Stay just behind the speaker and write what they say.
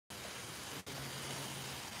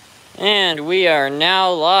And we are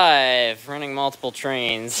now live, running multiple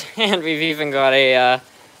trains, and we've even got a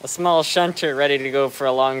small shunter ready to go for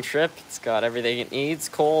a long trip. It's got everything it needs,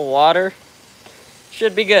 coal, water,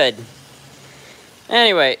 should be good.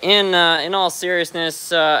 Anyway, in all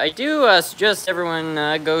seriousness, I do suggest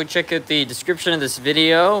everyone go check out the description of this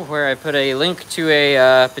video, where I put a link to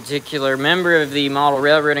a particular member of the model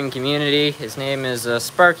railroading community. His name is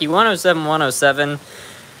Sparky107107.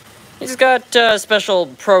 He's got a special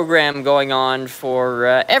program going on for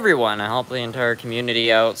everyone to help the entire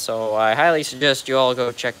community out, so I highly suggest you all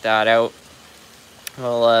go check that out.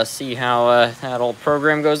 We'll see how that old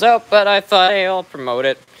program goes out, but I thought, hey, I'll promote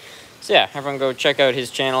it. So yeah, everyone go check out his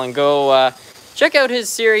channel and go check out his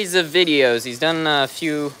series of videos. He's done a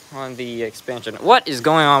few on the expansion. What is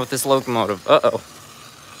going on with this locomotive? Uh-oh.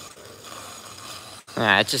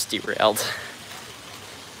 Ah, it just derailed.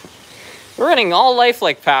 We're running all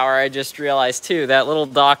Lifelike power, I just realized too. That little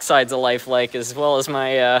dockside's a Lifelike, as well as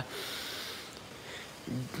my, I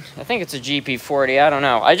think it's a GP40, I don't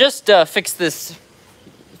know. I just fixed this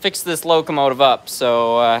locomotive up,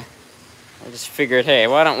 so I just figured, hey,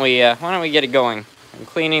 why don't we get it going? I'm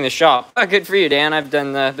cleaning the shop. Oh, good for you, Dan. I've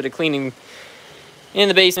done a bit of cleaning in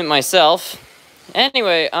the basement myself.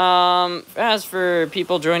 Anyway, as for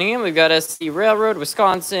people joining in, we've got SC Railroad,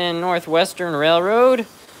 Wisconsin Northwestern Railroad.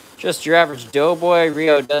 Just your average doughboy,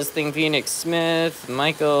 Rio Does Thing, Phoenix Smith,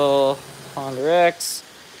 Michael Honda X,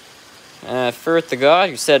 Firth the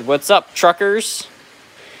God, who said, "What's up, truckers?"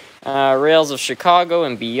 Rails of Chicago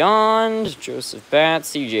and Beyond, Joseph Bat,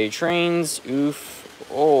 CJ Trains, Oof,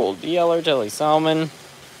 Old Yeller, Telly Salmon,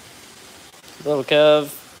 Little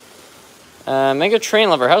Kev, Mega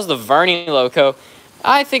Train Lover. How's the Varney Loco?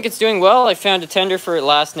 I think it's doing well. I found a tender for it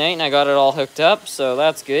last night and I got it all hooked up, so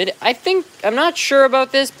that's good. I'm not sure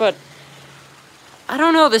about this, but I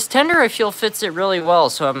don't know. This tender I feel fits it really well,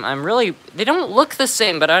 so I'm really, they don't look the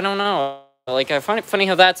same, but I don't know. Like, I find it funny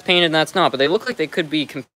how that's painted and that's not, but they look like they could be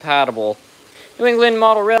compatible. New England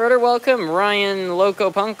Model Railroader, welcome. Ryan Loco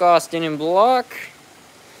Punk, Austin in Block.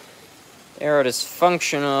 Aero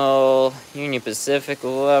Dysfunctional, Union Pacific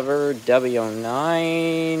Lover,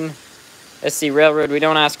 W09. SC Railroad, we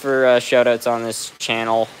don't ask for shoutouts on this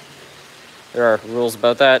channel. There are rules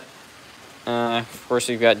about that. Of course,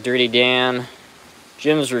 we've got Dirty Dan,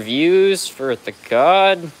 Jim's Reviews, Firth the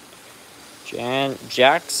God,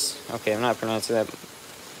 Jax. Okay, I'm not pronouncing that.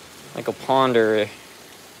 Michael Ponder.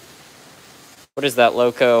 What is that,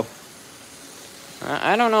 Loco?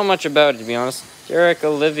 I don't know much about it, to be honest. Derek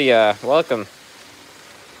Olivia, welcome.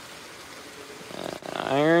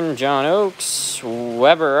 Iron, John Oakes,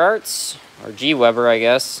 Weber Arts, or G. Weber, I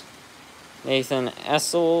guess. Nathan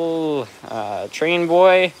Essel, Train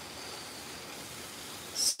Boy,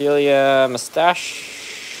 Celia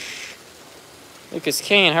Mustache, Lucas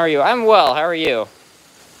Kane, how are you? I'm well, how are you?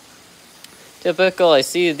 Typical, I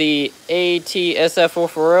see the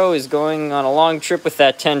ATSF440 is going on a long trip with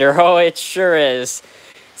that tender. Oh, it sure is.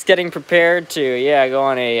 It's getting prepared to, yeah, go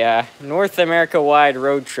on a North America-wide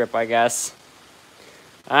road trip, I guess.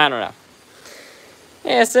 I don't know.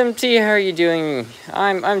 Hey, SMT, how are you doing?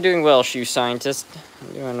 I'm doing well, Shoe Scientist.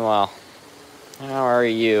 I'm doing well. How are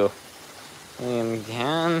you? William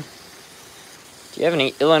Gann? Do you have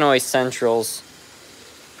any Illinois Centrals?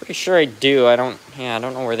 Pretty sure I do. I don't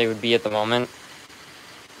know where they would be at the moment.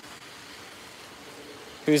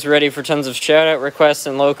 Who's ready for tons of shout-out requests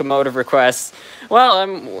and locomotive requests? Well,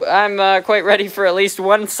 I'm quite ready for at least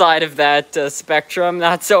one side of that spectrum,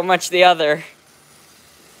 not so much the other.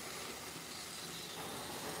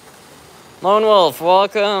 Lone Wolf,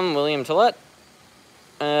 welcome. William Tillett.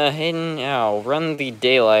 Hayden, Run the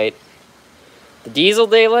Daylight. The Diesel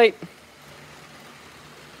Daylight?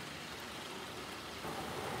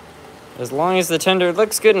 As long as the tender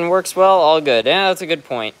looks good and works well, all good. Yeah, that's a good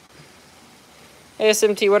point. Hey,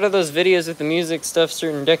 SMT, what are those videos with the music stuff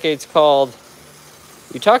certain decades called?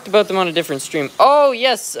 We talked about them on a different stream. Oh,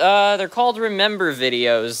 yes, they're called Remember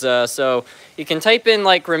videos. So you can type in,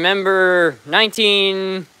 like, Remember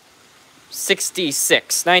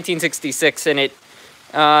 1966, and it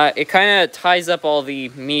kind of ties up all the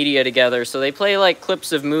media together. So they play like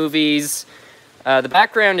clips of movies. The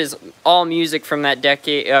background is all music from that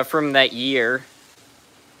decade, from that year.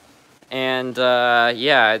 And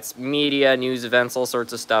yeah, it's media, news events, all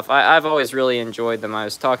sorts of stuff. I've always really enjoyed them. I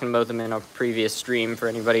was talking about them in a previous stream for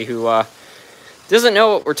anybody who doesn't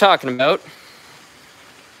know what we're talking about.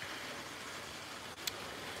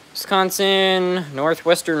 Wisconsin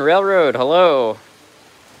Northwestern Railroad, hello.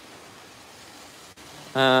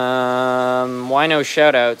 Why no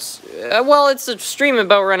shoutouts? Well, it's a stream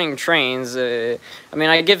about running trains. I mean,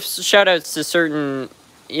 I give shoutouts to certain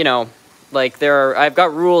you know, like I've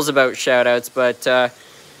got rules about shoutouts, but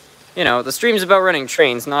you know, the stream's about running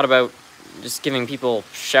trains, not about just giving people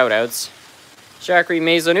shoutouts. Jacques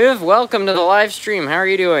Maisonneuve, welcome to the live stream. How are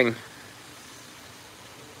you doing?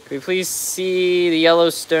 Could we please see the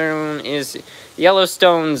Yellowstone's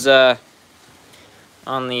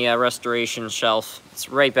on the restoration shelf. It's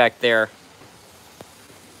right back there.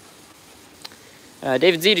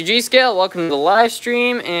 David Z to G Scale, welcome to the live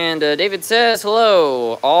stream. And David says,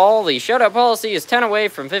 hello, all. The shoutout policy is 10 away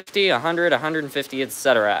from 50, 100, 150,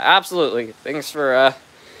 etc. Absolutely. Thanks for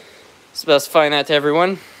specifying that to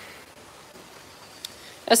everyone.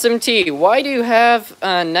 SMT, why do you have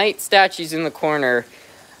knight statues in the corner?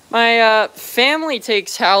 My family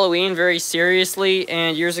takes Halloween very seriously,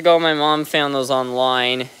 and years ago my mom found those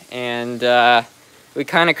online, and we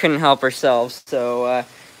kind of couldn't help ourselves, so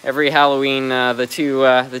every Halloween,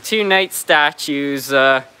 the two knight statues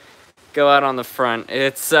go out on the front.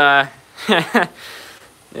 It's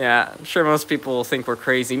yeah, I'm sure most people will think we're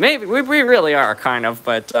crazy. Maybe we really are, kind of.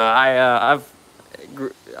 But I've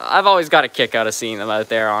always got a kick out of seeing them out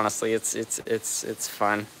there. Honestly, it's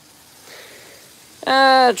fun.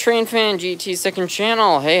 Train Fan GT second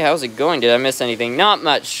channel. Hey, how's it going? Did I miss anything? Not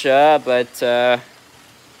much, but yeah,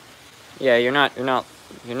 you're not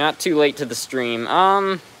too late to the stream.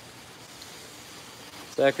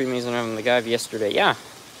 Zachary Mason having the guy of yesterday. Yeah.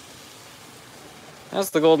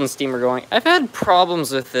 How's the Golden Steamer going? I've had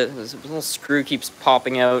problems with it. This little screw keeps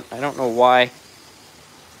popping out. I don't know why.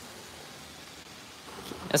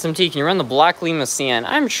 SMT, can you run the Black Lima CN?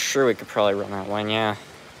 I'm sure we could probably run that one, yeah.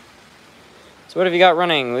 So what have you got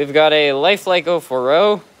running? We've got a Lifelike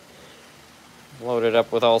 040. Loaded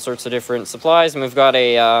up with all sorts of different supplies. And we've got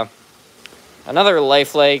a another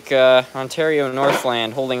Lifelike Ontario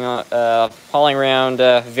Northland hauling around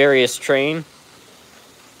various train.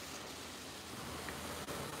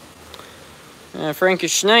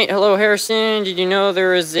 Frankish Knight, hello Harrison. Did you know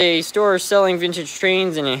there is a store selling vintage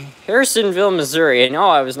trains in Harrisonville, Missouri? No,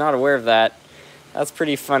 I was not aware of that. That's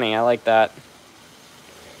pretty funny. I like that.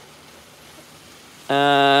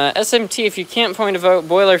 SMT, if you can't point a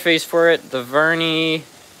boiler face for it, the Varney.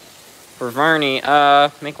 For Varney,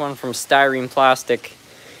 make one from styrene plastic.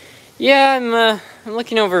 Yeah, I'm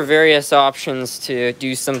looking over various options to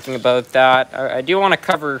do something about that. I do want to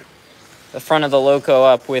cover the front of the loco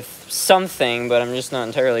up with something, but I'm just not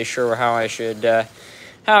entirely sure how I should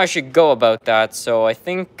go about that. So I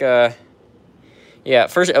think, yeah,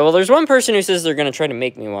 first, well, there's one person who says they're gonna try to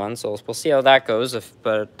make me one, so we'll see how that goes.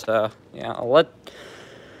 Yeah, I'll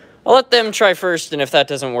let them try first, and if that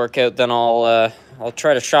doesn't work out, then I'll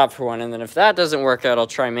try to shop for one, and then if that doesn't work out, I'll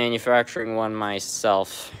try manufacturing one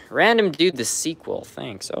myself. Random Dude the sequel,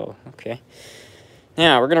 thanks. Oh, okay.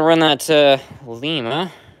 Yeah, we're gonna run that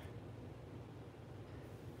Lima.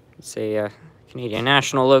 It's a Canadian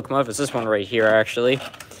National locomotive. It's this one right here, actually.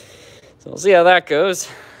 So we'll see how that goes.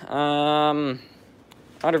 Otter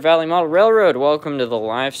Valley Model Railroad, welcome to the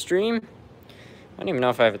live stream. I don't even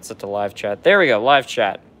know if I have it set to live chat. There we go, live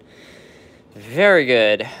chat. Very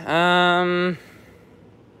good.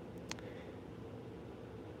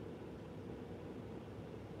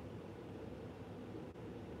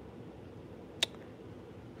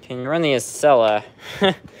 Can you run the Acela?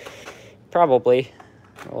 Probably.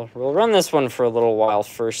 We'll run this one for a little while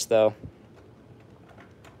first, though.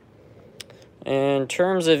 In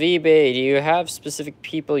terms of eBay, do you have specific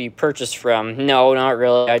people you purchase from? No, not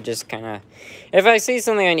really. I just kind of... If I see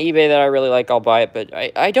something on eBay that I really like, I'll buy it. But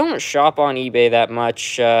I don't shop on eBay that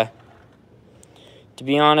much. To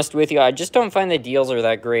be honest with you, I just don't find the deals are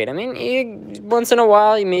that great. I mean, once in a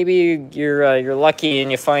while, maybe you're lucky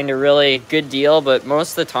and you find a really good deal. But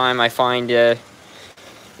most of the time, I find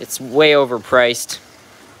it's way overpriced.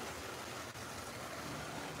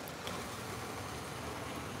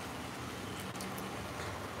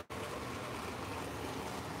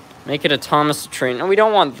 Make it a Thomas train. No, we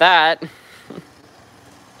don't want that.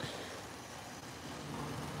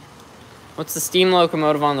 What's the steam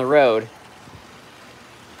locomotive on the road?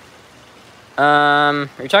 Are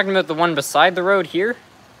you talking about the one beside the road here?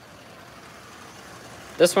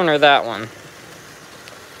 This one or that one?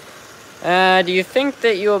 Do you think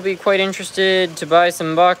that you will be quite interested to buy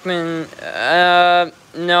some Bachmann?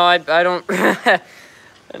 No, I don't...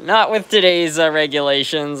 Not with today's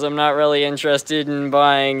regulations. I'm not really interested in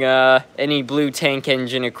buying any blue tank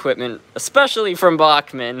engine equipment, especially from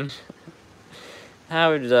Bachmann. That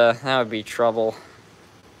would be trouble.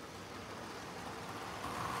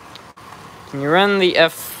 Can you run the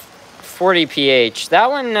F40PH? That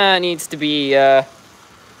one needs to be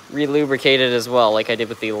relubricated as well, like I did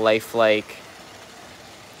with the Lifelike.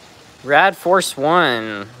 Rad Force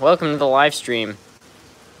 1, welcome to the live stream.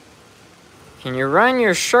 Can you run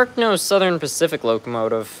your Sharknose Southern Pacific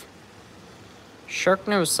locomotive?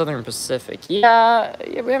 Sharknose Southern Pacific. Yeah,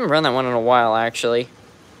 we haven't run that one in a while, actually.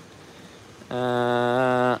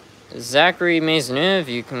 Zachary Maisonneuve,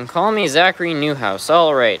 you can call me Zachary Newhouse.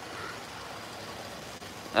 All right.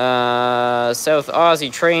 South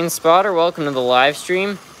Aussie Train Spotter, welcome to the live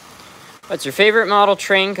stream. What's your favorite model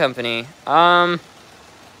train company? I've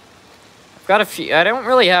got a few. I don't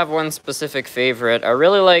really have one specific favorite. I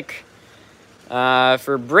really like,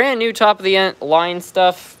 for brand new top of the line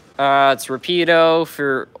stuff, it's Rapido.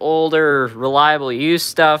 For older, reliable use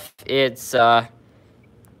stuff, it's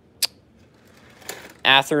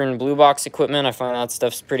Athearn Blue Box equipment. I find that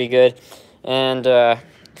stuff's pretty good. And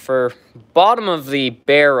for bottom of the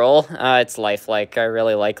barrel, it's Lifelike. I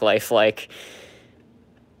really like Lifelike.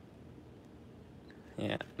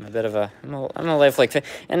 Yeah, I'm a bit of a I'm a Lifelike fan,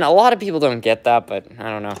 and a lot of people don't get that, but I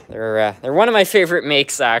don't know. They're one of my favorite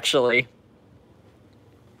makes, actually.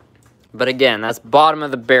 But again, that's bottom of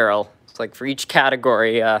the barrel. It's like for each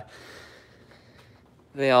category,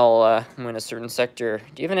 they all win a certain sector.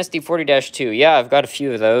 Do you have an SD40-2? Yeah, I've got a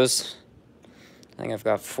few of those. I think I've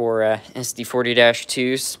got 4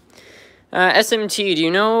 SD40-2s. SMT, do you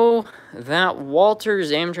know that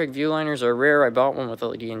Walters Amtrak Viewliners are rare? I bought one with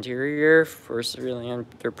LED interior for really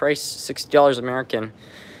their price $60 American.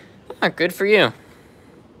 Ah, good for you.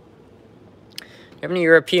 Do you have any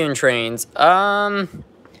European trains?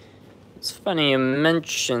 It's funny you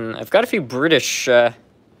mention. I've got a few British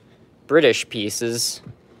pieces,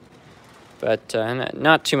 but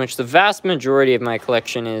not too much. The vast majority of my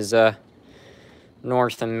collection is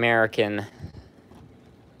North American.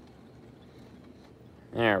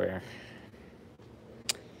 There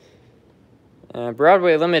we are.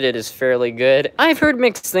 Broadway Limited is fairly good. I've heard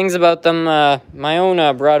mixed things about them. My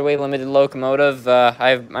own Broadway Limited locomotive,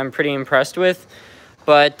 I'm pretty impressed with,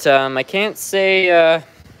 but I can't say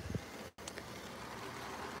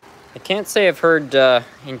I've heard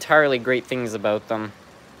entirely great things about them.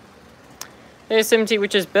 SMT,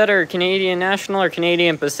 which is better, Canadian National or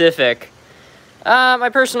Canadian Pacific? My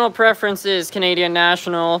personal preference is Canadian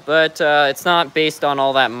National, but it's not based on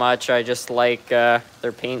all that much. I just like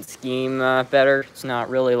their paint scheme better. It's not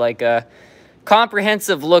really like a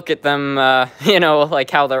comprehensive look at them, you know, like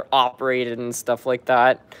how they're operated and stuff like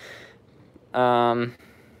that.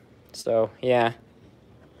 So, yeah.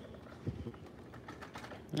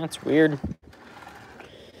 That's weird.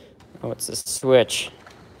 Oh, it's a switch.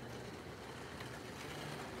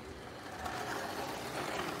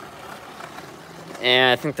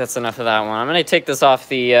 Yeah, I think that's enough of that one. I'm gonna take this off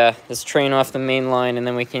the this train off the main line, and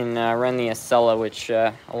then we can run the Acela, which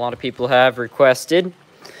a lot of people have requested.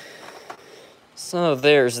 So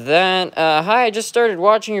there's that. Hi, I just started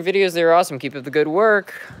watching your videos. They're awesome. Keep up the good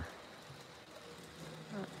work.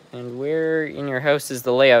 And where in your house is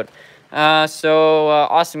the layout?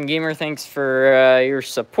 Awesome Gamer, thanks for your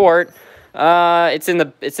support. It's in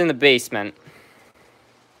the basement.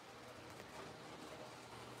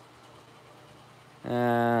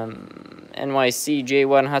 NYC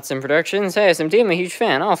J1 Hudson Productions. Hey, SMT, I'm a huge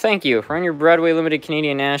fan. Oh, thank you. Run your Broadway Limited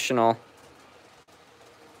Canadian National.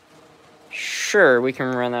 Sure, we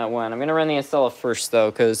can run that one. I'm going to run the Acela first, though,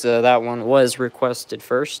 because that one was requested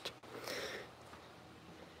first.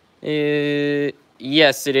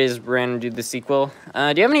 Yes, it is Brandon, do the sequel. Do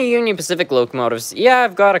you have any Union Pacific locomotives? Yeah,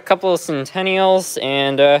 I've got a couple of Centennials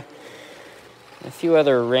and a few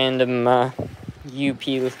other random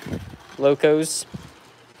UP locos.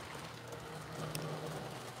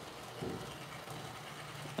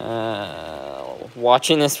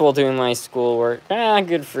 Watching this while doing my schoolwork. Ah,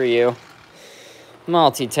 good for you.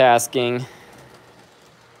 Multitasking.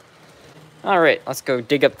 Alright, let's go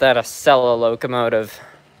dig up that Acela locomotive.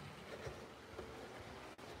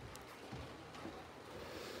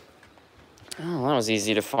 Oh, that was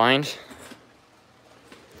easy to find.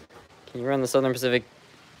 Can you run the Southern Pacific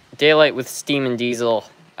Daylight with steam and diesel?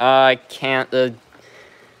 I can't.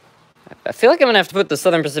 I feel like I'm going to have to put the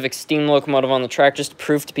Southern Pacific steam locomotive on the track just to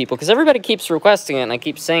prove to people, because everybody keeps requesting it, and I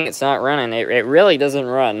keep saying it's not running. It really doesn't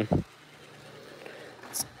run.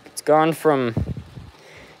 It's gone from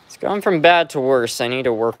bad to worse. I need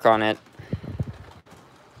to work on it.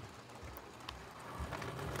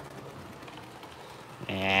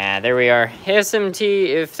 Yeah, there we are. Hey, SMT,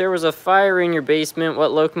 if there was a fire in your basement,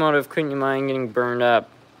 what locomotive couldn't you mind getting burned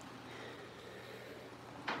up?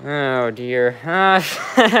 Oh, dear.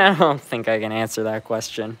 I don't think I can answer that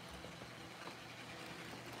question.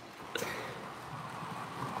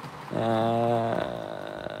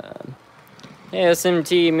 Hey, Hey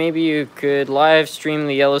SMT, maybe you could live stream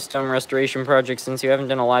the Yellowstone restoration project since you haven't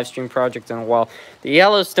done a live stream project in a while. The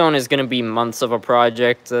Yellowstone is going to be months of a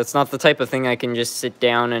project. That's not the type of thing I can just sit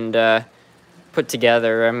down and put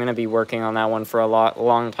together. I'm going to be working on that one for a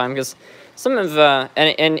long time, because some of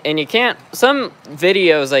and you can't, some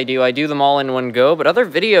videos I do them all in one go, but other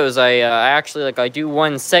videos I actually, like, I do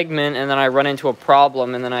one segment and then I run into a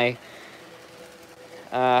problem, and then I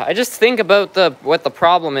just think about what the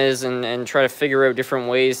problem is and try to figure out different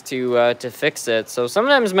ways to fix it. So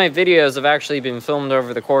sometimes my videos have actually been filmed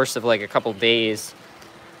over the course of like a couple days,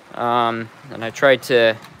 and I try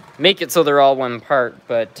to make it so they're all one part.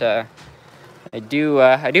 But I do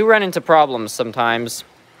run into problems sometimes.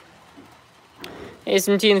 Hey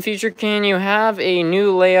SMT, in the future, can you have a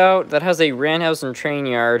new layout that has a ran house and train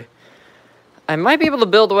yard? I might be able to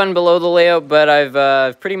build one below the layout, but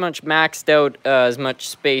I've pretty much maxed out as much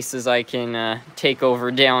space as I can take over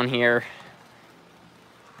down here.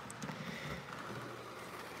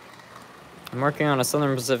 I'm working on a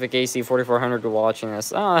Southern Pacific AC 4400 while watching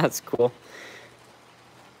this. Oh, that's cool.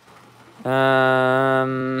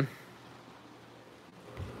 Do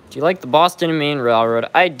you like the Boston and Maine Railroad?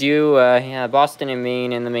 I do. Yeah, Boston and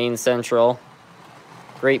Maine and the Maine Central.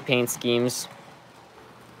 Great paint schemes.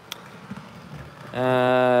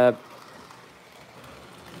 Can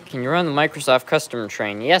you run the Microsoft Custom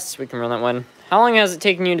Train? Yes, we can run that one. How long has it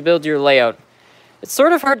taken you to build your layout? It's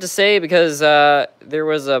sort of hard to say, because there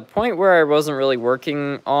was a point where I wasn't really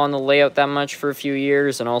working on the layout that much for a few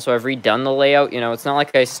years, and also I've redone the layout. You know, it's not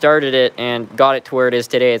like I started it and got it to where it is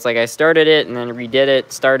today. It's like I started it and then redid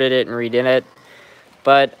it, started it and redid it.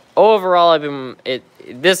 But overall,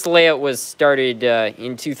 this layout was started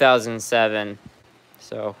in 2007,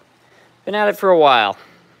 so been at it for a while.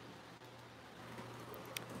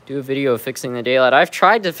 Do a video of fixing the daylight. I've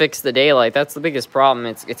tried to fix the daylight. That's the biggest problem.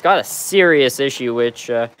 It's got a serious issue,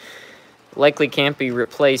 which likely can't be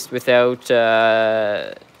replaced without...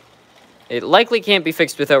 it likely can't be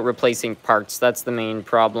fixed without replacing parts. That's the main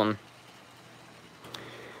problem.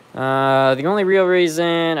 The only real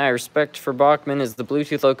reason I respect for Bachmann is the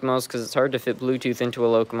Bluetooth locomotives, because it's hard to fit Bluetooth into a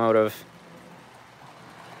locomotive.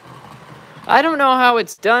 I don't know how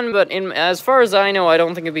it's done, but as far as I know, I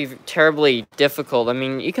don't think it'd be terribly difficult. I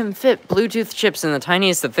mean, you can fit Bluetooth chips in the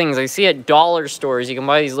tiniest of things. I see at dollar stores, you can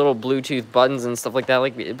buy these little Bluetooth buttons and stuff like that.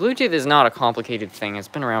 Like, Bluetooth is not a complicated thing. It's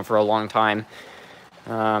been around for a long time.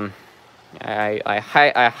 I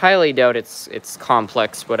highly doubt it's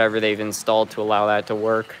complex, whatever they've installed to allow that to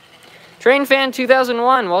work. Train Fan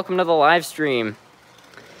 2001, welcome to the live stream.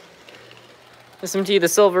 SMT, the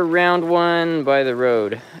silver round one by the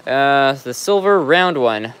road. The silver round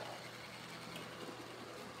one.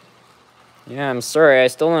 Yeah, I'm sorry, I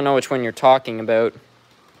still don't know which one you're talking about.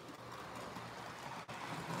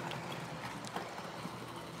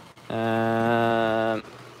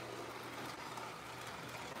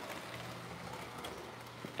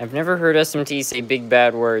 I've never heard SMT say big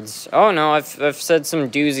bad words. Oh no, I've said some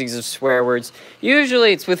doozies of swear words.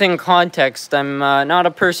 Usually it's within context. I'm not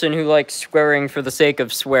a person who likes swearing for the sake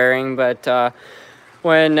of swearing, but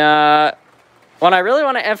when I really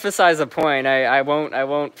want to emphasize a point, I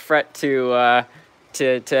won't fret to add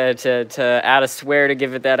a swear to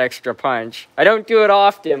give it that extra punch. I don't do it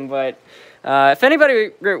often, but if anybody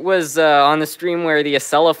was on the stream where the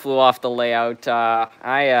Acela flew off the layout, I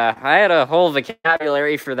had a whole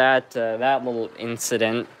vocabulary for that little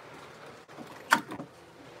incident. I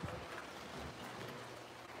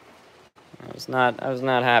was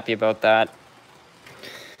not happy about that.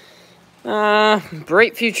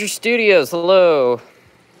 Bright Future Studios, hello.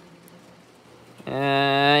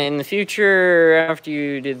 In the future, after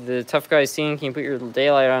you did the tough guy scene, can you put your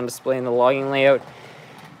daylight on display in the logging layout?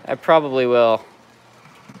 I probably will.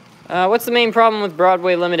 What's the main problem with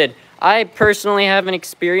Broadway Limited? I personally haven't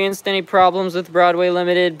experienced any problems with Broadway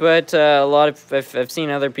Limited, but I've seen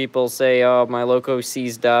other people say, oh, my loco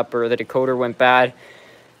seized up or the decoder went bad.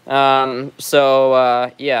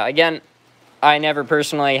 Yeah, again, I never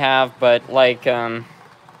personally have, but like, I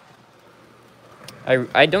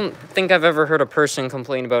don't think I've ever heard a person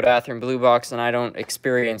complain about Athearn Blue Box, and I don't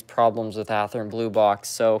experience problems with Athearn Blue Box,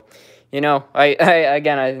 so... You know, my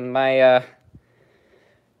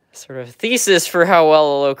sort of thesis for how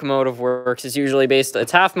well a locomotive works is usually based,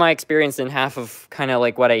 it's half my experience and half of kind of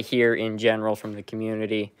like what I hear in general from the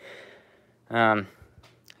community.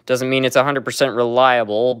 Doesn't mean it's 100%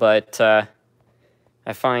 reliable, but I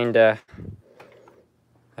find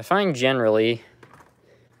generally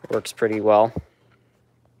it works pretty well.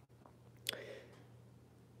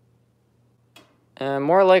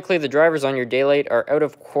 More likely the drivers on your daylight are out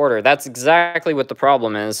of quarter. That's exactly what the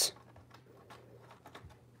problem is.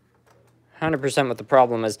 100% what the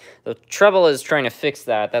problem is. The trouble is trying to fix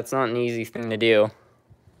that. That's not an easy thing to do.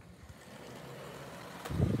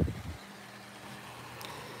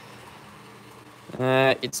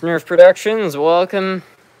 It's Nerf Productions. Welcome.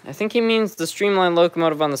 I think he means the streamlined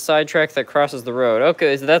locomotive on the sidetrack that crosses the road.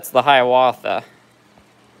 Okay, so that's the Hiawatha.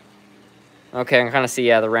 Okay, I can kind of see,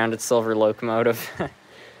 yeah, the rounded silver locomotive.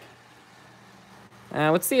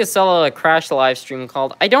 What's the Acela crash live stream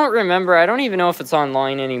called? I don't remember. I don't even know if it's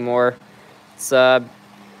online anymore. It's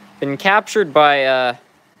been captured by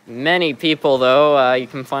many people, though. You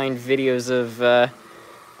can find videos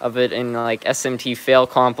of it in like SMT fail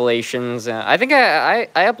compilations. I think I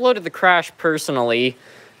uploaded the crash personally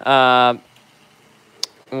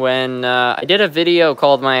when I did a video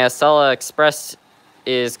called "My Acela Express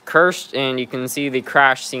is Cursed," and you can see the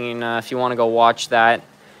crash scene if you want to go watch that.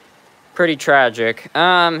 Pretty tragic. Hey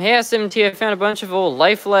SMT, I found a bunch of old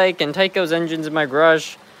Lifelike and Tyco's engines in my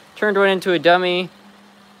garage. Turned one into a dummy,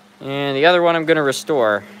 and the other one I'm gonna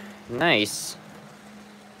restore. Nice.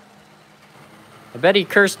 I bet he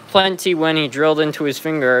cursed plenty when he drilled into his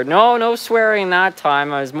finger. No swearing that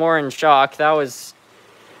time. I was more in shock. That was...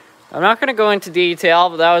 I'm not gonna go into detail,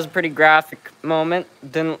 but that was a pretty graphic moment.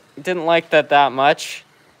 Didn't like that much.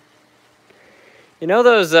 You know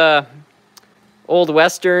those old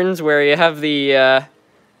westerns where you have the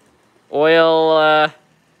oil...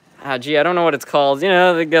 gee, I don't know what it's called. You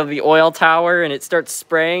know, the oil tower and it starts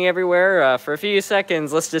spraying everywhere. For a few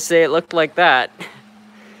seconds, let's just say it looked like that.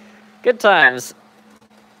 Good times.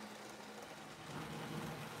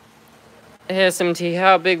 Hey SMT,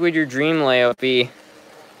 how big would your dream layout be?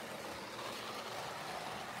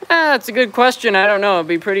 That's a good question. I don't know. It'd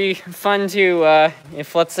be pretty fun to,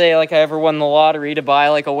 if let's say like I ever won the lottery, to buy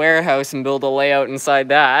like a warehouse and build a layout inside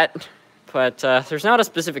that. But there's not a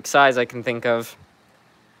specific size I can think of.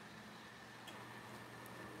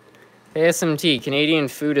 Hey SMT, Canadian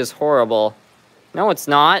food is horrible. No, it's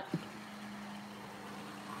not.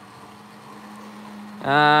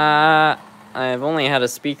 I've only had a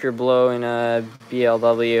speaker blow in a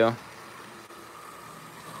BLW.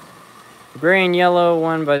 Gray and yellow,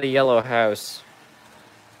 one by the yellow house.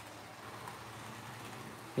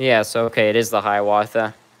 Yes, okay, it is the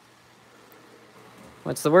Hiawatha.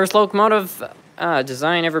 What's the worst locomotive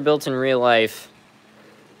design ever built in real life?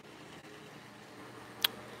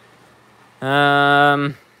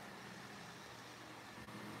 I'm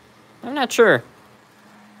not sure.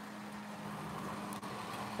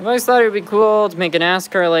 I've always thought it would be cool to make a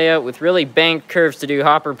NASCAR layout with really banked curves to do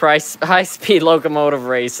hopper price high-speed locomotive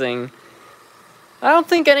racing. I don't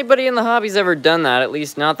think anybody in the hobby's ever done that, at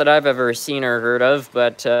least not that I've ever seen or heard of,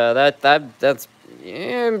 but that's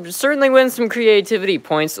certainly wins some creativity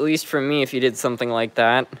points, at least from me, if you did something like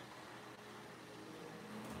that.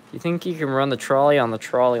 You think you can run the trolley on the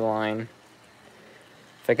trolley line?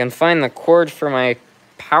 If I can find the cord for my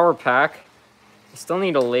power pack. I still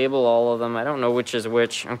need to label all of them. I don't know which is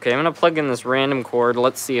which. Okay, I'm gonna plug in this random cord.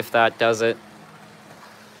 Let's see if that does it.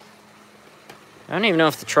 I don't even know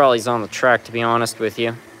if the trolley's on the track, to be honest with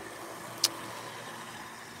you.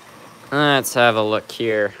 Let's have a look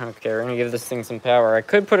here. Okay, we're gonna give this thing some power. I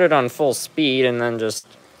could put it on full speed and then just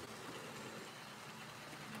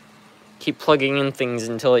keep plugging in things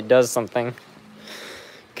until it does something.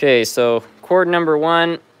 Okay, so cord number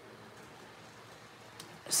 1.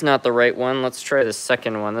 It's not the right one. Let's try the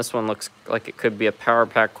second one. This one looks like it could be a power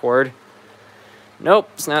pack cord. Nope,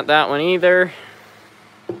 it's not that one either.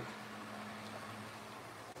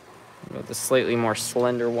 About the slightly more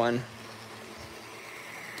slender one.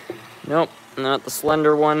 Nope, not the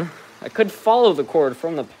slender one. I could follow the cord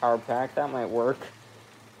from the power pack. That might work.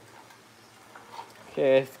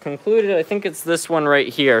 Okay, I've concluded. I think it's this one right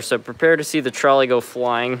here. So prepare to see the trolley go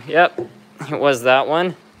flying. Yep, it was that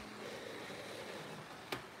one.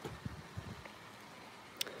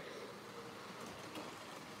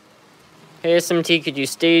 Hey SMT, could you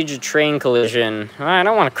stage a train collision? I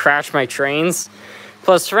don't want to crash my trains.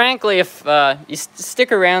 Plus, frankly, if you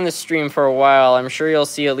stick around the stream for a while, I'm sure you'll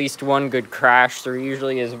see at least one good crash. There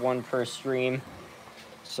usually is one per stream.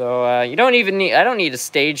 So you don't even need. I don't need to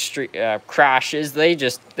stage crashes. They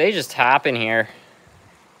just happen here.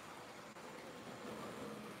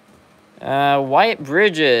 Wyatt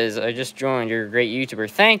Bridges, I just joined. You're a great YouTuber.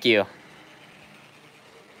 Thank you.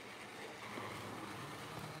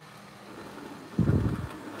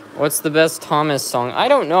 What's the best Thomas song? I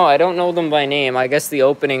don't know. I don't know them by name. I guess the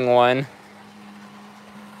opening one.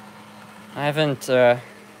 I haven't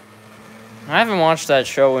watched that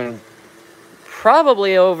show in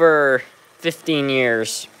probably over 15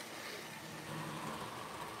 years.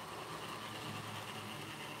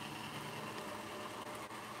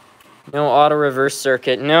 No auto reverse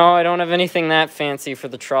circuit. No, I don't have anything that fancy for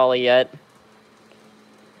the trolley yet.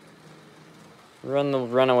 Run the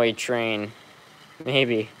runaway train.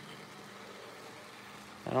 Maybe.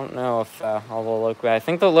 I don't know if all the I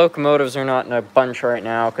think the locomotives are not in a bunch right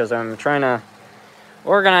now because I'm trying to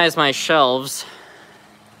organize my shelves.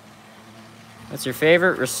 What's your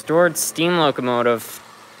favorite restored steam locomotive?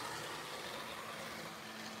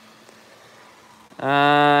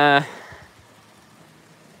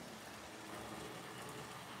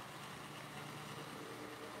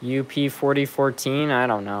 UP 4014? I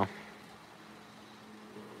don't know.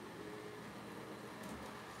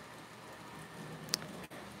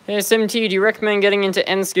 Hey, SMT, do you recommend getting into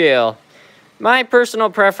N-scale? My personal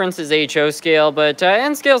preference is HO scale, but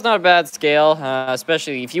N-scale's not a bad scale,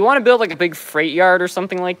 especially if you want to build like a big freight yard or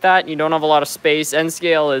something like that and you don't have a lot of space.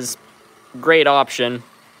 N-scale is a great option.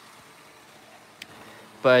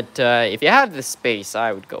 But if you have the space,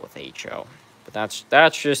 I would go with HO. But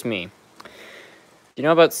that's just me. You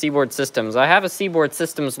know about Seaboard Systems? I have a Seaboard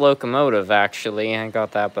Systems locomotive, actually. I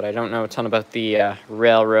got that, but I don't know a ton about the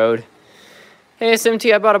railroad. Hey,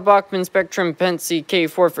 SMT, I bought a Bachmann Spectrum Pennsy K4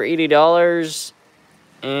 for $80,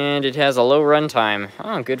 and it has a low runtime.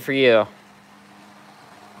 Oh, good for you.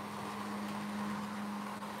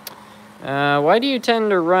 Why do you tend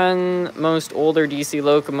to run most older DC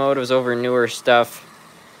locomotives over newer stuff?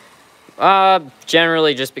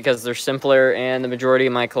 Generally just because they're simpler, and the majority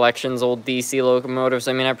of my collection's old DC locomotives.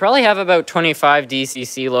 I mean, I probably have about 25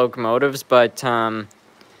 DCC locomotives, but,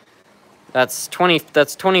 that's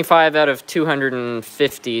 25 out of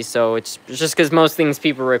 250, so it's just because most things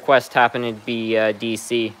people request happen to be,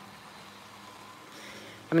 DC.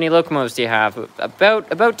 How many locomotives do you have?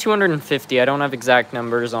 About 250. I don't have exact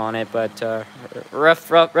numbers on it, but,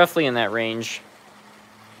 roughly in that range.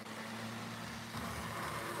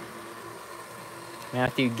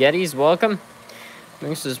 Matthew Geddes, welcome.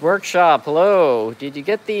 Moose's Workshop, hello. Did you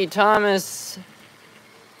get the Thomas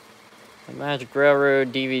Magic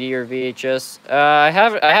Railroad DVD or VHS? I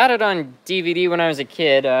had it on DVD when I was a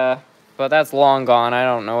kid, but that's long gone. I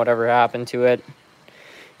don't know whatever happened to it.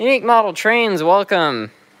 Unique Model Trains,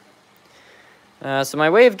 welcome. So my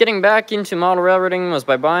way of getting back into model railroading was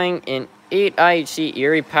by buying an 8 IHC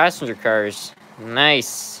Erie passenger cars.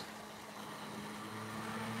 Nice.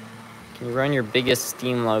 Can you run your biggest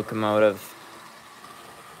steam locomotive?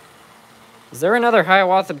 Is there another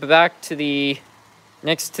Hiawatha back to the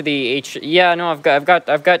next to the H? Yeah, no, I've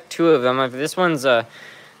got two of them. This one's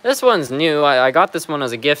new. I got this one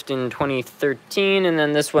as a gift in 2013, and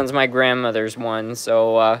then this one's my grandmother's one.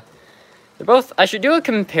 So they're both. I should do a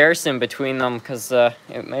comparison between them because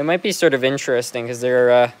it might be sort of interesting because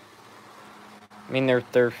they're. I mean,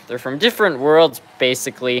 they're from different worlds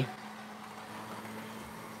basically.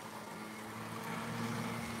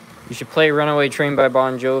 You should play Runaway Train by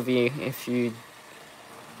Bon Jovi if you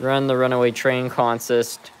run the Runaway Train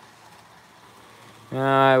consist.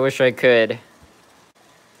 I wish I could.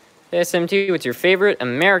 SMT, what's your favorite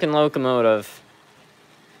American locomotive?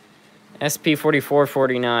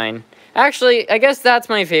 SP4449. Actually, I guess that's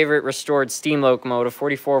my favorite restored steam locomotive,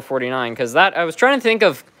 4449, because that, I was trying to think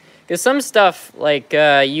of, because some stuff like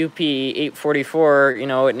UP 844, you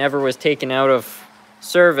know, it never was taken out of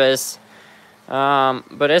service.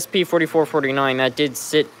 But SP4449, that did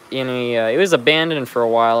sit in a, it was abandoned for a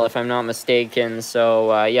while, if I'm not mistaken,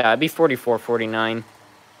 so, yeah, it'd be 4449.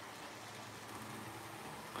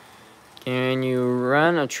 Can you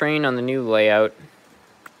run a train on the new layout?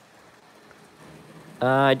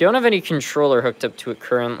 I don't have any controller hooked up to it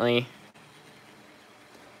currently.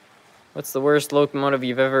 What's the worst locomotive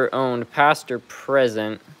you've ever owned, past or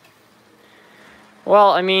present?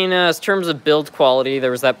 Well, I mean, in terms of build quality,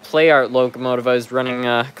 there was that Play Art locomotive I was running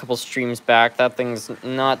a couple streams back. That thing's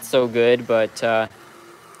not so good, but I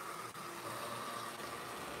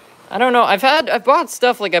don't know. I've bought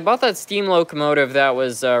stuff, like I bought that steam locomotive that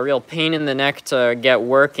was a real pain in the neck to get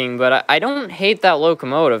working, but I don't hate that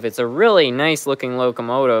locomotive. It's a really nice looking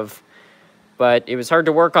locomotive, but it was hard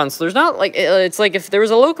to work on. So there's not like, it's like if there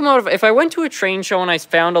was a locomotive, if I went to a train show and I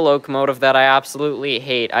found a locomotive that I absolutely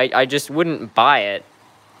hate, I just wouldn't buy it.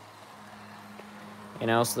 You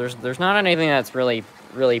know, so there's not anything that's really,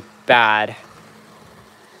 really bad.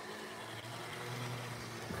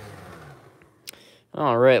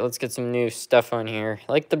 All right, let's get some new stuff on here.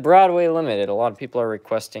 Like the Broadway Limited. A lot of people are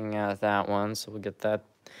requesting that one, so we'll get that.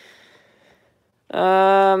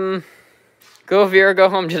 Go Vera, go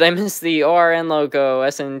home. Did I miss the ORN loco?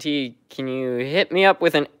 SNT, can you hit me up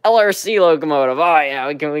with an LRC locomotive? Oh yeah,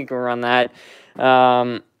 we can run that.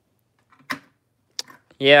 Yeah,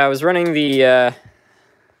 I was running the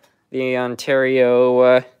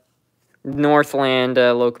Ontario Northland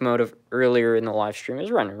locomotive earlier in the live stream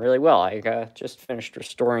is running really well. I just finished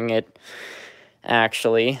restoring it,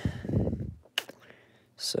 actually.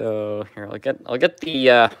 So here, I'll get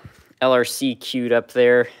the LRC queued up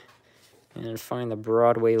there and find the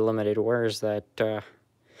Broadway Limited. Where's that?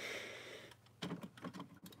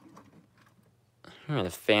 Where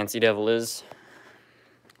the Fancy Devil is.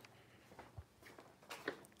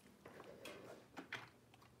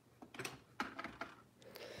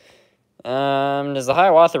 Does the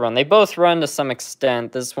Hiawatha run? They both run to some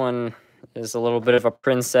extent. This one is a little bit of a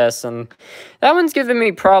princess, and that one's giving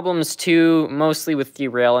me problems too, mostly with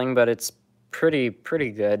derailing, but it's pretty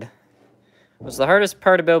good. What's the hardest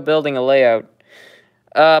part about building a layout?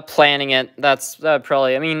 Planning it. That's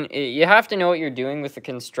probably, I mean, you have to know what you're doing with the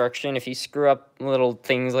construction. If you screw up little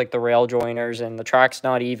things like the rail joiners and the track's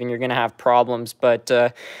not even, you're going to have problems, but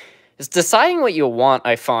it's deciding what you want,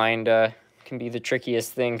 I find, can be the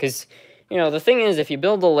trickiest thing, because, you know, the thing is, if you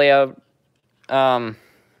build a layout,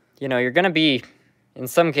 you know, you're going to be, in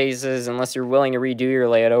some cases, unless you're willing to redo your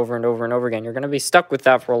layout over and over and over again, you're going to be stuck with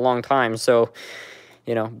that for a long time. So,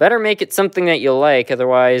 you know, better make it something that you like,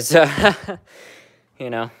 otherwise, you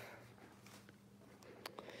know.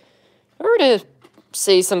 If I were to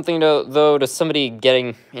say something, though, to somebody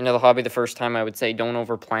getting into the hobby the first time, I would say don't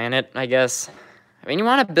overplan it, I guess. I mean, you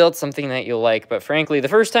want to build something that you like, but frankly, the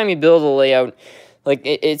first time you build a layout, like,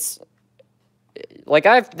 it's... Like,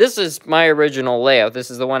 this is my original layout. This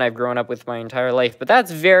is the one I've grown up with my entire life. But that's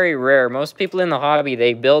very rare. Most people in the hobby,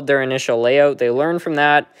 they build their initial layout. They learn from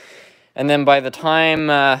that. And then by the time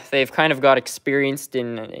they've kind of got experienced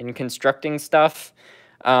in constructing stuff,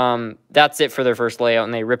 that's it for their first layout.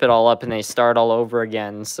 And they rip it all up and they start all over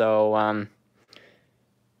again. So,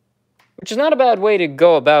 which is not a bad way to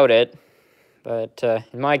go about it. But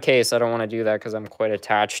in my case, I don't want to do that because I'm quite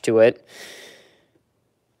attached to it.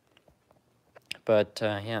 But,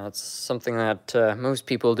 yeah, it's something that most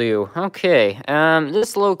people do. Okay,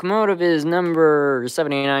 this locomotive is number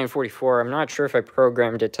 7944. I'm not sure if I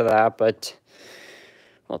programmed it to that, but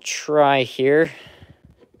I'll try here.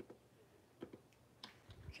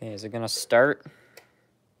 Okay, is it going to start?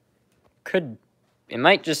 It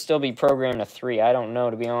might just still be programmed to 3. I don't know,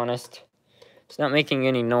 to be honest. It's not making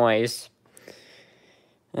any noise.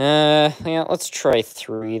 Yeah, let's try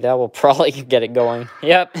 3. That will probably get it going.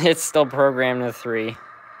 Yep, it's still programmed to 3.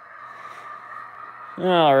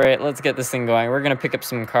 Alright, let's get this thing going. We're gonna pick up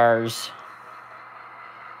some cars.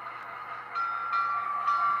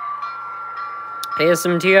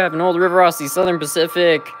 ASMT, I have an old River Rossi Southern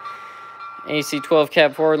Pacific AC-12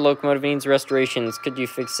 cab forward, locomotive needs restorations. Could you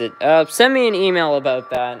fix it? Send me an email about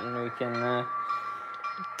that and we can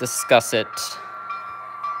discuss it.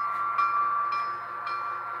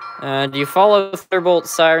 Do you follow Thunderbolt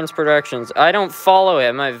Sirens Productions? I don't follow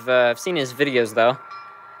him. I've seen his videos though.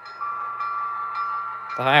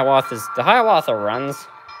 The Hiawatha runs.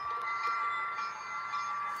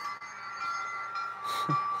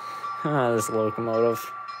 Ah, this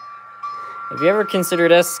locomotive. Have you ever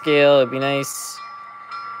considered S-scale? It'd be nice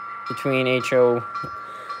between HO.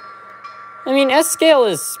 I mean, S-scale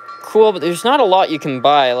is cool, but there's not a lot you can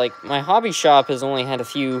buy. Like, my hobby shop has only had a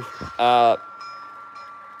few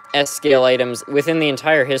S-scale items within the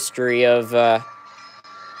entire history of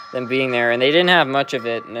them being there, and they didn't have much of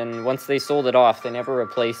it, and then once they sold it off, they never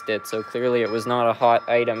replaced it, so clearly it was not a hot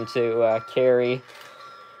item to carry.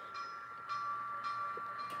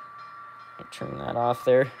 I'll turn that off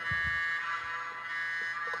there.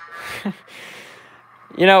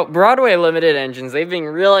 You know, Broadway Limited engines, they've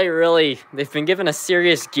been they've been given a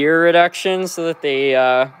serious gear reduction so that they,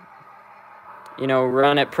 you know,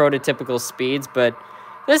 run at prototypical speeds, but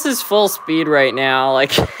this is full speed right now,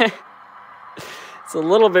 like, it's a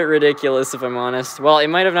little bit ridiculous if I'm honest. Well, it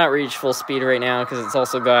might have not reached full speed right now because it's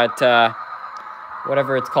also got,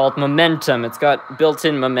 whatever it's called, momentum. It's got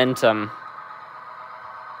built-in momentum.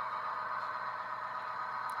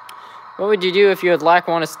 What would you do if you had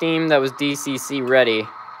Lackawanna Steam that was DCC ready?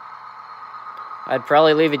 I'd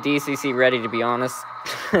probably leave it DCC ready, to be honest.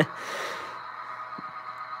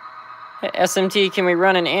 Hey, SMT, can we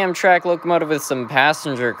run an Amtrak locomotive with some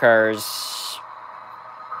passenger cars?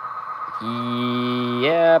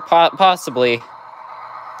 Yeah, possibly.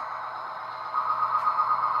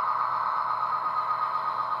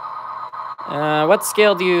 What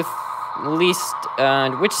scale do you least,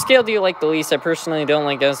 which scale do you like the least? I personally don't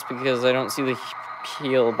like S because I don't see the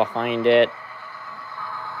appeal behind it.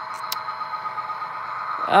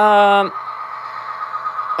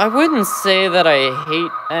 I wouldn't say that I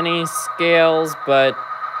hate any scales, but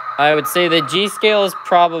I would say the G scale is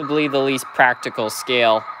probably the least practical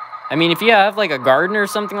scale I mean, if you have like a garden or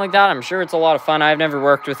something like that, I'm sure it's a lot of fun. I've never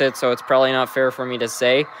worked with it, so it's probably not fair for me to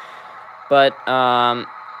say. But I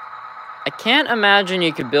can't imagine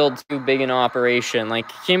you could build too big an operation. Like,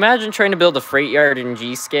 can you imagine trying to build a freight yard in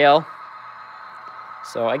G scale?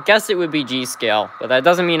 So I guess it would be G scale, but that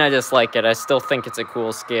doesn't mean I dislike it. I still think it's a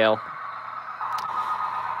cool scale.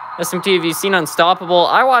 SMT, have you seen Unstoppable?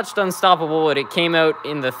 I watched Unstoppable when it came out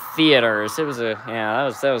in the theaters. It was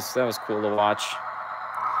that was cool to watch.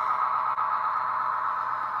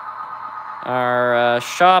 Our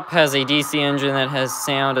shop has a DC engine that has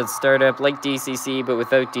sound at startup like DCC, but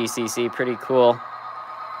without DCC. Pretty cool.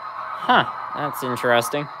 Huh, that's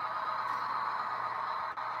interesting.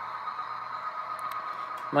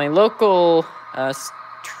 My local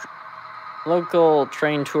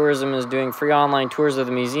train tourism is doing free online tours of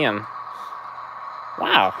the museum.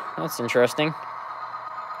 Wow, that's interesting.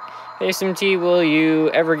 Hey, SMT, will you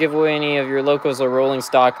ever give away any of your locos or rolling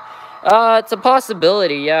stock? It's a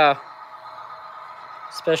possibility, yeah.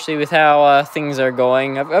 Especially with how things are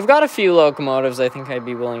going. I've got a few locomotives I think I'd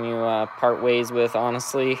be willing to part ways with,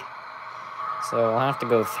 honestly. So I'll have to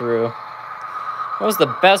go through. What was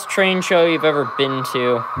the best train show you've ever been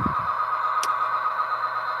to?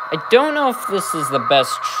 I don't know if this is the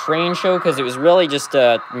best train show because it was really just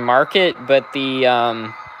a market, but the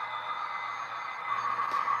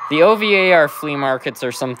OVAR flea markets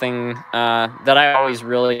are something that I always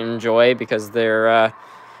really enjoy because they're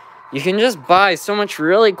you can just buy so much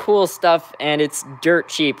really cool stuff and it's dirt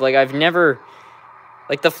cheap. Like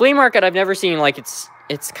like the flea market I've never seen, like it's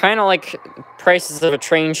kind of like prices of a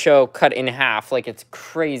train show cut in half. Like it's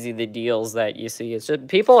crazy the deals that you see. It's just,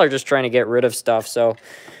 people are just trying to get rid of stuff. So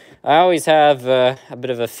I always have a bit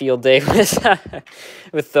of a field day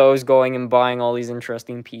with those, going and buying all these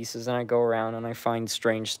interesting pieces, and I go around and I find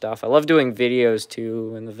strange stuff. I love doing videos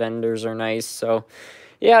too, and the vendors are nice. So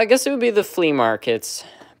yeah, I guess it would be the flea markets.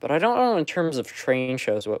 But I don't know in terms of train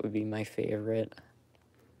shows what would be my favorite.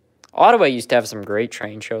 Ottawa used to have some great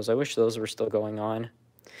train shows. I wish those were still going on.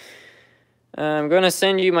 I'm going to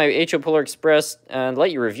send you my HO Polar Express and let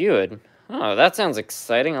you review it. Oh, that sounds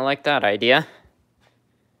exciting. I like that idea.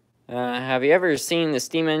 Have you ever seen the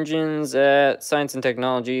steam engines at Science and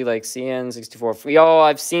Technology, like CN64? Oh,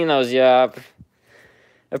 I've seen those, yeah.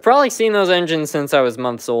 I've probably seen those engines since I was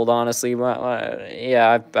months old, honestly.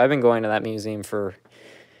 Yeah, I've been going to that museum for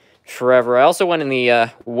forever. I also went in the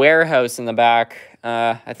warehouse in the back.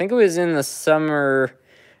 I think it was in the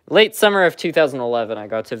late summer of 2011. I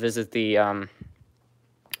got to visit the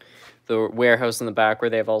warehouse in the back where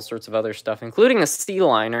they have all sorts of other stuff, including a sea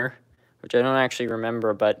liner, which I don't actually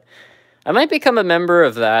remember, but I might become a member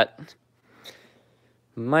of that.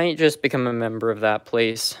 Might just become a member of that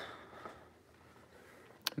place.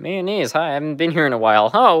 Mayonnaise, hi, I haven't been here in a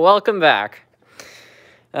while. Oh, welcome back.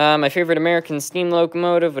 My favorite American steam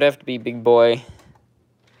locomotive would have to be Big Boy.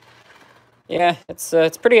 Yeah, it's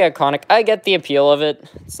pretty iconic. I get the appeal of it.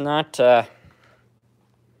 It's not, I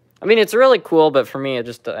mean, it's really cool, but for me, I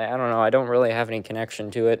don't know, I don't really have any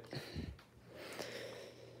connection to it.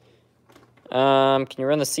 Can you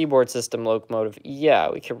run the Seaboard System locomotive? Yeah,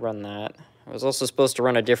 we could run that. I was also supposed to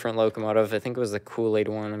run a different locomotive. I think it was the Kool-Aid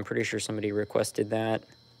one. I'm pretty sure somebody requested that.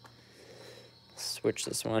 Switch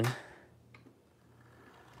this one.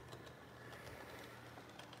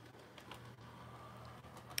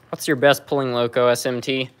 What's your best pulling loco,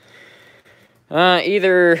 SMT?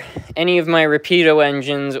 Either any of my Rapido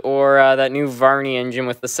engines or that new Varney engine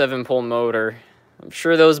with the 7-pole motor. I'm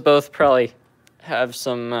sure those both probably have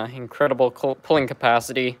some incredible pulling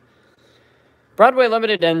capacity. Broadway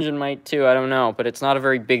Limited engine might too, I don't know, but it's not a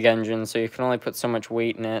very big engine, so you can only put so much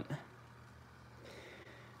weight in it.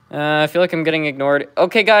 I feel like I'm getting ignored.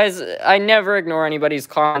 Okay, guys, I never ignore anybody's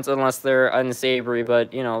comments unless they're unsavory,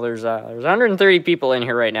 but, you know, there's 130 people in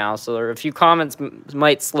here right now, so there are a few comments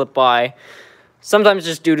might slip by. Sometimes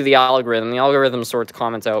just due to the algorithm. The algorithm sorts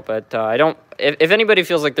comments out, but I don't... If anybody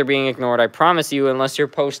feels like they're being ignored, I promise you, unless you're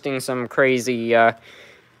posting some crazy,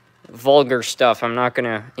 vulgar stuff, I'm not going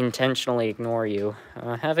to intentionally ignore you.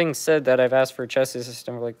 Having said that, I've asked for a chassis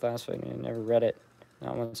system like last week, and I never read it.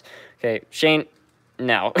 Not once. Okay, Shane...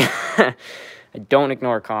 No, I don't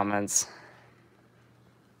ignore comments.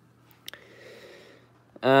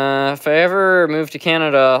 If I ever move to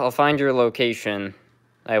Canada, I'll find your location.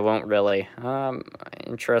 I won't really.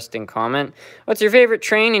 Interesting comment. What's your favorite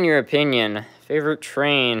train in your opinion? Favorite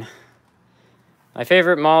train? My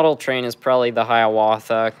favorite model train is probably the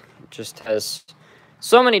Hiawatha. It just has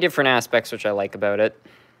so many different aspects which I like about it.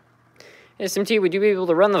 SMT, would you be able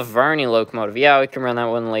to run the Varney locomotive? Yeah, we can run that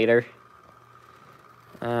one later.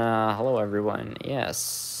 Hello everyone.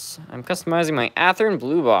 Yes. box. I'm customizing my Athearn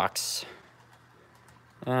Blue Box.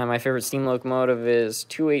 My favorite steam locomotive is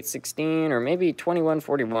 2816 or maybe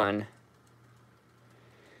 2141.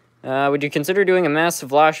 Would you consider doing a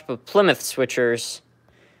massive lash of Plymouth switchers?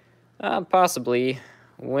 Possibly.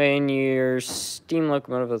 When your steam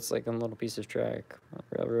locomotive, that's like a little piece of track.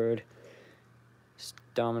 Railroad.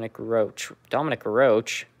 Dominic Roach. Dominic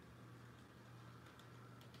Roach?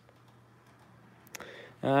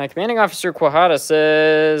 Commanding Officer Quahada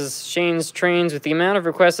says Shane's trains with the amount of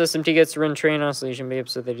requests SMT gets to run train. Honestly, you shouldn't be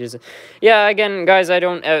upset they use it. Yeah, again, guys, I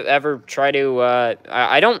don't ever try to.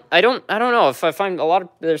 I don't know if I find a lot of.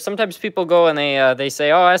 There's sometimes people go and they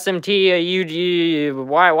say, oh, SMT, you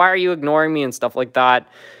why are you ignoring me and stuff like that.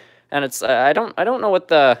 And it's I don't know what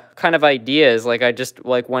the kind of idea is. Like, I just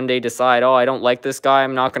like one day decide, oh, I don't like this guy,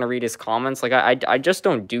 I'm not gonna read his comments. Like I just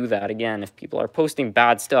don't do that. Again, if people are posting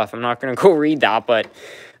bad stuff, I'm not gonna go read that. But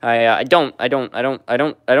I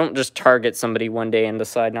don't just target somebody one day and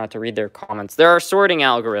decide not to read their comments. There are sorting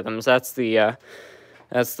algorithms. That's the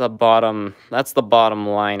bottom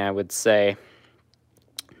line, I would say.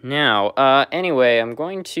 Now, anyway, I'm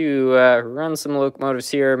going to run some locomotives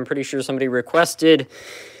here. I'm pretty sure somebody requested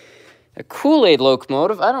a Kool-Aid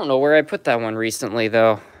locomotive. I don't know where I put that one recently,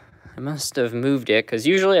 though. I must have moved it, because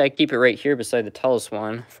usually I keep it right here beside the Telus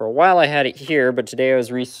one. For a while I had it here, but today I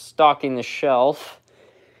was restocking the shelf,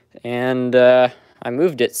 and I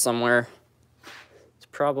moved it somewhere. It's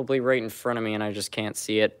probably right in front of me, and I just can't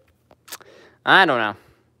see it. I don't know.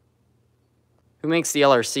 Who makes the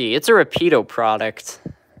LRC? It's a Rapido product.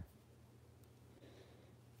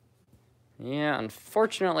 Yeah,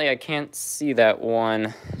 unfortunately, I can't see that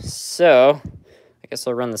one. So, I guess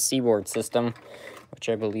I'll run the Seaboard system, which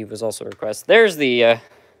I believe was also a request. There's the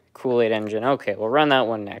Kool-Aid engine. Okay, we'll run that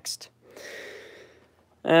one next.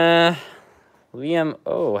 Liam,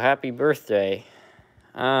 oh, happy birthday.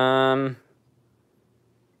 Can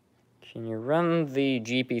you run the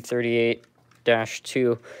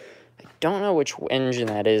GP38-2? I don't know which engine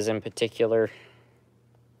that is in particular.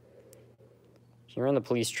 Can you run the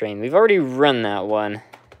police train? We've already run that one.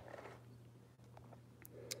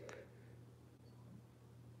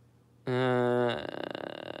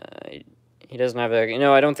 He doesn't have a...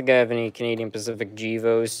 No, I don't think I have any Canadian Pacific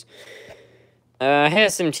GEVOs. Hey,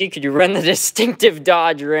 SMT, could you run the distinctive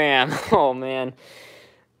Dodge Ram? Oh, man.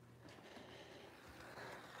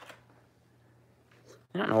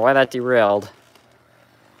 I don't know why that derailed.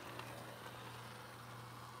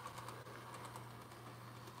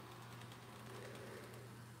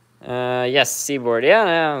 Yes, Seaboard.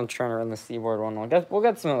 Yeah, I'm trying to run the Seaboard one. We'll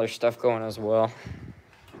get some other stuff going as well.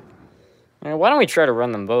 Why don't we try to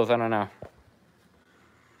run them both? I don't know.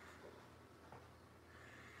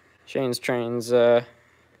 Shane's trains, I'm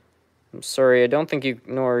sorry, I don't think you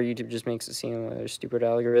ignore YouTube just makes it seem like a stupid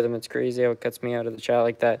algorithm. It's crazy how it cuts me out of the chat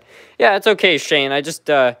like that. Yeah, it's okay, Shane. I just,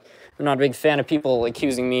 I'm not a big fan of people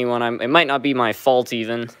accusing me when it might not be my fault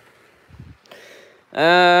even.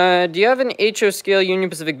 Do you have an HO scale Union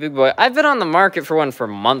Pacific Big Boy? I've been on the market for one for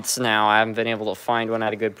months now. I haven't been able to find one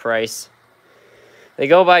at a good price. They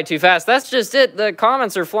go by too fast. That's just it. The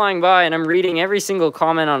comments are flying by, and I'm reading every single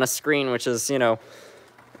comment on a screen, which is, you know,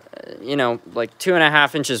 like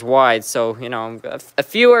 2.5 inches wide. So, you know, a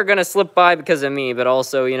few are going to slip by because of me, but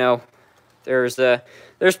also, you know, there's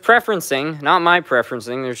preferencing, not my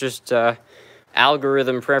preferencing. There's just,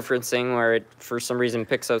 algorithm preferencing where it for some reason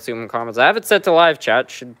picks out some comments. I have it set to live chat,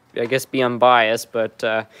 should I guess be unbiased, but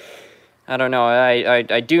I don't know.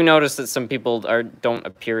 I do notice that some people don't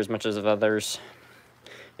appear as much as others.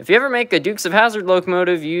 If you ever make a Dukes of Hazzard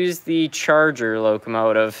locomotive, use the Charger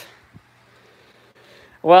locomotive.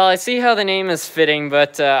 Well, I see how the name is fitting,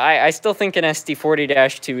 but I still think an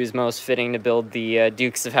ST40-2 is most fitting to build the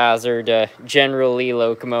Dukes of Hazzard General Lee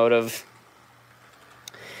locomotive.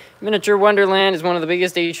 Miniature Wonderland is one of the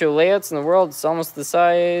biggest HO layouts in the world. It's almost the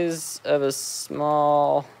size of a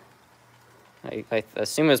small... I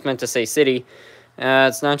assume it's meant to say city.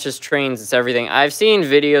 It's not just trains, it's everything. I've seen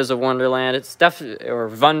videos of Wonderland. It's or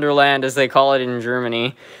Wunderland as they call it in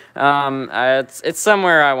Germany. It's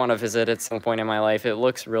somewhere I want to visit at some point in my life. It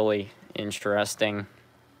looks really interesting.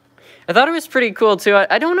 I thought it was pretty cool too.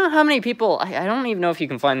 I don't know how many people... I don't even know if you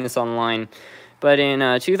can find this online. But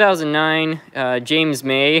in 2009, James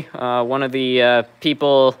May, one of the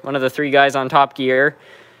three guys on Top Gear,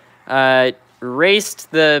 raced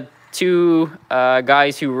the two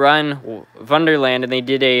guys who run Wonderland, and they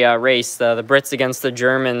did a race, the Brits against the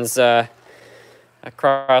Germans,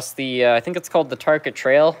 across the, I think it's called the Tarka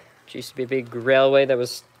Trail, which used to be a big railway that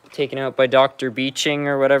was taken out by Dr. Beeching,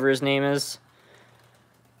 or whatever his name is.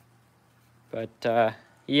 But,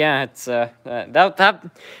 Yeah, it's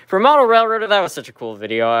that for Model Railroader, that was such a cool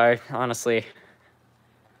video. I honestly,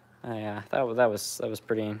 yeah, that was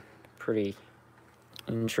pretty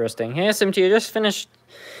interesting. Hey, SMT, I just finished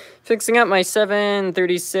fixing up my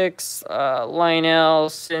 736 Lionel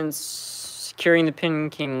since securing the pin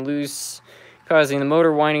came loose, causing the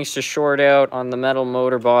motor windings to short out on the metal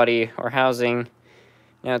motor body or housing.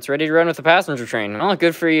 Now it's ready to run with the passenger train. Well,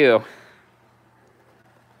 good for you.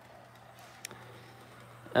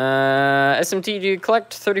 SMT, do you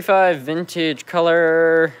collect 35 vintage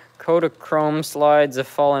color Kodachrome slides of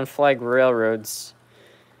fallen flag railroads?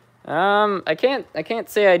 I can't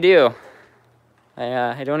say I do.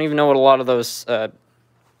 I don't even know what a lot of those, I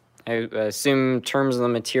assume terms of the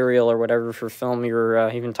material or whatever for film you're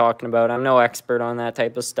even talking about. I'm no expert on that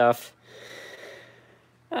type of stuff.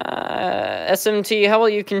 SMT, how will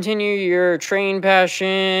you continue your train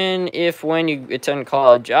passion if when you attend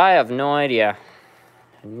college? I have no idea.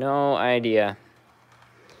 No idea.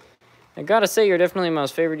 I gotta say, you're definitely my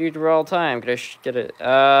most favorite YouTuber of all time. Could I get it?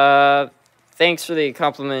 Thanks for the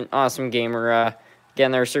compliment, awesome gamer.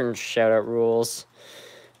 Again, there are certain shout-out rules.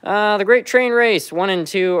 The Great Train Race 1 and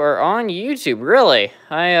 2 are on YouTube. Really?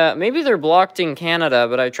 Maybe they're blocked in Canada,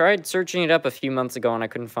 but I tried searching it up a few months ago and I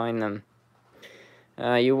couldn't find them.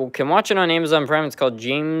 You can watch it on Amazon Prime. It's called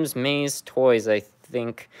James May's Toys, I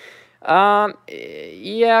think.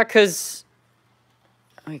 Yeah, because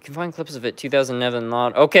you can find clips of it. 2011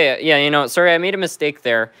 lot. Okay, yeah, you know, sorry, I made a mistake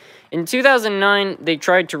there. In 2009, they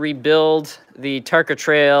tried to rebuild the Tarka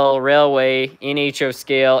Trail Railway in HO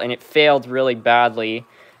scale, and it failed really badly.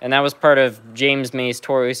 And that was part of James May's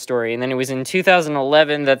Toy Story. And then it was in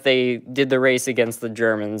 2011 that they did the race against the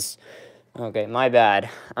Germans. Okay, my bad.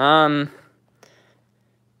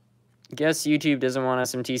 Guess YouTube doesn't want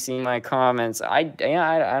SMT seeing my comments. I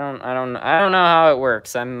don't know how it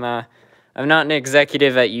works. I'm not an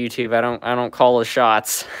executive at YouTube. I don't call the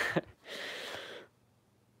shots.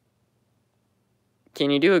 Can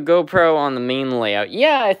you do a GoPro on the main layout?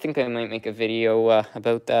 Yeah, I think I might make a video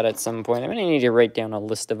about that at some point. I'm gonna need to write down a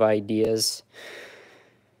list of ideas.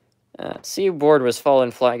 Seaboard was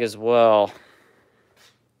fallen flag as well.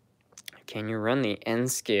 Can you run the N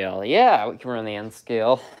scale? Yeah, we can run the N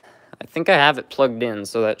scale. I think I have it plugged in,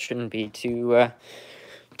 so that shouldn't be too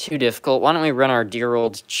difficult. Why don't we run our dear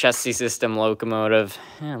old chassis system locomotive?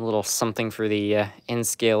 A little something for the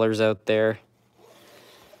N-scalers out there.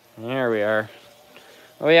 There we are.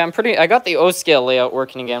 Oh yeah, I got the O-scale layout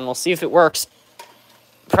working again. We'll see if it works.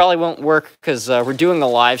 Probably won't work because we're doing a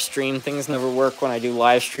live stream. Things never work when I do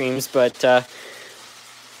live streams, but yeah,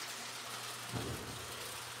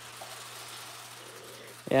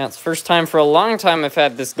 it's the first time for a long time I've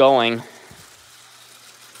had this going.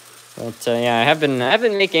 But yeah, I have been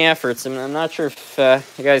making efforts, and I'm not sure if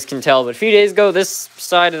you guys can tell, but a few days ago, this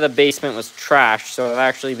side of the basement was trashed, so I've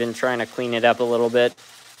actually been trying to clean it up a little bit.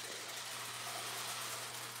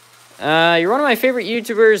 You're one of my favorite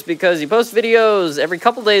YouTubers because you post videos every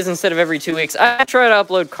couple days instead of every 2 weeks. I try to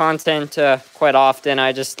upload content quite often.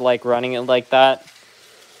 I just like running it like that.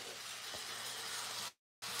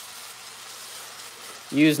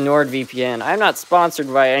 Use NordVPN. I'm not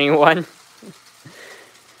sponsored by anyone.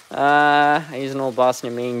 I use an old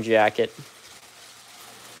Boston Maine jacket.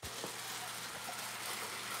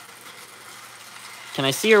 Can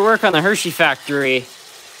I see your work on the Hershey factory?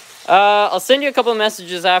 I'll send you a couple of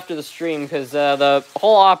messages after the stream, because the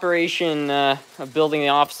whole operation of building the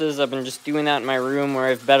offices, I've been just doing that in my room where I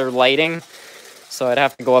have better lighting. So I'd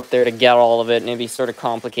have to go up there to get all of it, and it'd be sort of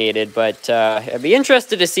complicated. But I'd be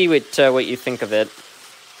interested to see what you think of it.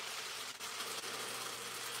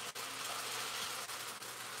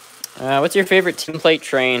 What's your favorite tinplate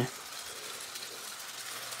train?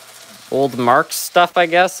 Old Marx stuff, I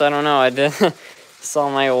guess? I don't know. I did saw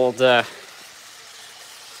my old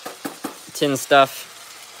tin stuff.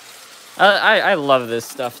 I love this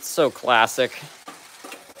stuff. It's so classic.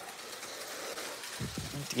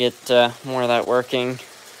 To get more of that working.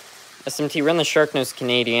 SMT, run the Sharknose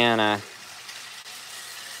Canadiana.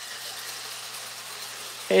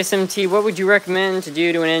 Hey SMT, what would you recommend to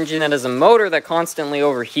do to an engine that has a motor that constantly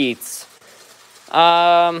overheats?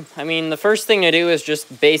 I mean, the first thing to do is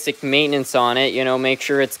just basic maintenance on it. You know, make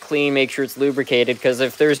sure it's clean, make sure it's lubricated, because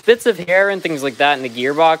if there's bits of hair and things like that in the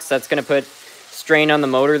gearbox, that's going to put strain on the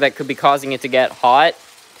motor that could be causing it to get hot.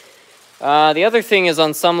 The other thing is,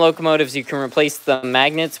 on some locomotives, you can replace the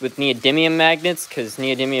magnets with neodymium magnets, because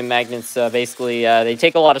neodymium magnets, basically, they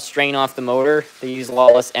take a lot of strain off the motor. They use a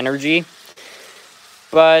lot less energy.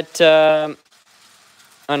 But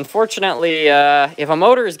unfortunately, if a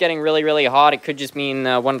motor is getting really, really hot, it could just mean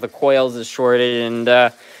one of the coils is shorted.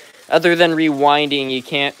 And other than rewinding, you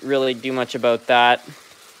can't really do much about that.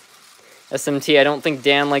 SMT, I don't think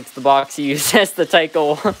Dan likes the box you use as the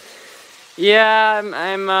Tyco. Yeah,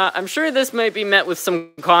 I'm sure this might be met with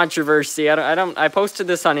some controversy. I posted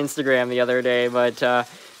this on Instagram the other day, but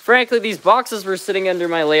frankly, these boxes were sitting under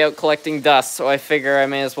my layout collecting dust, so I figure I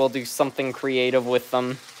may as well do something creative with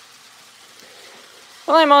them.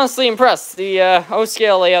 Well, I'm honestly impressed. The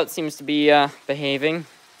O-scale layout seems to be behaving.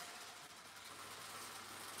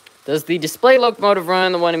 Does the display locomotive run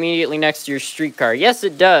on the one immediately next to your streetcar? Yes,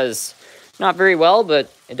 it does. Not very well,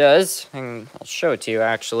 but it does. And I'll show it to you,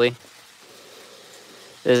 actually.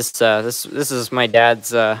 This is my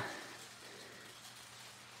dad's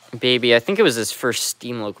baby. I think it was his first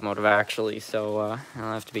steam locomotive, actually, so I'll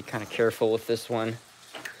have to be kind of careful with this one.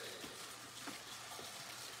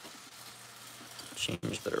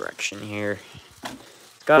 Change the direction here.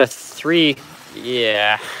 It's got a 3,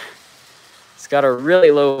 yeah. It's got a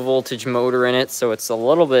really low voltage motor in it, so it's a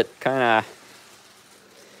little bit kind of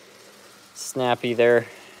snappy there.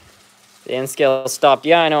 The N scale stopped.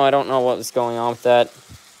 Yeah, I know. I don't know what was going on with that.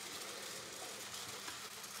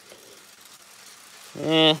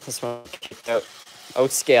 This one kicked out. O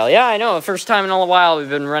scale. Yeah, I know. The first time in a while we've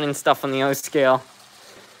been running stuff on the O scale.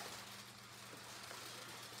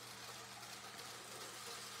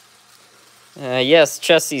 Yes,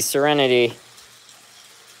 Chessie Serenity.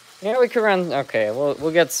 Yeah, we could run. Okay,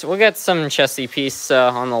 we'll get some Chessie piece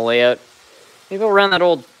on the layout. Maybe we'll run that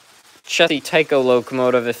old Chessie Tyco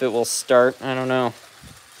locomotive if it will start. I don't know.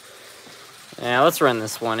 Yeah, let's run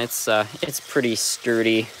this one. It's pretty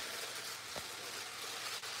sturdy.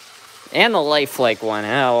 And the lifelike one.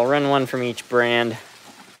 Yeah, we'll run one from each brand.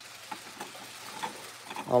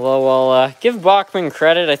 Although I'll give Bachmann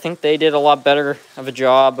credit, I think they did a lot better of a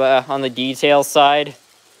job on the detail side,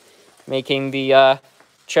 making the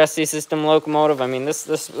chassis system locomotive. I mean, this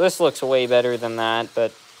looks way better than that,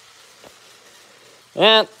 but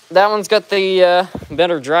yeah, that one's got the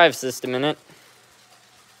better drive system in it.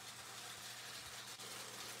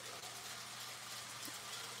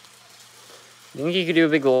 I think you could do a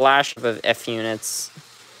big lash up of F units.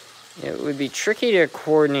 It would be tricky to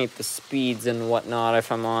coordinate the speeds and whatnot, if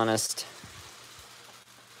I'm honest.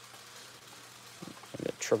 I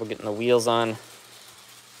got trouble getting the wheels on.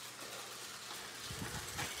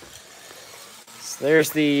 So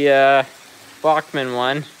there's the Bachmann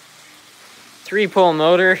one. 3-pole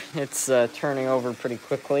motor. It's turning over pretty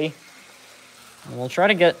quickly. And we'll try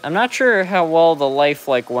to get... I'm not sure how well the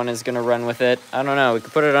lifelike one is going to run with it. I don't know. We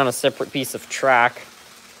could put it on a separate piece of track.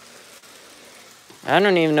 I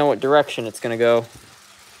don't even know what direction it's going to go.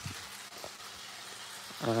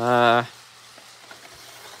 That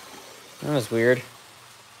was weird.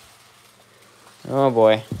 Oh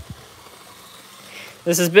boy.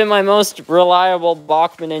 This has been my most reliable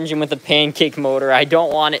Bachmann engine with a pancake motor. I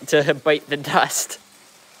don't want it to bite the dust.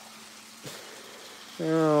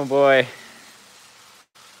 Oh boy.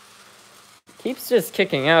 Keeps just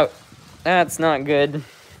kicking out. That's not good.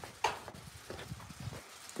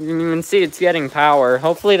 You can even see it's getting power.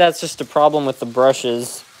 Hopefully that's just a problem with the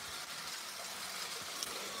brushes.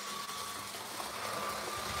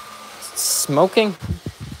 It's smoking?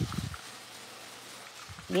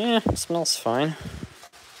 Yeah, it smells fine.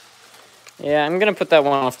 Yeah, I'm gonna put that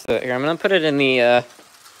one off the... Here, I'm gonna put it in the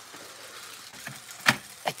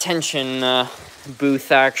attention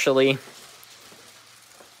booth, actually.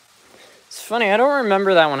 It's funny, I don't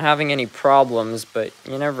remember that one having any problems, but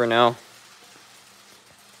you never know.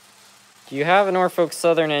 Do you have a Norfolk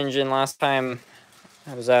Southern engine? Last time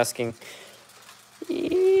I was asking.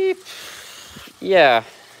 Yeah.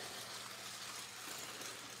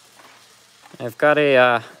 I've got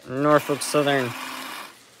a Norfolk Southern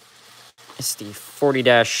SD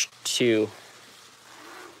 40-2.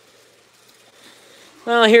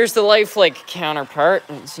 Well, here's the lifelike counterpart.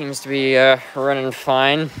 It seems to be running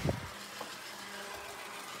fine.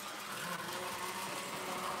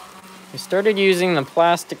 We started using the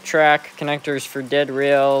plastic track connectors for dead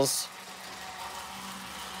rails.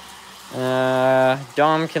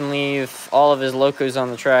 Dom can leave all of his locos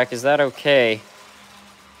on the track. Is that okay?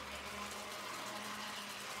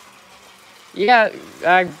 Yeah,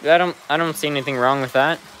 I don't see anything wrong with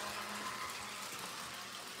that.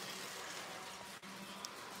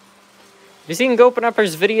 Have you seen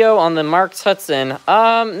Gopenopper's video on the Marks Hudson?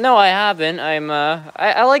 No, I haven't.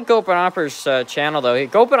 I like Gopenopper's channel, though.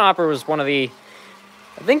 Gopenopper was one of the...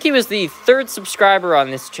 I think he was the 3rd subscriber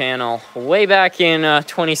on this channel, way back in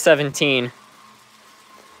 2017.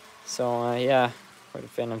 So, yeah, quite a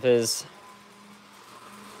fan of his.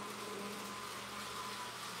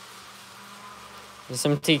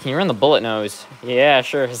 SMT, can you run the bullet nose? Yeah,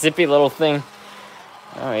 sure. Zippy little thing.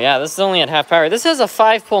 Oh yeah, this is only at half power. This has a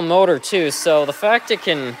 5-pole motor too, so the fact it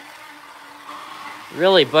can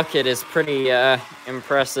really bucket is pretty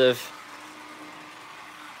impressive.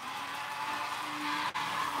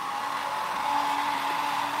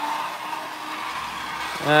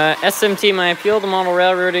 SMT, my appeal to model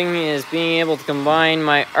railroading is being able to combine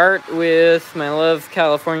my art with my love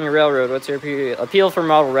California Railroad. What's your appeal for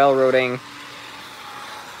model railroading?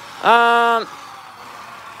 I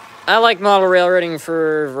like model railroading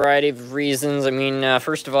for a variety of reasons. I mean,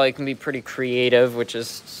 first of all, you can be pretty creative, which is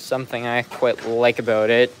something I quite like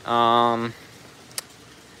about it. But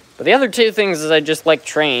the other two things is I just like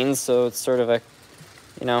trains, so it's sort of a,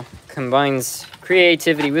 you know, combines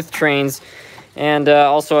creativity with trains. And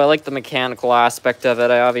also, I like the mechanical aspect of it.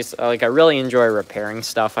 I really enjoy repairing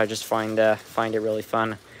stuff. I just find it really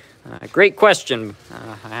fun. Great question,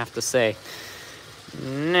 I have to say.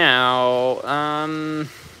 Now,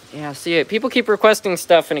 yeah, see, people keep requesting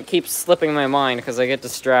stuff, and it keeps slipping my mind because I get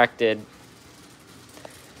distracted.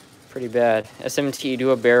 Pretty bad. SMT,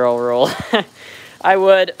 do a barrel roll. I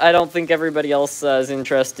would. I don't think everybody else is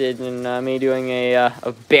interested in me doing a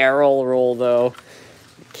barrel roll, though.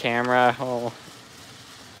 Camera. Oh.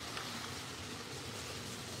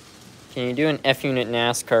 Can you do an F-unit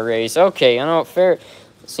NASCAR race? Okay, you know, fair.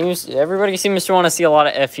 Everybody seems to want to see a lot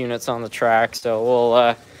of F-units on the track,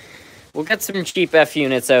 so we'll get some cheap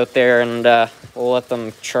F-units out there, and we'll let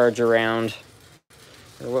them charge around.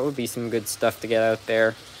 Or what would be some good stuff to get out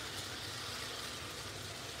there?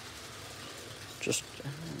 Just,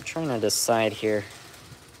 I'm trying to decide here.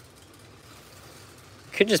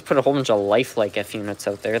 Could just put a whole bunch of lifelike F-units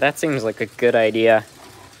out there. That seems like a good idea.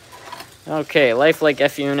 Okay, lifelike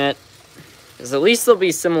F-unit. Because at least they'll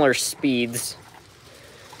be similar speeds.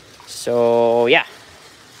 So, yeah.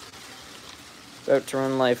 About to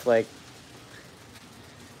run lifelike.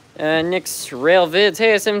 Nick's Rail Vids.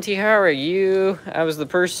 Hey, SMT, how are you? I was the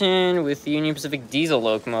person with the Union Pacific diesel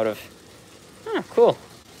locomotive. Oh, cool.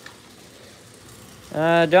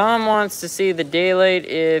 Dom wants to see the daylight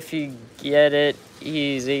if you get it.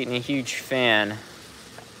 He's a huge fan.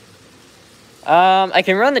 I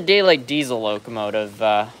can run the daylight diesel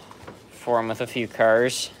locomotive for him with a few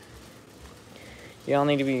cars. You all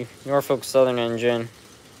need to be Norfolk Southern engine.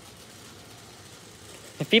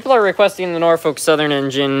 If people are requesting the Norfolk Southern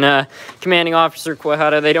engine, Commanding Officer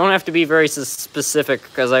Quijada, they don't have to be very specific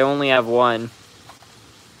because I only have one.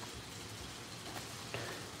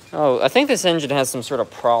 Oh, I think this engine has some sort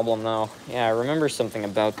of problem, though. Yeah, I remember something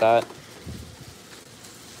about that.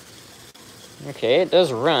 Okay, it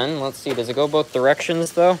does run. Let's see, does it go both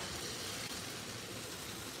directions, though?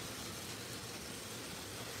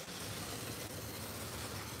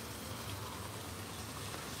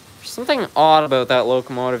 There's something odd about that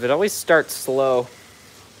locomotive. It always starts slow.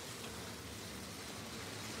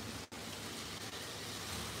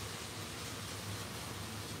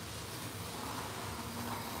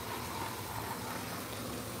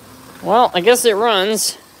 Well, I guess it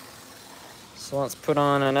runs. So let's put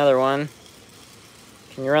on another one.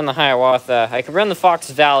 Can you run the Hiawatha? I could run the Fox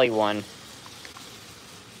Valley one.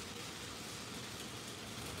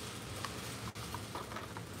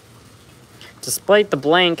 Despite the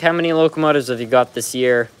blank, how many locomotives have you got this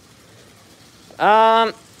year?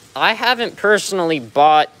 I haven't personally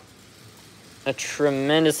bought a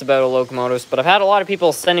tremendous amount of locomotives, but I've had a lot of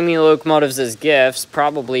people sending me locomotives as gifts,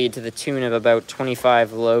 probably to the tune of about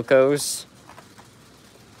 25 locos.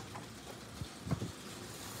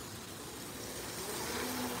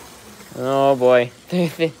 Oh boy.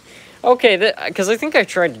 Okay, because I think I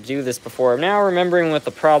tried to do this before. I'm now remembering what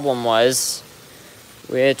the problem was,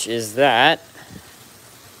 which is that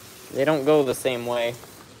they don't go the same way.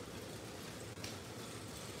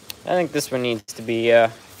 I think this one needs to be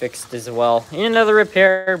fixed as well. In another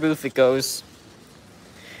repair booth it goes.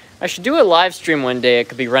 I should do a live stream one day. I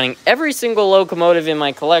could be running every single locomotive in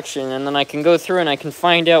my collection, and then I can go through and I can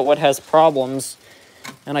find out what has problems.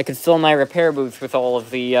 And I could fill my repair booth with all of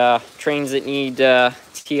the trains that need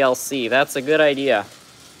TLC. That's a good idea.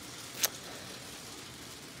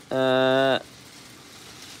 Do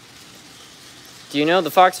you know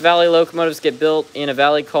the Fox Valley locomotives get built in a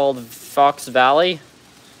valley called Fox Valley?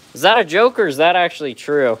 Is that a joke or is that actually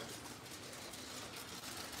true?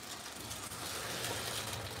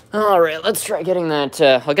 Alright, let's try getting that.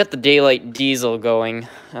 I'll get the daylight diesel going.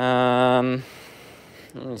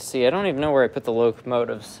 Let me see, I don't even know where I put the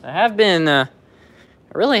locomotives. I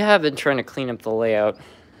really have been trying to clean up the layout.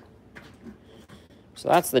 So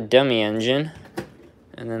that's the dummy engine.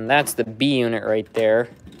 And then that's the B unit right there.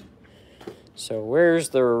 So where's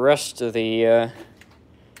the rest of the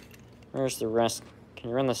Where's the rest? Can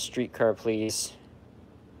you run the streetcar, please?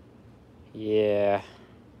 Yeah.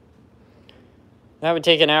 That would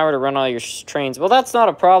take an hour to run all your trains. Well, that's not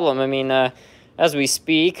a problem. I mean, as we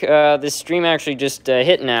speak, this stream actually just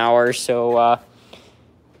hit an hour, so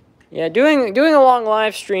yeah, doing a long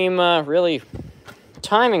live stream, really,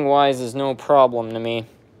 timing-wise, is no problem to me.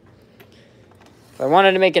 If I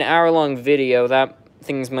wanted to make an hour-long video,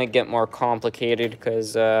 things might get more complicated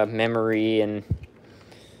because memory and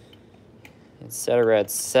etc.,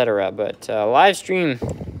 etc. But live stream,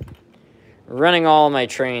 running all my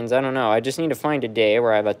trains, I don't know. I just need to find a day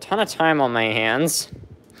where I have a ton of time on my hands.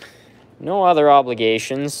 No other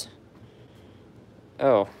obligations.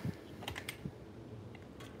 Oh.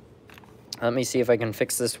 Let me see if I can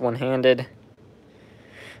fix this one-handed.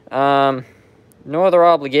 No other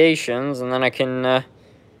obligations, and then I can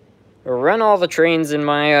run all the trains in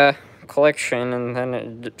my collection, and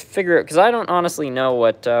then figure out, because I don't honestly know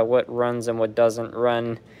what runs and what doesn't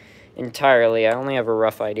run entirely. I only have a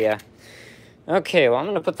rough idea. Okay, well, I'm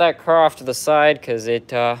going to put that car off to the side, because I'm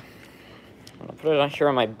going to put it on here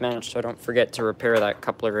on my bench so I don't forget to repair that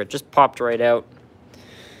coupler. It just popped right out.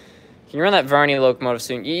 Can you run that Varney locomotive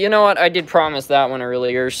soon? You know what? I did promise that one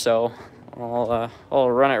earlier, so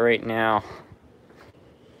I'll run it right now.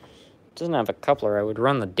 It doesn't have a coupler. I would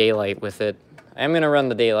run the daylight with it. I am going to run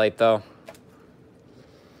the daylight, though.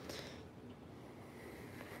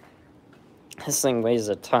 This thing weighs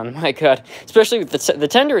a ton. My God. Especially with the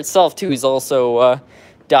tender itself, too, is also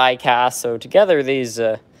die cast. So together, these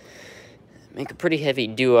make a pretty heavy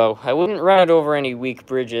duo. I wouldn't run it over any weak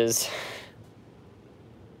bridges.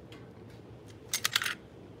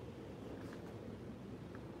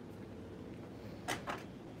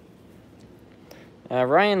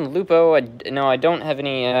 Ryan Lupo, no, I don't have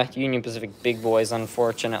any Union Pacific big boys,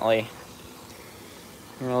 unfortunately.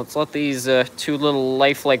 Well, let's let these two little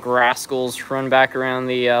lifelike rascals run back around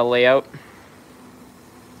the layout.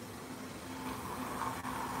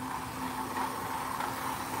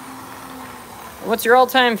 What's your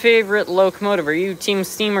all-time favorite locomotive? Are you Team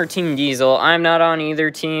Steam or Team Diesel? I'm not on either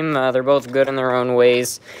team. They're both good in their own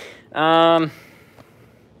ways. I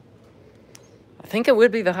think it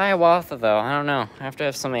would be the Hiawatha, though. I don't know. I have to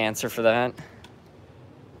have some answer for that.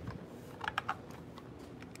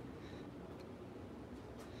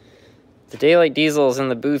 The Daylight Diesel is in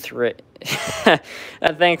the booth.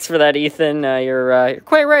 Thanks for that, Ethan. You're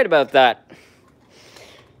quite right about that.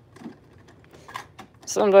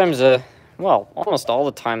 Sometimes, well, almost all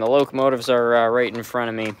the time, the locomotives are right in front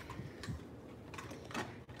of me.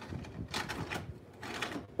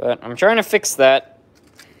 But I'm trying to fix that.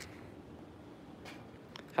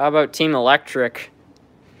 How about Team Electric?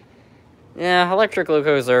 Yeah, electric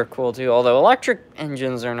locos are cool too, although electric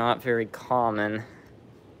engines are not very common.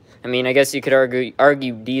 I mean, I guess you could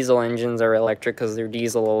argue diesel engines are electric because they're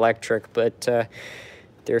diesel electric, but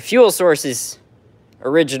their fuel source is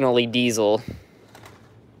originally diesel.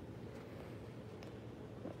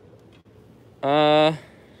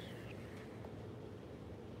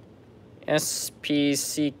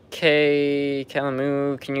 SPCK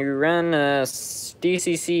Kalamu, can you run a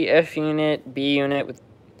DCC F unit, B unit with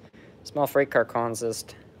small freight car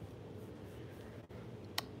consist?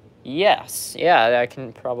 Yes, yeah, I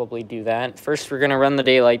can probably do that. First, we're gonna run the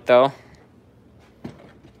daylight, though.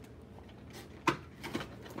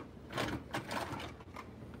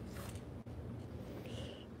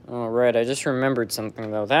 Alright, I just remembered something,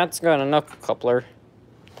 though. That's got a knuckle coupler.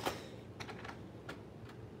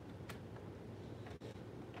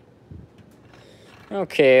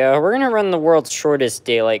 Okay, we're gonna run the world's shortest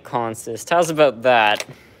daylight consist. How's about that?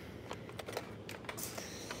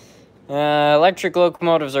 Electric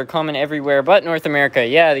locomotives are common everywhere but North America.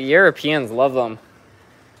 Yeah, the Europeans love them.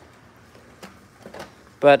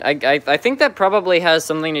 But I think that probably has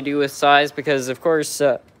something to do with size because, of course,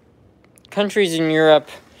 countries in Europe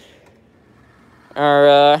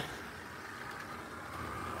are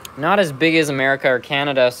not as big as America or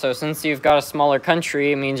Canada, so since you've got a smaller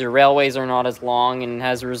country, it means your railways are not as long, and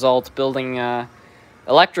as a result,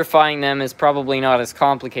 electrifying them is probably not as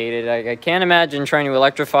complicated. I can't imagine trying to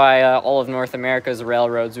electrify all of North America's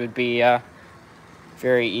railroads would be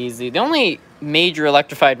very easy. The only major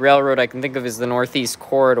electrified railroad I can think of is the Northeast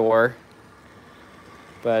Corridor,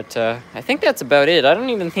 but I think that's about it. I don't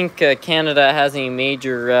even think Canada has any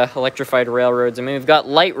major electrified railroads. I mean, we've got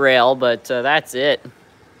light rail, but that's it.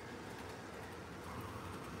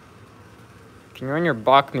 Can you run your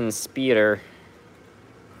Bachmann speeder?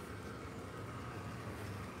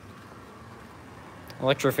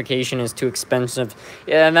 Electrification is too expensive.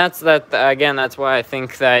 Yeah, and that's why I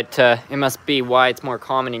think that it must be why it's more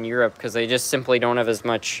common in Europe, because they just simply don't have as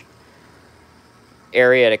much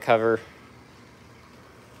area to cover.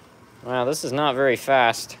 Wow, this is not very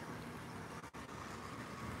fast.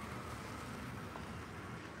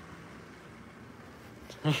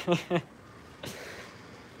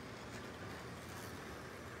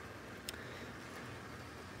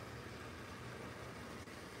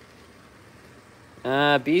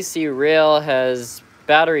 BC Rail has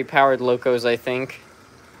battery-powered locos, I think.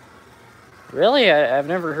 Really? I've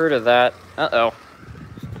never heard of that. Uh-oh.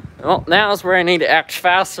 Well, now's where I need to act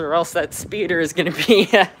faster, or else that speeder is gonna be...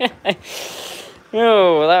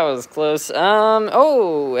 Oh, that was close.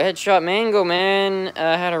 Oh, Headshot Mango Man.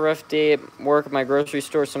 Had a rough day at work at my grocery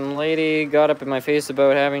store. Some lady got up in my face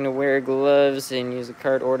about having to wear gloves and use a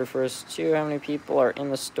cart order for us too. How many people are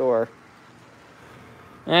in the store?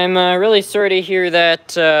 I'm really sorry to hear that,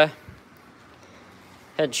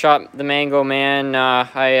 Headshot the Mango Man.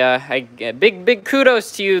 Big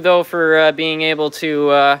kudos to you, though, for being able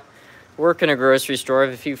to work in a grocery store. I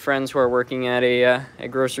have a few friends who are working at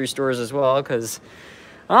at grocery stores as well, because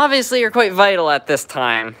obviously you're quite vital at this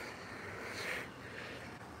time.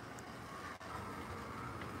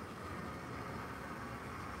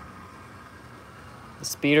 The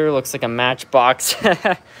speeder looks like a matchbox.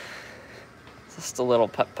 Just a little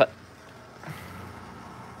putt-putt.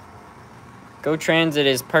 Go Transit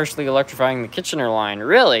is partially electrifying the Kitchener line.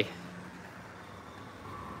 Really?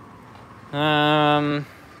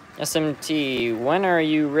 SMT, when are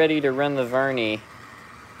you ready to run the Varney?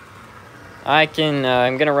 I'm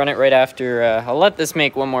gonna run it right after, I'll let this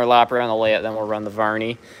make one more lap around the layout, then we'll run the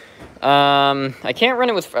Varney. I can't run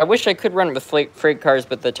it with, I wish I could run it with freight cars,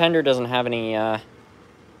 but the tender doesn't have any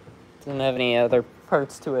other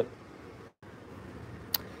parts to it.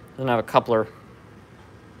 Doesn't have a coupler.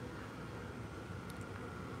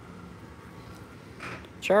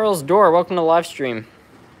 Charles Dorr, welcome to the live stream.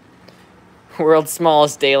 World's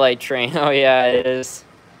smallest daylight train. Oh yeah, it is.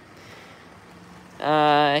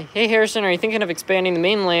 Hey Harrison, are you thinking of expanding the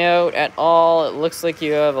main layout at all? It looks like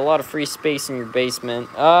you have a lot of free space in your basement.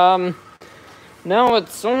 No,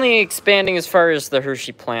 it's only expanding as far as the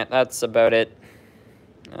Hershey plant. That's about it.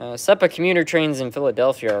 SEPA commuter trains in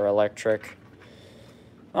Philadelphia are electric.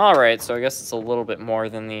 Alright, so I guess it's a little bit more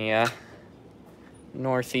than the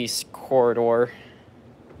Northeast Corridor.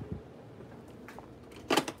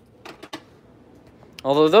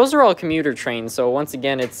 Although those are all commuter trains, so once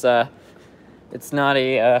again, it's not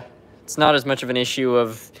as much of an issue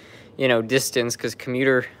of, you know, distance, because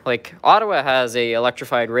commuter, like Ottawa has a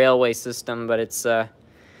electrified railway system, but it's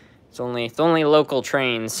only local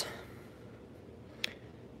trains.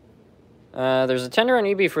 There's a tender on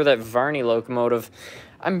eBay for that Varney locomotive.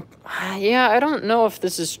 Yeah, I don't know if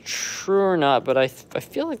this is true or not, but I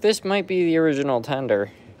feel like this might be the original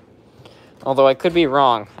tender. Although I could be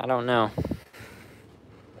wrong. I don't know.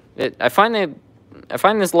 I find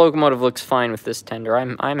this locomotive looks fine with this tender.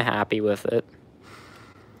 I'm happy with it.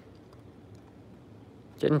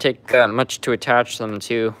 Didn't take much to attach them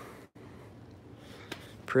to.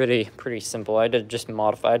 Pretty simple. I had to just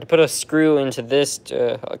modify. I had to put a screw into this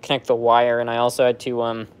to connect the wire, and I also had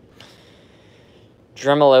to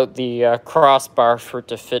Dremel out the crossbar for it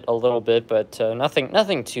to fit a little bit, but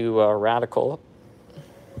nothing too radical.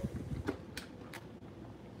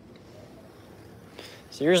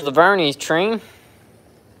 So here's the Varney train.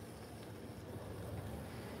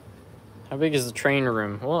 How big is the train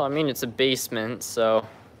room? Well, I mean, it's a basement, so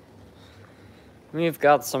we've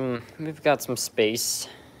got some space.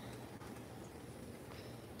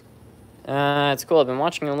 It's cool. I've been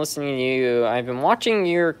watching and listening to you. I've been watching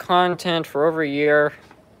your content for over a year.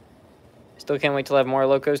 Still can't wait till I have more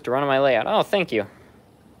locos to run on my layout. Oh, thank you.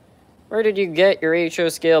 Where did you get your HO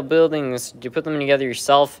scale buildings? Did you put them together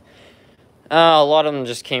yourself? A lot of them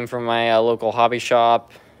just came from my local hobby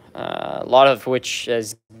shop. A lot of which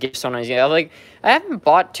as gifts on I haven't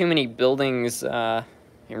bought too many buildings in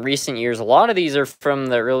recent years. A lot of these are from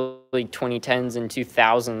the early 2010s and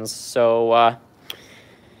 2000s. So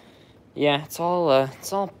yeah, it's all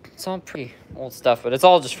pretty old stuff, but it's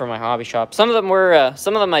all just from my hobby shop. Some of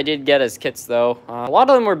them I did get as kits though. A lot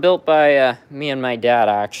of them were built by me and my dad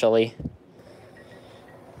actually.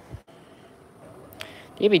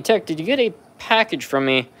 DB Tech, did you get a package from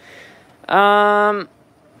me?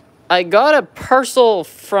 I got a parcel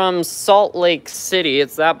from Salt Lake City.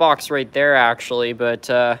 It's that box right there, actually.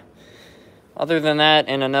 But other than that,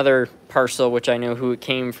 and another parcel, which I know who it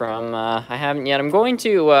came from, I haven't yet. I'm going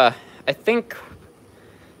to, I think...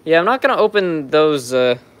 Yeah, I'm not going to open those,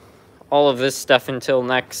 all of this stuff until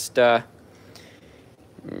next...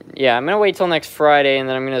 Yeah, I'm gonna wait till next Friday, and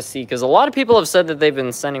then I'm gonna see, because a lot of people have said that they've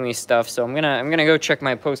been sending me stuff, so I'm gonna go check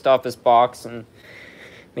my post office box and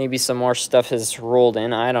maybe some more stuff has rolled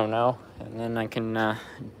in, I don't know. And then I can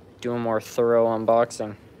do a more thorough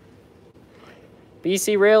unboxing.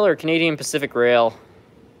 BC Rail or Canadian Pacific Rail?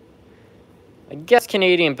 I guess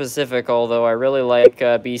Canadian Pacific, although I really like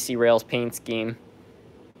BC Rail's paint scheme.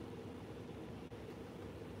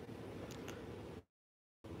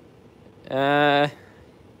 Have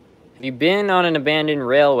you been on an abandoned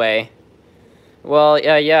railway? Well,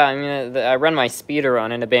 yeah. I mean, I run my speeder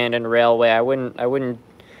on an abandoned railway. I wouldn't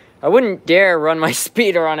dare run my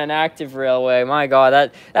speeder on an active railway. My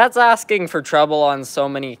God, that's asking for trouble on so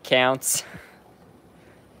many counts.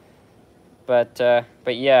 But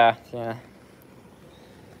yeah.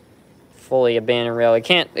 Fully abandoned railway.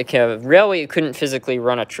 Railway you couldn't physically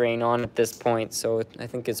run a train on at this point, so I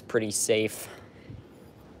think it's pretty safe.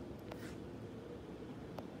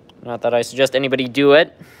 Not that I suggest anybody do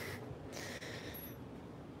it.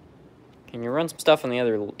 Can you run some stuff on the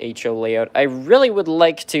other HO layout? I really would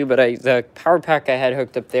like to, but the power pack I had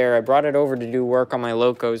hooked up there, I brought it over to do work on my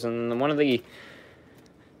locos, and one of the,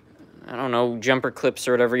 I don't know, jumper clips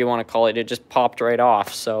or whatever you want to call it, it just popped right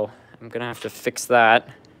off, so I'm going to have to fix that.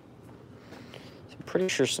 I'm pretty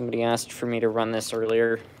sure somebody asked for me to run this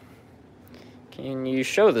earlier. Can you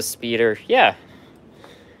show the speeder? Yeah.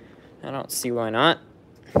 I don't see why not.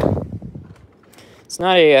 It's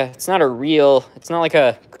not like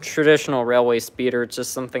a traditional railway speeder. It's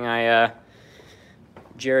just something I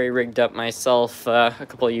jerry rigged up myself a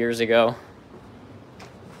couple of years ago.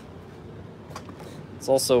 It's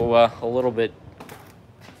also a little bit,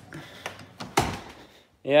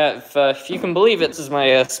 yeah. If you can believe it, this is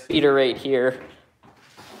my speeder right here.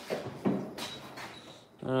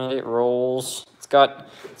 It rolls. It's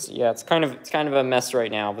kind of a mess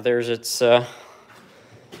right now, but there's its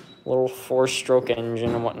little 4-stroke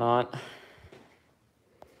engine and whatnot.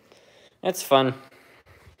 It's fun.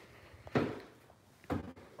 Do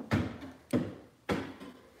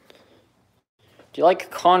you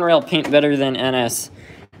like Conrail paint better than NS?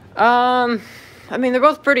 I mean, they're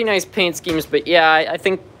both pretty nice paint schemes, but yeah, I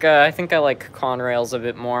think I like Conrail's a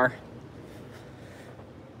bit more.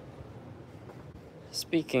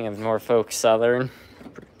 Speaking of Norfolk Southern,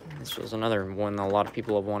 this was another one that a lot of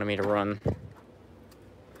people have wanted me to run.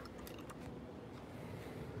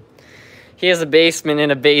 He has a basement in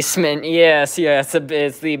a basement. Yes,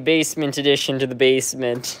 it's the basement edition to the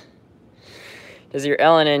basement. Does your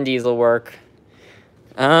L&N diesel work?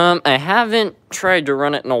 I haven't tried to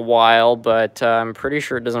run it in a while, but I'm pretty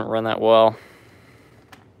sure it doesn't run that well.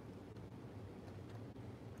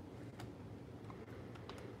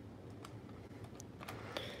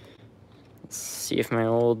 Let's see if my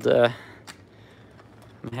old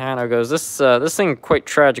Hano goes. This thing quite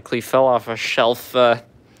tragically fell off a shelf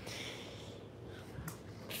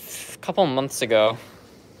couple months ago,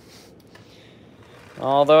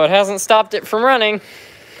 although it hasn't stopped it from running.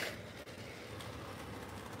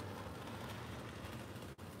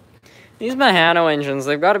 These Mahano engines,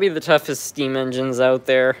 they've got to be the toughest steam engines out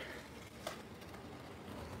there.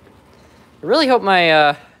 I really hope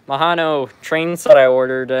my Mahano train set I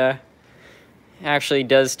ordered actually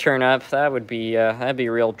does turn up. That'd be a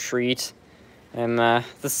real treat. And the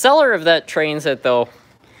seller of that train set, though,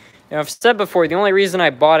 you know, I've said before, the only reason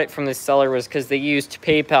I bought it from this seller was because they used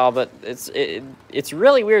PayPal, but it's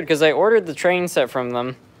really weird because I ordered the train set from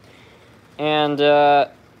them, and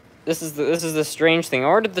this is the strange thing. I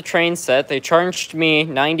ordered the train set, they charged me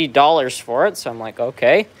 $90 for it, so I'm like,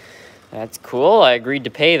 okay, that's cool, I agreed to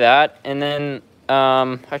pay that, and then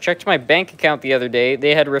I checked my bank account the other day,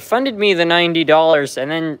 they had refunded me the $90,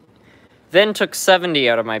 and then took $70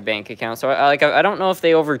 out of my bank account. So I don't know if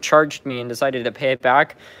they overcharged me and decided to pay it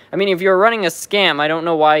back. I mean, if you're running a scam, I don't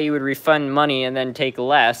know why you would refund money and then take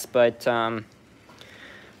less, but I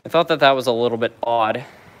thought that was a little bit odd.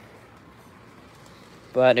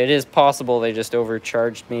 But it is possible they just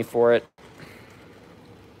overcharged me for it.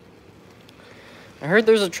 I heard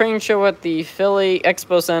there's a train show at the Philly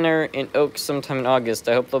Expo Center in Oaks sometime in August.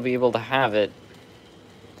 I hope they'll be able to have it.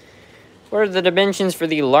 What are the dimensions for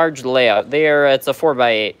the large layout? It's a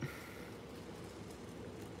 4x8.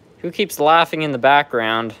 Who keeps laughing in the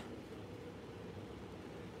background?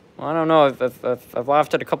 Well, I don't know. I've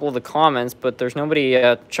laughed at a couple of the comments, but there's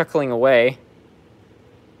nobody chuckling away.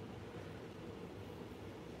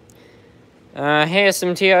 Hey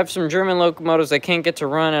SMT, I have some German locomotives I can't get to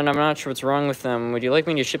run, and I'm not sure what's wrong with them. Would you like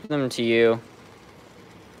me to ship them to you?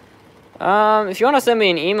 If you want to send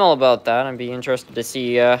me an email about that, I'd be interested to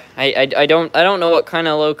see. I don't know what kind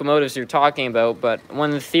of locomotives you're talking about, but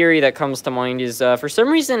one theory that comes to mind is for some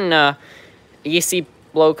reason AC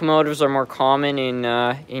locomotives are more common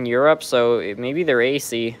in Europe, so maybe they're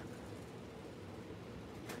AC.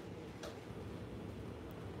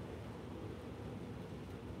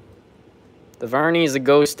 The Varney is a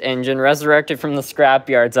ghost engine resurrected from the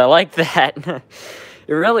scrapyards. I like that.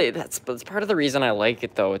 It really, that's part of the reason I like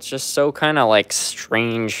it, though. It's just so kind of, like,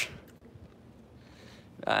 strange.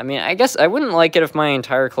 I mean, I guess I wouldn't like it if my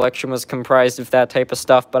entire collection was comprised of that type of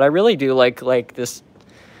stuff, but I really do like this,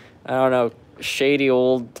 I don't know, shady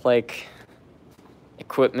old, like,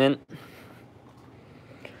 equipment.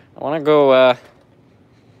 I want to go,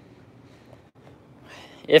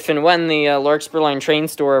 if and when the Larkspur Line train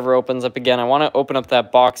store ever opens up again, I want to open up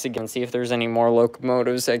that box again, see if there's any more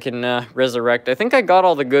locomotives I can resurrect. I think I got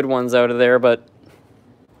all the good ones out of there, but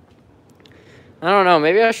I don't know.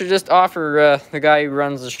 Maybe I should just offer the guy who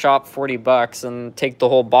runs the shop $40 and take the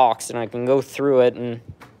whole box, and I can go through it and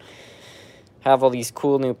have all these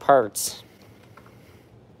cool new parts.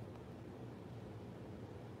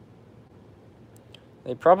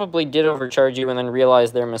 They probably did overcharge you and then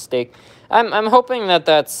realized their mistake. I'm hoping that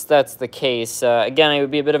that's the case. Again, it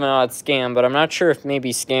would be a bit of an odd scam, but I'm not sure if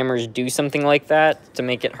maybe scammers do something like that to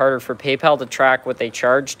make it harder for PayPal to track what they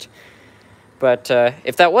charged. But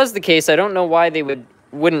if that was the case, I don't know why they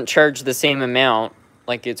wouldn't charge the same amount.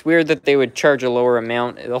 Like, it's weird that they would charge a lower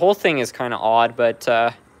amount. The whole thing is kind of odd,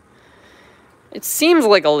 but it seems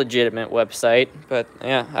like a legitimate website. But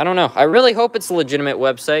yeah, I don't know. I really hope it's a legitimate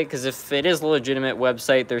website, because if it is a legitimate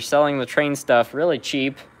website, they're selling the train stuff really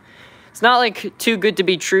cheap. It's not like too good to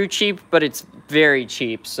be true cheap, but it's very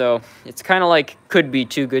cheap. So it's kind of like could be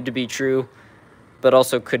too good to be true, but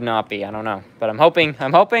also could not be. I don't know. But I'm hoping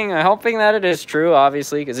that it is true,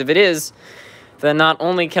 obviously, because if it is, then not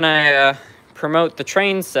only can I promote the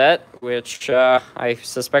train set, which I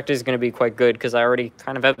suspect is going to be quite good, because I already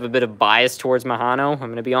kind of have a bit of bias towards Mahano, I'm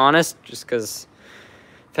going to be honest, just because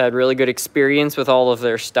I've had really good experience with all of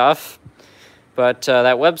their stuff. But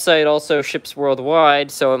that website also ships worldwide,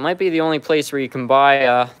 so it might be the only place where you can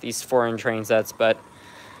buy these foreign train sets, but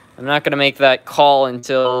I'm not going to make that call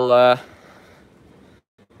until,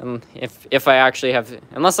 if I actually have,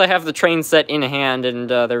 unless I have the train set in hand and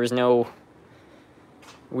there is no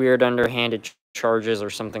weird underhanded charges or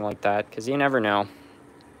something like that, because you never know.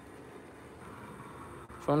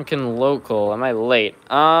 Funkin' local, am I late?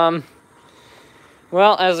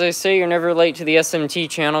 Well, as I say, you're never late to the SMT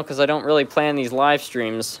channel, because I don't really plan these live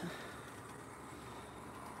streams.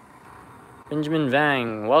 Benjamin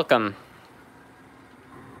Vang, welcome.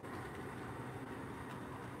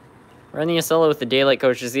 Run the Acela with the daylight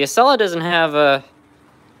coaches. The Acela doesn't have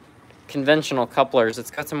conventional couplers.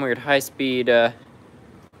 It's got some weird high-speed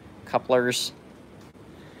couplers.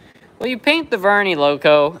 Will you paint the Varney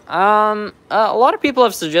loco? A lot of people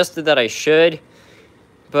have suggested that I should.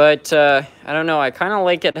 But, I don't know, I kind of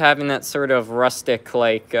like it having that sort of rustic,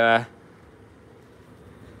 like,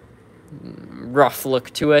 rough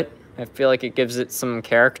look to it. I feel like it gives it some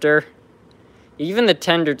character. Even the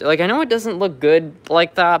tender, like, I know it doesn't look good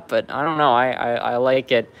like that, but I don't know, I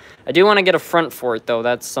like it. I do want to get a front for it, though.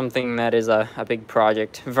 That's something that is a big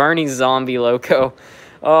project. Varney Zombie Loco.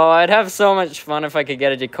 Oh, I'd have so much fun if I could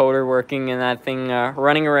get a decoder working in that thing,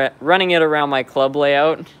 running it around my club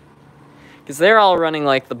layout. Because they're all running,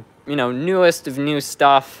 like, the, you know, newest of new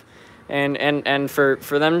stuff. And for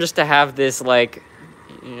them just to have this, like,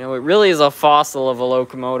 you know, it really is a fossil of a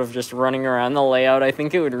locomotive just running around the layout. I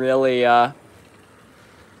think it would really, I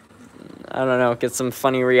don't know, get some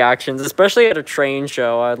funny reactions, especially at a train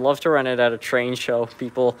show. I'd love to run it at a train show.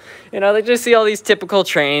 People, you know, they just see all these typical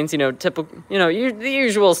trains, you know, the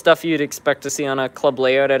usual stuff you'd expect to see on a club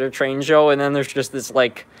layout at a train show. And then there's just this,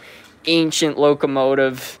 like, ancient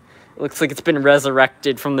locomotive. Looks like it's been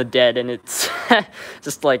resurrected from the dead, and it's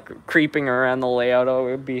just like creeping around the layout. Oh,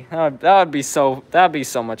 it would be that'd be so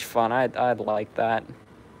much fun. I'd like that.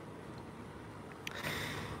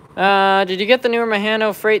 Did you get the newer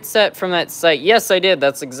Mahano freight set from that site? Yes, I did.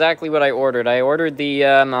 That's exactly what I ordered. I ordered the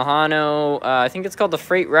Mahano. I think it's called the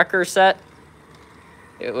Freight Wrecker set.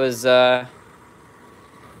 It was yeah,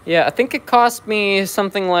 I think it cost me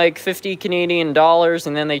something like 50 Canadian dollars,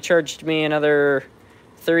 and then they charged me another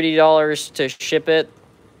 $30 to ship it.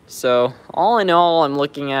 So all in all, I'm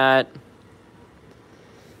looking at,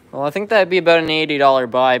 well, I think that'd be about an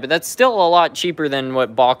 $80 buy, but that's still a lot cheaper than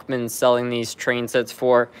what Bachmann's selling these train sets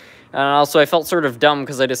for. And also, I felt sort of dumb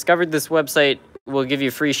because I discovered this website will give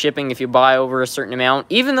you free shipping if you buy over a certain amount,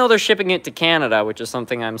 even though they're shipping it to Canada, which is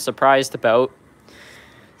something I'm surprised about.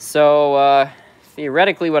 So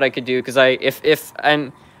theoretically, what I could do, because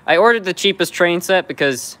I ordered the cheapest train set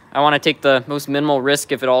because I want to take the most minimal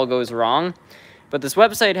risk if it all goes wrong. But this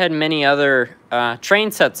website had many other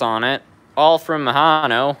train sets on it, all from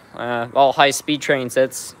Mahano, all high-speed train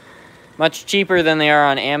sets, much cheaper than they are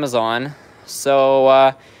on Amazon.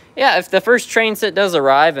 So Yeah, if the first train set does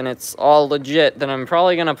arrive and it's all legit, then I'm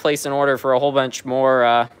probably going to place an order for a whole bunch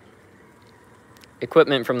more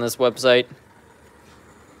equipment from this website.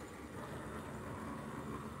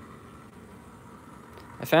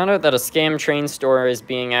 I found out that a scam train store is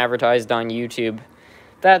being advertised on YouTube.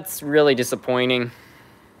 That's really disappointing.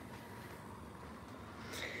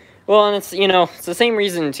 Well, and it's, you know, it's the same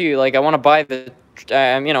reason too. Like, I want to buy the,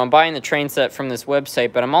 you know, I'm buying the train set from this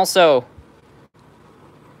website, but I'm also,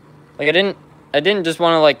 like, I didn't just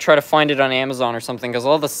want to, like, try to find it on Amazon or something, because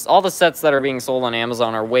all the sets that are being sold on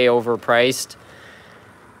Amazon are way overpriced.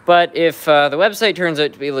 But if the website turns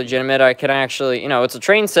out to be legitimate, I can actually, you know, it's a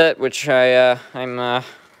train set, which I'm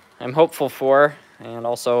hopeful for. And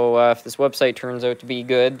also, if this website turns out to be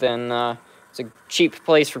good, then it's a cheap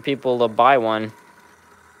place for people to buy one.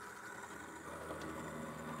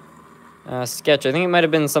 Sketch. I think it might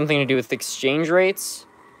have been something to do with exchange rates.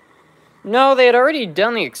 No, they had already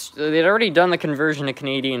done the conversion to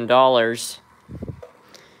Canadian dollars.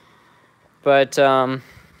 But I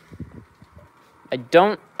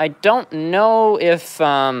don't know if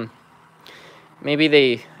maybe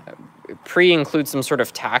they pre-include some sort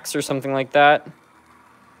of tax or something like that.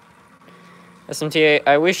 SMTA,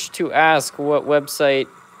 I wish to ask what website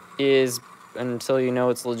is until you know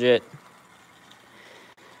it's legit.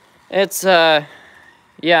 It's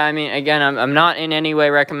yeah, I mean, again, I'm not in any way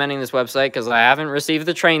recommending this website because I haven't received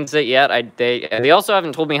the train set yet. They also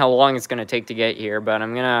haven't told me how long it's gonna take to get here, but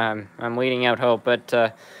I'm waiting out hope. But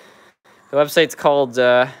the website's called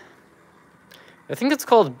I think it's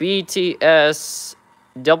called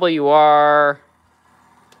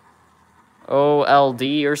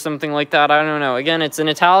BTSWROLD or something like that. I don't know. Again, it's an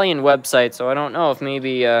Italian website, so I don't know if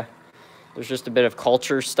maybe there's just a bit of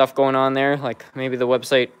culture stuff going on there. Like, maybe the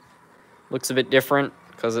website looks a bit different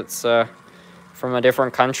because it's from a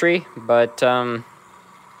different country. But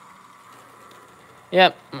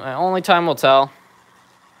yeah, only time will tell.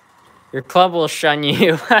 Your club will shun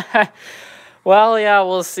you. Well, yeah,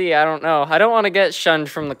 we'll see. I don't know. I don't want to get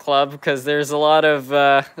shunned from the club because there's a lot of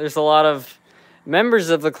members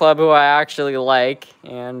of the club who I actually like,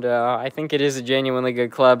 and I think it is a genuinely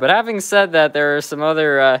good club. But having said that, there are some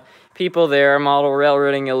other people there, model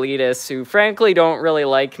railroading elitists, who frankly don't really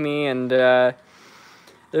like me, and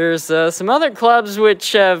there's some other clubs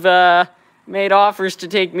which have made offers to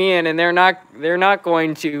take me in, and they're not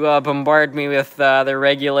going to bombard me with their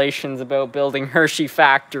regulations about building Hershey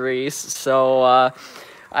factories. So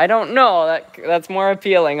I don't know. That's more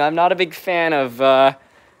appealing. I'm not a big fan of 1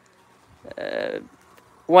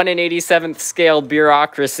 in 87th scale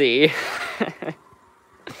bureaucracy.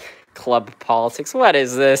 Club politics. What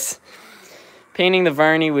is this? Painting the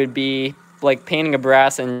Varney would be like painting a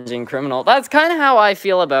brass engine criminal. That's kind of how I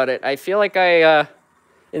feel about it. I feel like I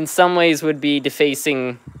in some ways would be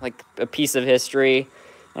defacing like a piece of history,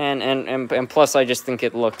 and plus I just think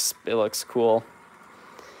it looks cool.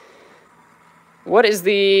 What is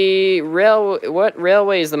what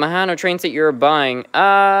railway is the Mahano train set you're buying?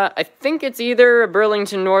 I think it's either a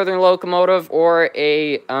Burlington Northern locomotive or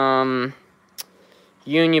a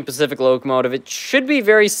Union Pacific locomotive. It should be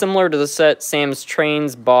very similar to the set Sam's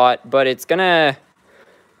Trains bought, but it's gonna,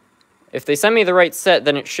 if they send me the right set,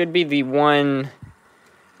 then it should be the one.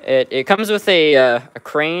 It comes with a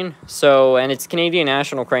crane, so, and it's Canadian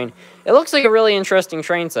National crane. It looks like a really interesting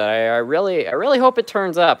train set. I really hope it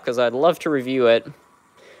turns up, because I'd love to review it.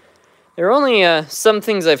 There are only some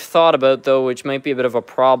things I've thought about, though, which might be a bit of a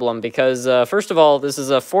problem, because first of all, this is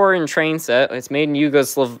a foreign train set. It's made in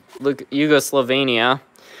Yugoslavia.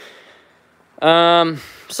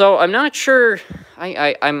 So I'm not sure.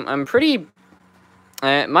 I'm pretty.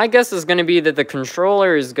 My guess is going to be that the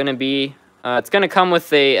controller is going to be. It's going to come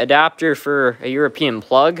with a adapter for a European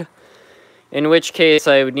plug, in which case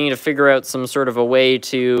I would need to figure out some sort of a way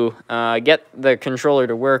to get the controller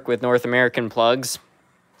to work with North American plugs.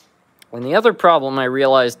 And the other problem I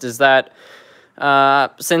realized is that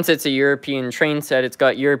since it's a European train set, it's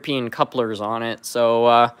got European couplers on it.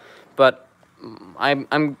 So, but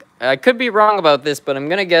I could be wrong about this, but I'm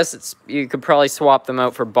gonna guess you could probably swap them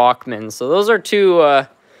out for Bachmann. So those are two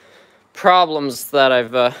problems that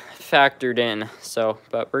I've factored in. So,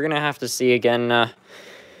 but we're gonna have to see again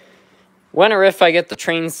when or if I get the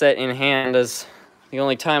train set in hand, as the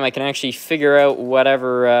only time I can actually figure out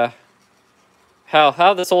whatever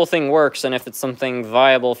how this whole thing works and if it's something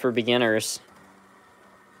viable for beginners.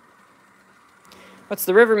 What's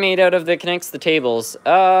the river made out of that connects the tables?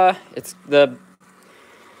 It's the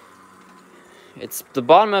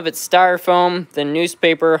bottom of it's styrofoam, then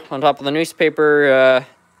newspaper. On top of the newspaper,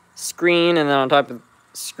 screen, and then on top of the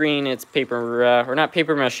screen it's paper, or not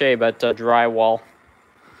paper mache, but drywall.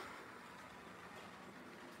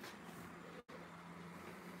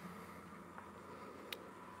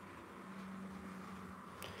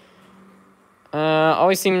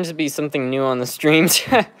 Always seems to be something new on the streams.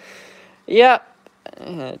 Yeah,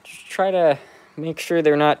 try to make sure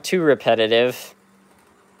they're not too repetitive.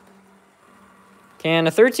 Can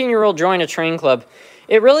a 13-year-old join a train club?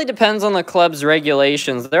 It really depends on the club's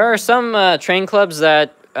regulations. There are some train clubs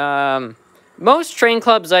that... most train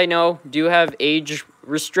clubs I know do have age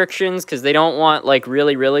restrictions because they don't want, like,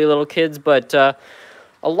 really, really little kids. But a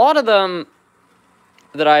lot of them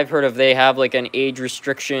that I've heard of, they have, like, an age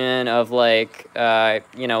restriction of, like,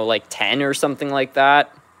 you know, like 10 or something like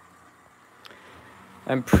that.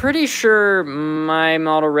 I'm pretty sure my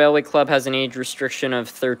model railway club has an age restriction of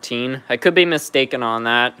 13. I could be mistaken on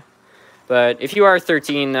that. But if you are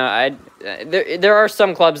 13, there are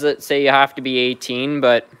some clubs that say you have to be 18,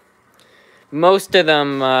 but most of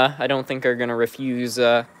them I don't think are going to refuse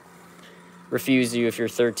you if you're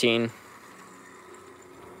 13.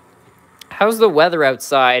 How's the weather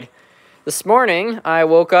outside? This morning, I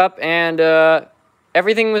woke up and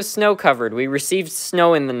everything was snow covered. We received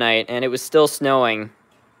snow in the night, and it was still snowing.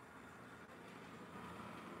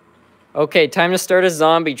 Okay, time to start a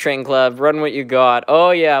zombie train club. Run what you got.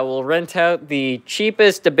 Oh yeah, we'll rent out the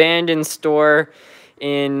cheapest abandoned store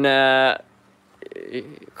in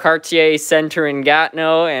Cartier Center in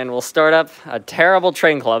Gatineau, and we'll start up a terrible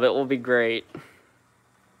train club. It will be great.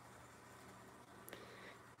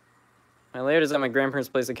 My layout is at my grandparents'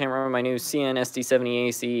 place. I can't remember my new CN SD70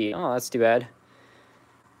 ACE. Oh, that's too bad.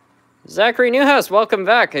 Zachary Newhouse, welcome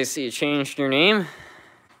back. I see you changed your name.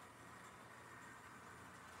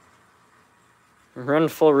 Run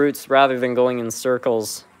full routes rather than going in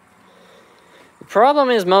circles. The problem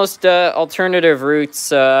is most alternative routes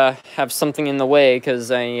have something in the way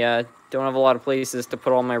because I don't have a lot of places to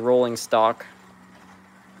put all my rolling stock.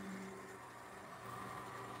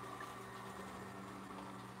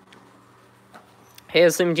 Hey,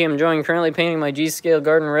 SMG, I'm enjoying currently painting my G-Scale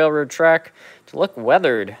Garden Railroad track to look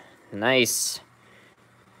weathered. Nice.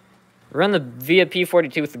 Run the Via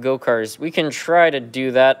P42 with the go-cars. We can try to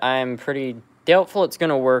do that. I'm pretty doubtful it's going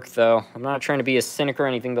to work, though. I'm not trying to be a cynic or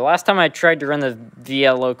anything. The last time I tried to run the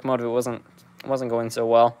VL locomotive, it wasn't going so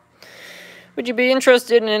well. Would you be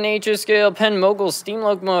interested in an HO-scale Penn Mogul steam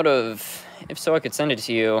locomotive? If so, I could send it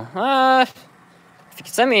to you. If you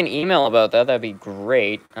could send me an email about that, that'd be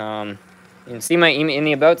great. You can see my email in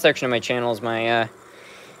the About section of my channel is my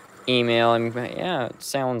email. And yeah, that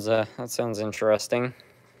sounds interesting.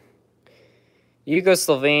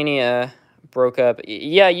 Yugoslavia broke up.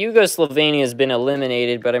 Yeah, Yugoslavia has been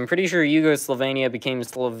eliminated, but I'm pretty sure Yugoslavia became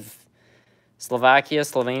Slovakia,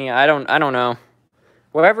 Slovenia. I don't know.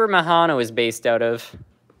 Wherever Mahano is based out of.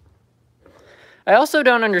 I also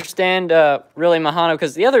don't understand really Mahano,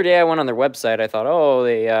 because the other day I went on their website. I thought, oh,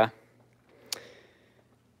 they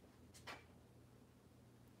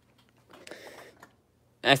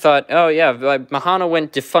I thought, oh yeah, Mahano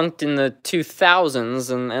went defunct in the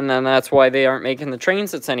 2000s, and then that's why they aren't making the train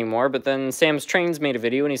sets anymore. But then Sam's Trains made a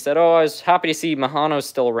video, and he said, oh, I was happy to see Mahano's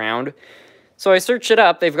still around. So I searched it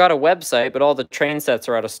up. They've got a website, but all the train sets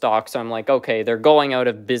are out of stock. So I'm like, okay, they're going out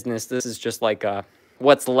of business. This is just like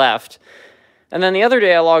what's left. And then the other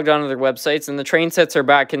day I logged onto their websites, and the train sets are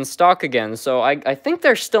back in stock again. So I think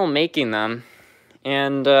they're still making them.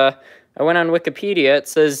 And I went on Wikipedia. It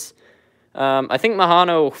says... I think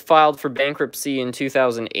Mahano filed for bankruptcy in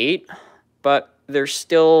 2008, but they're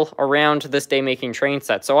still around to this day making train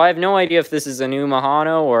sets. So I have no idea if this is a new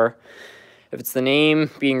Mahano or if it's the name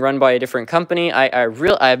being run by a different company. I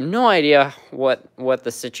have no idea what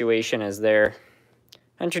the situation is there.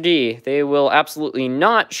 Hunter D, they will absolutely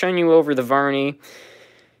not shun you over the Varney.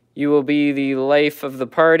 You will be the life of the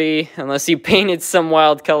party unless you painted some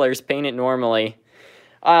wild colors. Paint it normally.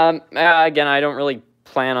 Again, I don't really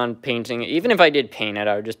plan on painting it. Even if I did paint it,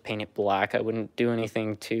 I would just paint it black. I wouldn't do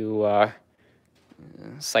anything too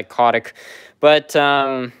psychotic. But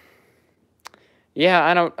yeah,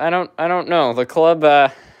 I don't know. The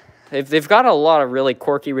club they've got a lot of really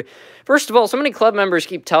quirky. First of all, so many club members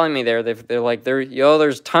keep telling me they're like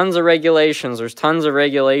there's tons of regulations. There's tons of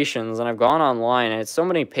regulations, and I've gone online and it's so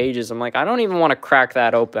many pages. I'm like, I don't even want to crack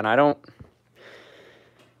that open. I don't.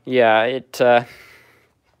 Yeah, I'm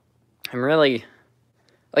really.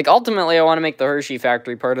 Like, ultimately, I want to make the Hershey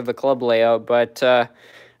factory part of the club layout, but I'm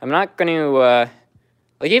not going to,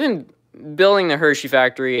 like, even building the Hershey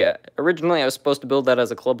factory, originally I was supposed to build that as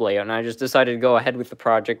a club layout, and I just decided to go ahead with the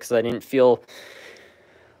project because I didn't feel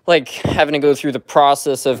like having to go through the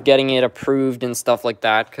process of getting it approved and stuff like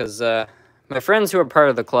that, because my friends who are part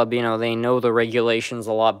of the club, you know, they know the regulations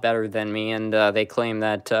a lot better than me, and they claim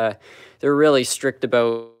that they're really strict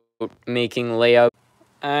about making layout.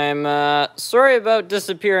 I'm sorry about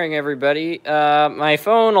disappearing, everybody. My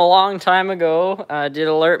phone a long time ago did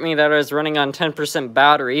alert me that I was running on 10%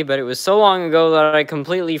 battery, but it was so long ago that I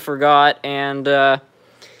completely forgot, and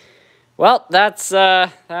well, that's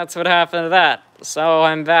what happened to that. So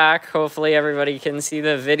I'm back. Hopefully everybody can see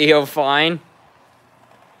the video fine.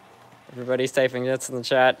 Everybody's typing that's in the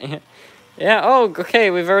chat. Yeah, oh,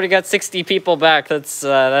 okay, we've already got 60 people back. That's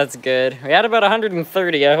good. We had about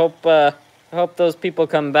 130. I hope those people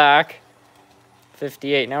come back.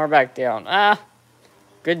 58. Now we're back down. Ah,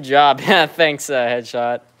 good job. Yeah, thanks,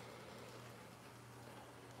 Headshot.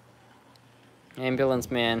 Ambulance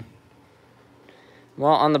man.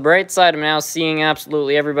 Well, on the bright side, I'm now seeing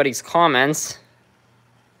absolutely everybody's comments.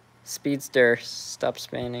 Speedster, stop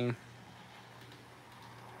spanning.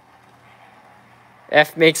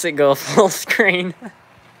 F makes it go full screen.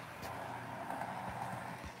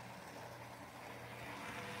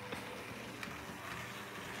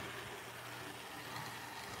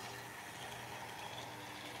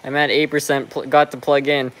 I'm at 8%, got to plug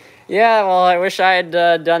in. Yeah, well, I wish I had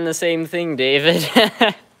done the same thing, David.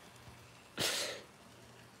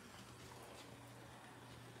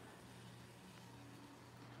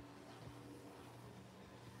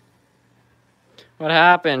 What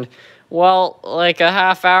happened? Well, like a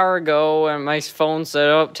half hour ago, and my phone said,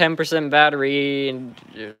 oh, 10% battery and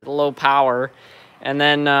low power. And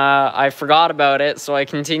then I forgot about it, so I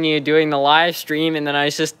continued doing the live stream, and then I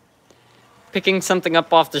was just picking something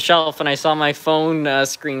up off the shelf, and I saw my phone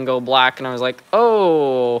screen go black, and I was like,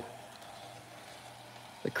 oh.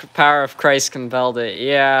 The power of Christ compelled it.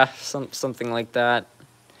 Yeah, something like that.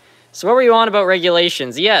 So what were you on about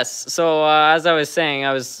regulations? Yes, so as I was saying,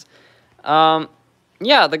 I was...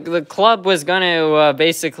 yeah, the club was going to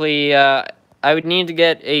basically, I would need to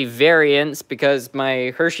get a variance because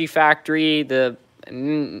my Hershey factory, the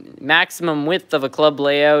maximum width of a club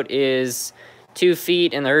layout is 2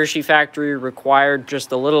 feet, and the Hershey factory required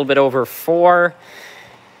just a little bit over 4,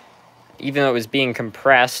 even though it was being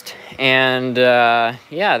compressed. And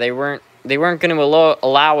yeah, they weren't going to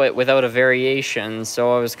allow it without a variation.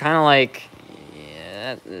 So I was kind of like,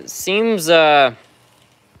 yeah, it seems...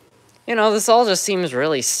 you know, this all just seems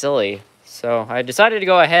really silly. So I decided to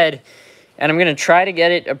go ahead, and I'm going to try to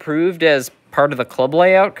get it approved as part of the club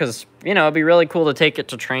layout, because, you know, it'd be really cool to take it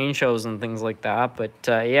to train shows and things like that. But,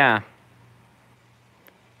 yeah.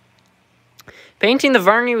 Painting the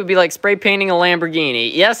Varney would be like spray painting a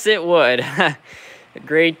Lamborghini. Yes, it would.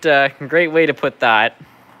 Great way to put that.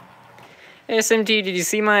 Hey, SMT, did you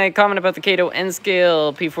see my comment about the Kato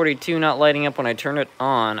N-Scale P42 not lighting up when I turn it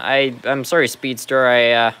on? I'm sorry, Speedster,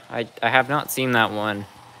 I have not seen that one.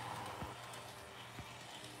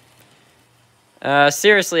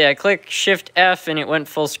 Seriously, I clicked Shift F and it went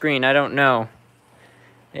full screen. I don't know.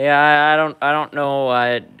 Yeah, I don't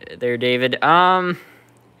know there, David.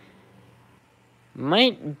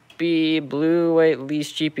 Might be blue, white,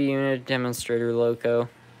 least GP unit demonstrator loco.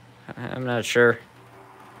 I'm not sure.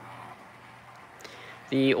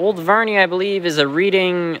 The old Varney, I believe, is a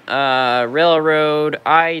Reading Railroad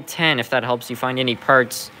I-10, if that helps you find any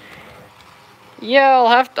parts. Yeah, I'll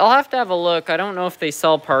have to have a look. I don't know if they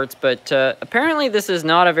sell parts, but apparently this is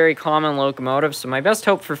not a very common locomotive, so my best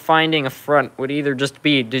hope for finding a front would either just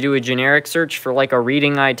be to do a generic search for like a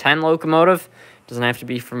Reading I-10 locomotive. Doesn't have to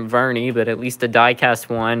be from Varney, but at least a die-cast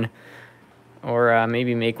one, or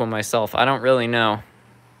maybe make one myself. I don't really know.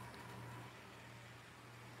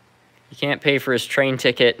 You can't pay for his train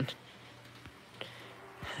ticket.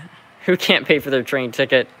 Who can't pay for their train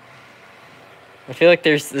ticket? I feel like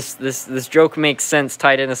there's this joke makes sense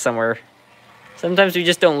tied into somewhere. Sometimes we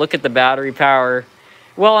just don't look at the battery power.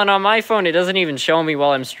 Well, and on my phone, it doesn't even show me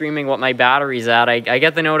while I'm streaming what my battery's at. I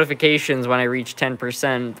get the notifications when I reach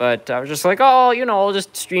 10%, but I was just like, oh, you know, I'll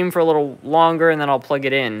just stream for a little longer and then I'll plug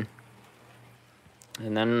it in.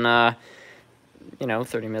 And then, you know,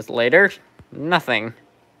 30 minutes later, nothing.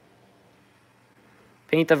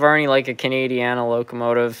 Paint the Varney like a Canadiana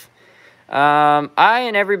locomotive. I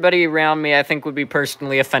and everybody around me, I think, would be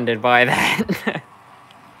personally offended by that.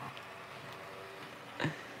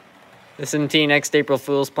 SMT next April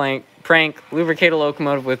Fool's prank, lubricate a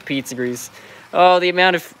locomotive with pizza grease. Oh, the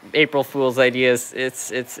amount of April Fool's ideas.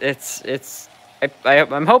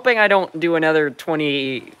 I'm hoping I don't do another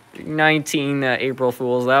 2019 April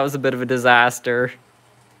Fool's. That was a bit of a disaster.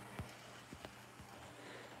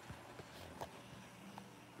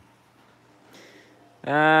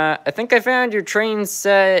 I think I found your train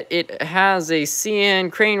set. It has a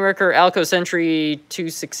CN Crane Wrecker Alco Century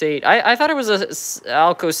 268. I thought it was a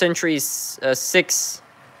Alco Century 6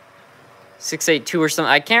 682 or something.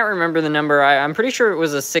 I can't remember the number. I'm pretty sure it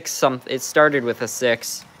was a 6 something. It started with a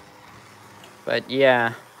 6. But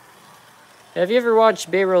yeah. Have you ever watched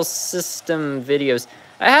Bayrail System videos?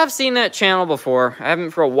 I have seen that channel before. I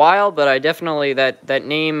haven't for a while, but I definitely, that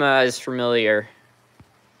name is familiar.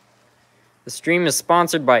 The stream is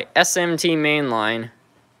sponsored by SMT Mainline.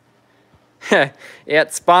 Yeah,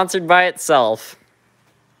 it's sponsored by itself.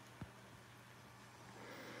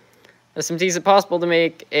 SMT, is it possible to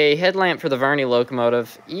make a headlamp for the Varney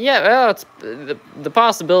locomotive? Yeah, well, it's, the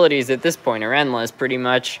possibilities at this point are endless, pretty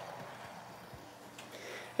much.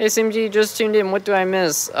 Hey, SMG, just tuned in. What do I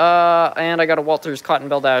miss? And I got a Walters Cotton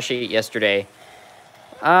Bell Dash 8 yesterday.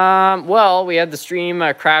 Well, we had the stream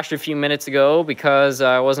crash a few minutes ago because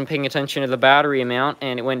I wasn't paying attention to the battery amount,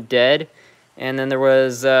 and it went dead. And then there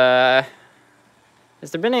was, has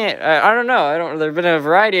there been a, I don't know, there have been a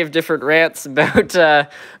variety of different rants about,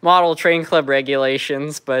 model train club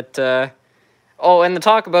regulations, but, oh, and the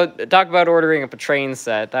talk about ordering up a train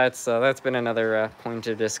set, that's been another, point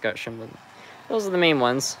of discussion, but those are the main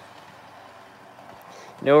ones.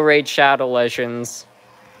 No Raid Shadow Legends.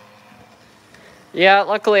 Yeah,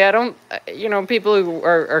 luckily I don't, you know, people who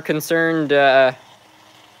are concerned,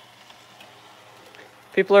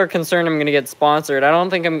 people are concerned I'm gonna get sponsored. I don't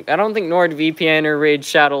think NordVPN or Raid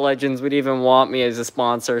Shadow Legends would even want me as a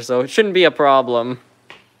sponsor, so it shouldn't be a problem.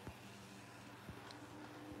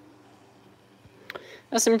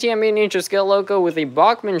 SMT, I made an Nature Scale Loco with a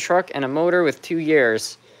Bachmann truck and a motor with 2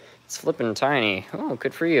 years. It's flippin' tiny. Oh,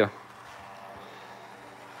 good for you.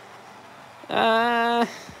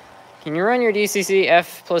 Can you run your DCC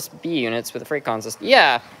F plus B units with a freight consist?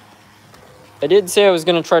 Yeah. I did say I was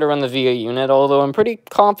going to try to run the VA unit, although I'm pretty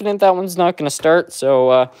confident that one's not going to start,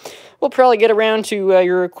 so we'll probably get around to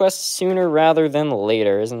your request sooner rather than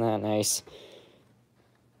later. Isn't that nice?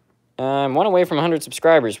 I'm one away from 100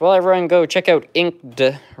 subscribers. Well, everyone go check out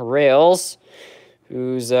Inked Rails,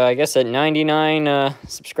 who's, I guess, at 99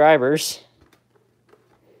 subscribers.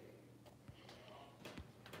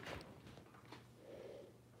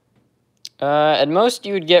 At most,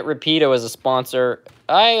 you would get Rapido as a sponsor.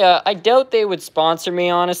 I doubt they would sponsor me,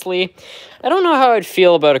 honestly. I don't know how I'd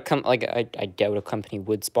feel about I doubt a company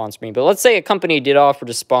would sponsor me, but let's say a company did offer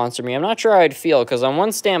to sponsor me. I'm not sure how I'd feel, because on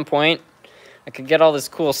one standpoint, I could get all this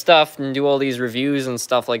cool stuff and do all these reviews and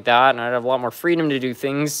stuff like that, and I'd have a lot more freedom to do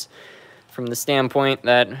things from the standpoint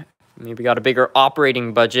that maybe got a bigger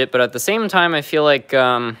operating budget, but at the same time, I feel like,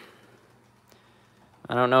 I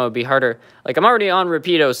don't know, it'd be harder. Like, I'm already on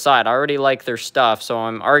Rapido's side. I already like their stuff, so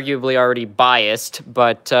I'm arguably already biased,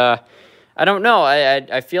 but, I don't know.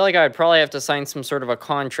 I feel like I'd probably have to sign some sort of a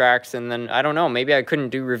contract, and then, I don't know, maybe I couldn't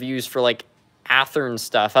do reviews for, like, Athearn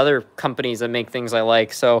stuff, other companies that make things I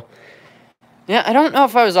like, so, yeah, I don't know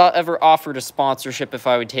if I was ever offered a sponsorship if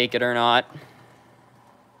I would take it or not.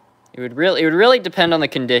 It would really depend on the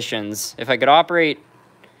conditions. If I could operate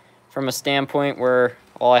from a standpoint where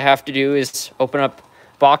all I have to do is open up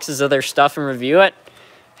boxes of their stuff and review it,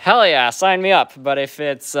 hell yeah, sign me up. But if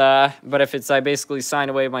it's I basically sign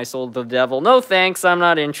away my soul to the devil, no thanks, I'm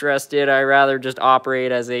not interested. I'd rather just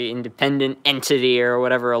operate as a independent entity or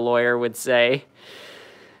whatever a lawyer would say.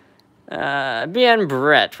 BN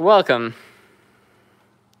Brett, welcome.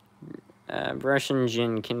 Russian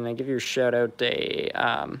Jin, can I give you a shout out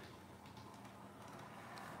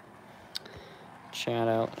shout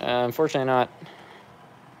out? Unfortunately not.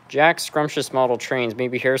 Jack Scrumptious Model Trains.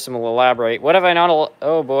 Maybe Harrison will elaborate. What have I not...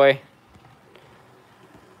 Oh, boy.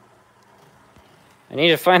 I need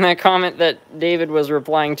to find that comment that David was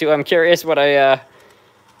replying to. I'm curious what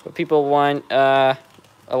people want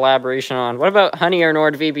elaboration on. What about Honey or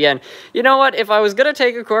NordVPN? You know what? If I was going to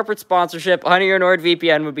take a corporate sponsorship, Honey or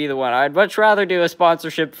NordVPN would be the one. I'd much rather do a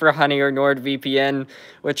sponsorship for Honey or NordVPN,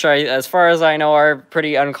 which, as far as I know, are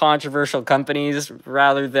pretty uncontroversial companies,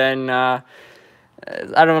 rather than...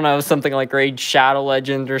 I don't know, something like Raid Shadow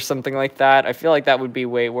Legend or something like that. I feel like that would be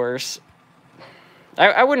way worse.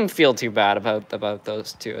 I wouldn't feel too bad about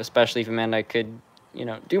those two, especially if it meant I could, you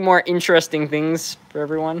know, do more interesting things for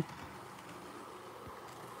everyone.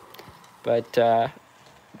 But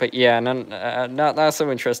yeah, not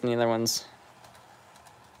so interesting in the other ones.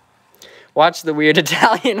 Watch the weird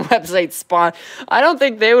Italian website spawn. I don't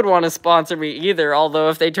think they would want to sponsor me either, although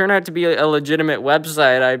if they turn out to be a legitimate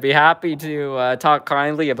website, I'd be happy to talk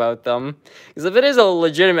kindly about them. Because if it is a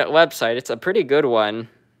legitimate website, it's a pretty good one.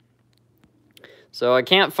 So I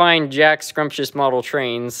can't find Jack Scrumptious Model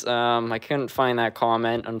Trains. I couldn't find that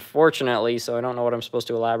comment, unfortunately, so I don't know what I'm supposed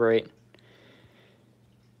to elaborate.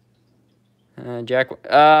 Jack...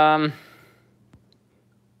 Yeah,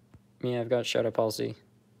 I've got shut-up policy.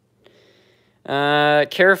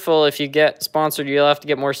 Careful, if you get sponsored, you'll have to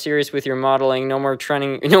get more serious with your modeling. No more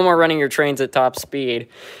running your trains at top speed.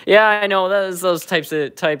 Yeah, I know, those types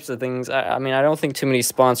of things. I mean, I don't think too many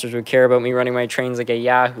sponsors would care about me running my trains like a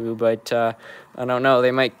Yahoo, but I don't know.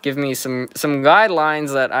 They might give me some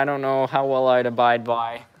guidelines that I don't know how well I'd abide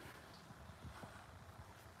by.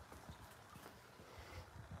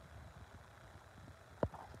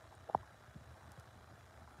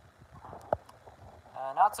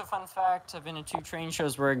 Not so fun fact, I've been to 2 train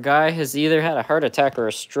shows where a guy has either had a heart attack or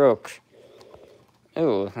a stroke.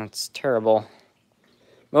 Ooh, that's terrible.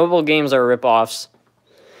 Mobile games are rip-offs.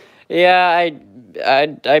 Yeah, I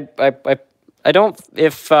don't.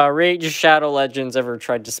 If Rage Shadow Legends ever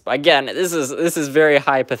tried to again, this is very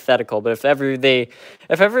hypothetical, but if ever they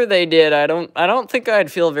did, I don't think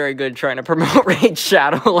I'd feel very good trying to promote Rage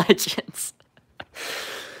Shadow Legends.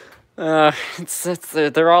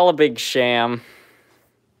 They're all a big sham.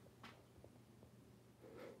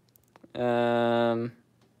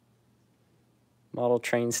 Model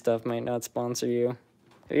train stuff might not sponsor you.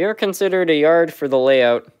 Have you ever considered a yard for the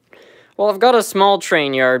layout? Well, I've got a small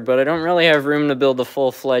train yard, but I don't really have room to build a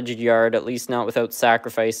full-fledged yard, at least not without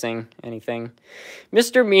sacrificing anything.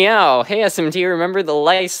 Mr. Meow, hey SMT, remember the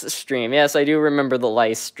lice stream? Yes, I do remember the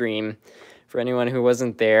lice stream. For anyone who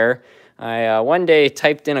wasn't there, I one day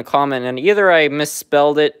typed in a comment, and either I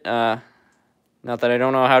misspelled it, not that I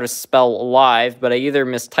don't know how to spell live, but I either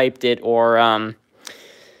mistyped it or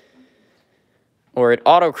it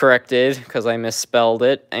auto-corrected because I misspelled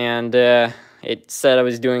it, and it said I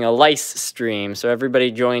was doing a lice stream. So everybody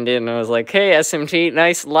joined in, and I was like, hey, SMT,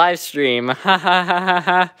 nice live stream. Ha ha ha ha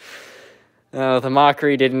ha. Oh, the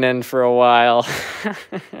mockery didn't end for a while.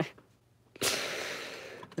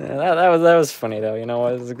 Yeah, that was funny, though. You know,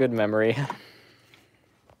 it was a good memory.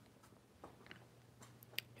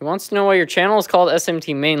 He wants to know why your channel is called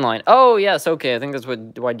SMT Mainline. Oh, yes, okay. I think that's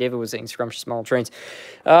why David was saying Scrumptious Model Trains.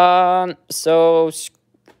 So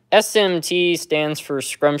SMT stands for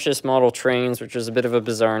Scrumptious Model Trains, which is a bit of a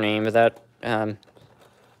bizarre name, but that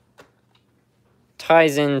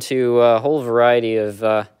ties into a whole variety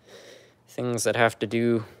of things that have to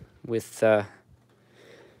do with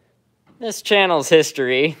this channel's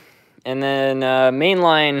history. And then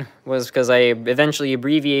Mainline was because I eventually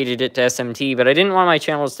abbreviated it to SMT, but I didn't want my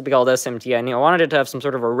channels to be called SMT. I wanted it to have some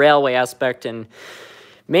sort of a railway aspect, and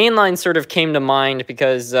Mainline sort of came to mind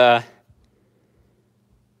because, you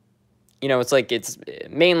know, it's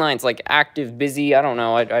Mainline's like active, busy. I don't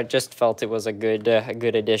know. I just felt it was a good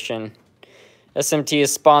addition. SMT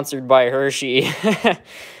is sponsored by Hershey.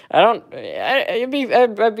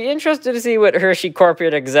 I'd be interested to see what Hershey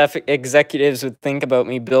corporate executives would think about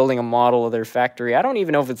me building a model of their factory. I don't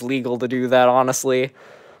even know if it's legal to do that, honestly.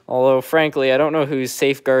 Although, frankly, I don't know who's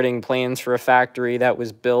safeguarding plans for a factory that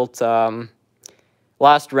was built,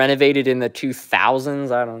 last renovated in the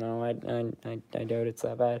 2000s. I don't know. I doubt it's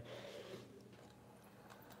that bad.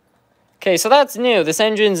 Okay, so that's new. This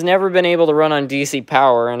engine's never been able to run on DC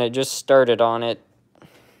power, and it just started on it.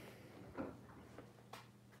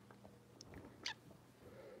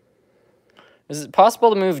 Is it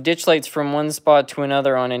possible to move ditch lights from one spot to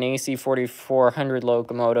another on an AC 4400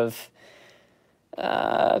 locomotive?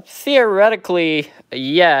 Theoretically,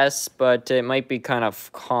 yes, but it might be kind of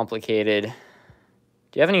complicated. Do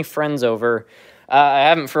you have any friends over? I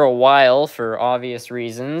haven't for a while, for obvious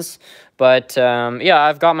reasons. But, yeah,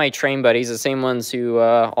 I've got my train buddies, the same ones who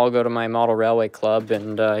all go to my model railway club.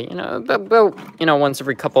 And, you know, about once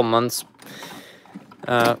every couple months,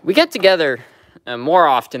 we get together. More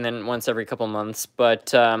often than once every couple months,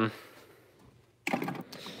 but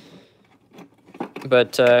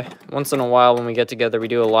once in a while when we get together, we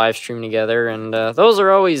do a live stream together, and those are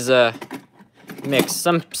always mixed.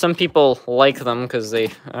 Some people like them because I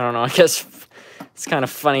don't know, I guess it's kind of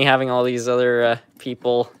funny having all these other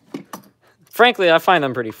people. Frankly, I find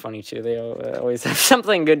them pretty funny too. They always have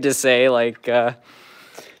something good to say, like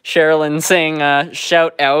Sherilyn saying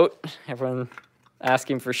shout out. Everyone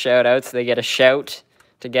asking for shout-outs, they get a shout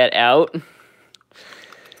to get out.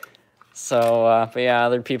 So, but yeah,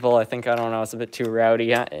 other people, I think, I don't know, it's a bit too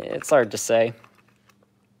rowdy. It's hard to say.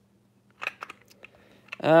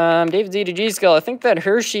 David Z2G Skull, I think that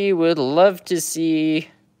Hershey would love to see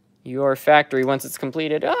your factory once it's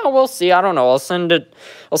completed. Oh, we'll see. I don't know. I'll send it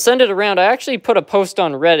around. I actually put a post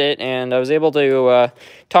on Reddit, and I was able to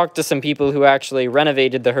talk to some people who actually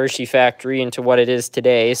renovated the Hershey factory into what it is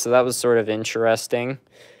today, so that was sort of interesting.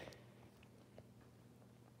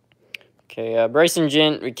 Okay, Bryson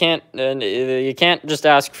Jint, you can't just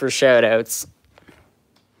ask for shout-outs.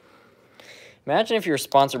 Imagine if you were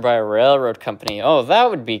sponsored by a railroad company. Oh, that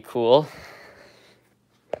would be cool.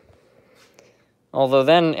 Although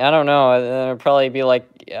then, I don't know, it'd probably be like,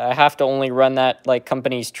 I have to only run that, like,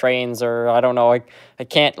 company's trains, or I don't know, I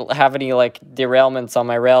can't have any, like, derailments on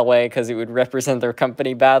my railway because it would represent their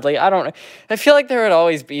company badly. I don't know. I feel like there would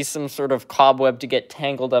always be some sort of cobweb to get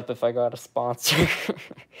tangled up if I got a sponsor.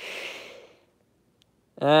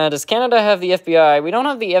 Does Canada have the FBI? We don't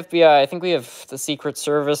have the FBI. I think we have the Secret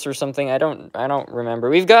Service or something. I don't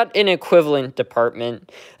remember. We've got an equivalent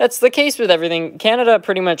department. That's the case with everything. Canada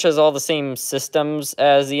pretty much has all the same systems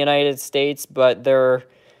as the United States, but they're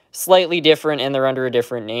slightly different and they're under a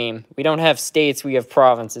different name. We don't have states, we have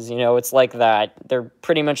provinces, you know, it's like that. They're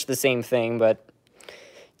pretty much the same thing, but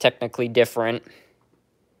technically different.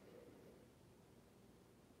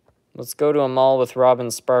 Let's go to a mall with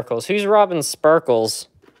Robin Sparkles. Who's Robin Sparkles?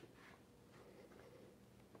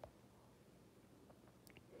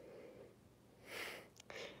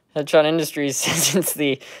 Headshot Industries since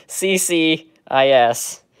the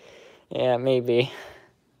CCIS. Yeah, maybe. I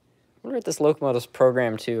wonder what this locomotive's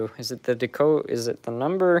programmed to. Is it the Dakota? Is it the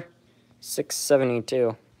number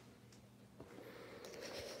 672?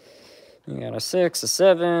 You got a 6, a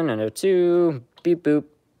 7, and a 2. Beep boop.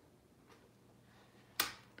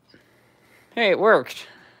 Hey, it worked.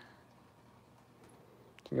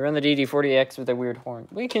 Can you run the DD40X with a weird horn?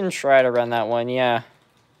 We can try to run that one, yeah.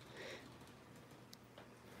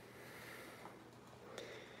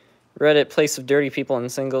 Reddit, place of dirty people and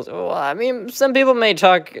singles. Well, I mean, some people may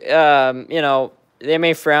talk, you know, they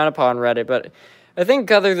may frown upon Reddit, but I think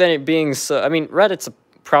other than it being so, I mean, Reddit's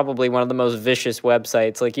probably one of the most vicious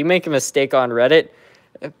websites. Like, you make a mistake on Reddit,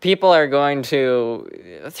 people are going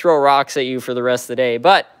to throw rocks at you for the rest of the day.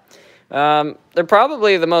 But they're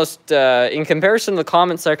probably the most, in comparison to the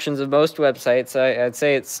comment sections of most websites, I'd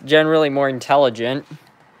say it's generally more intelligent.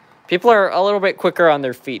 People are a little bit quicker on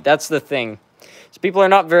their feet. That's the thing. So people are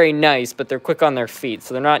not very nice, but they're quick on their feet,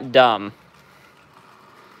 so they're not dumb.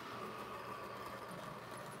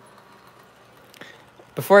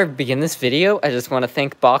 Before I begin this video, I just want to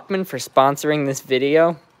thank Bachmann for sponsoring this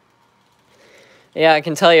video. Yeah, I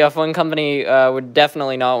can tell you if one company would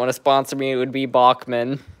definitely not want to sponsor me, it would be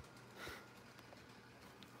Bachmann.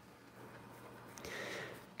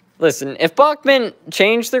 Listen, if Bachmann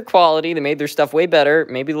changed their quality, they made their stuff way better,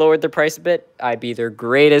 maybe lowered their price a bit, I'd be their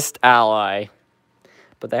greatest ally.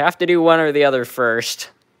 But they have to do one or the other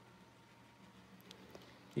first.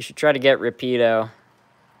 You should try to get Rapido.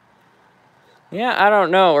 Yeah, I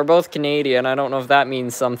don't know. We're both Canadian. I don't know if that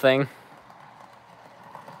means something.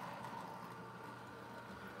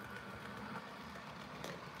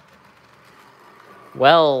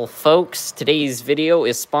 Well, folks, today's video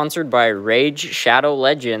is sponsored by Rage Shadow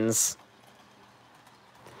Legends.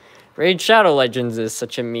 Rage Shadow Legends is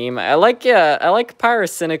such a meme. I like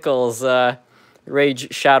Pyrocynical's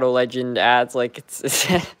Rage Shadow Legend ads. Like, it's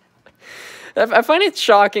I find it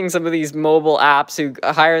shocking, some of these mobile apps who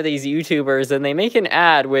hire these YouTubers and they make an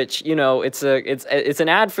ad which, you know, it's an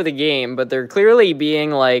ad for the game, but they're clearly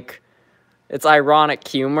being like, it's ironic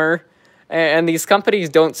humor. And these companies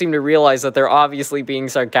don't seem to realize that they're obviously being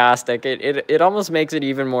sarcastic. It almost makes it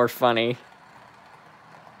even more funny.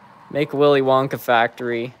 Make Willy Wonka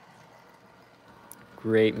Factory.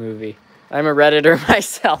 Great movie. I'm a Redditor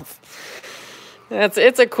myself.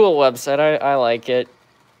 It's a cool website. I like it.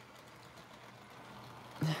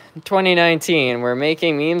 2019, we're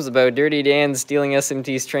making memes about Dirty Dan stealing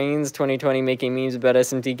SMT's trains. 2020, making memes about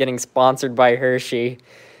SMT getting sponsored by Hershey.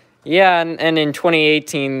 Yeah, and in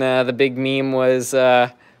 2018, the big meme was,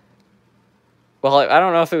 well, I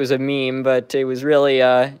don't know if it was a meme, but it was really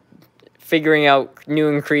figuring out new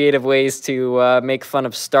and creative ways to make fun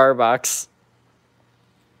of Starbucks.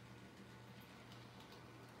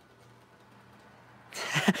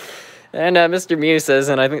 And Mr. Mew says,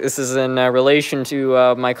 and I think this is in relation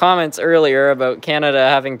to my comments earlier about Canada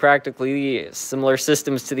having practically similar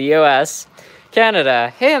systems to the US.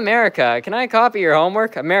 Canada, hey America, can I copy your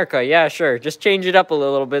homework? America, yeah, sure. Just change it up a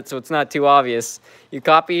little bit so it's not too obvious. You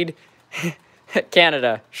copied?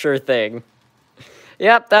 Canada, sure thing.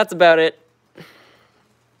 Yep, that's about it.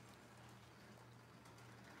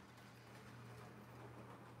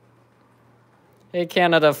 Hey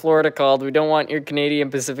Canada, Florida called. We don't want your Canadian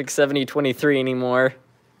Pacific 7023 anymore.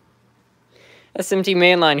 SMT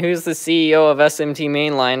Mainline, who's the CEO of SMT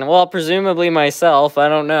Mainline? Well, presumably myself, I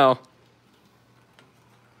don't know.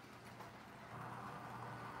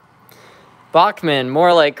 Bachmann,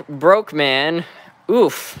 more like broke man.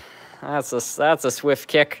 Oof, that's a swift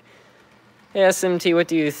kick. Hey SMT, what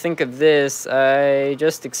do you think of this? I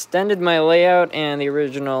just extended my layout, and the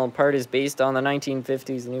original part is based on the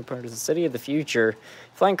 1950s. The new part is the city of the future.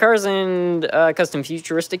 Flying cars and custom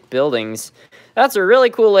futuristic buildings. That's a really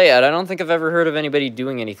cool layout. I don't think I've ever heard of anybody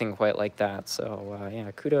doing anything quite like that. So,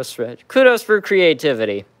 yeah, kudos for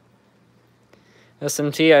creativity.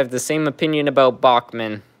 SMT, I have the same opinion about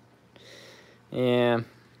Bachmann. Yeah.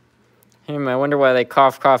 I wonder why they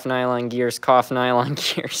cough nylon gears, cough nylon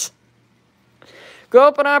gears. Go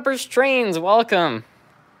Open Uppers Trains, welcome.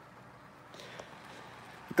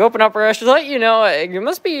 Go Open Upper, I should let you know, you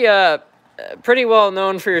must be pretty well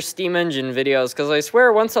known for your steam engine videos, because I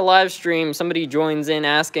swear once a live stream, somebody joins in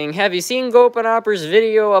asking, have you seen Go Open Upper's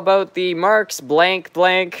video about the Marx blank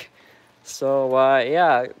blank? So,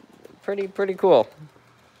 yeah, pretty cool.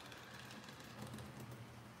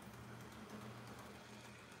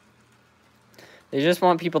 They just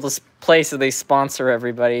want people to play so they sponsor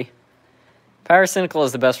everybody. Pyrocynical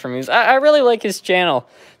is the best for moves. I really like his channel.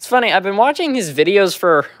 It's funny, I've been watching his videos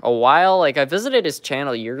for a while. Like, I visited his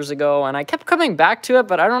channel years ago, and I kept coming back to it,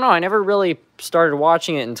 but I don't know, I never really started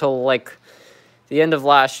watching it until, like, the end of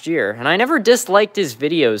last year. And I never disliked his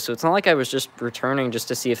videos, so it's not like I was just returning just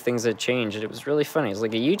to see if things had changed. It was really funny. It's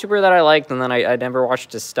like a YouTuber that I liked, and then I never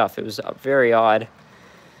watched his stuff. It was very odd.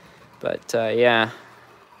 But, yeah.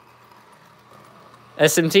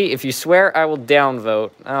 SMT, if you swear, I will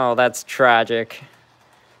downvote. Oh, that's tragic.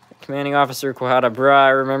 Commanding Officer Quahada, bruh, I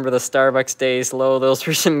remember the Starbucks days. Lo, those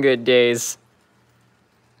were some good days.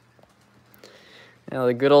 You know,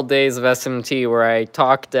 the good old days of SMT where I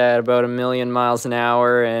talked at about 1,000,000 miles an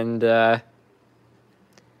hour and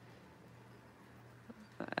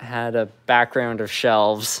had a background of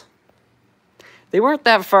shelves. They weren't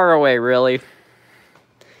that far away, really.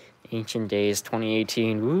 Ancient days,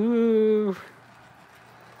 2018. Woo!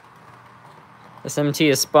 SMT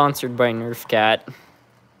is sponsored by NerfCat.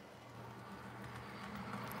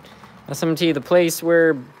 SMT, the place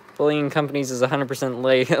where bullying companies is 100%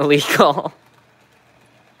 illegal.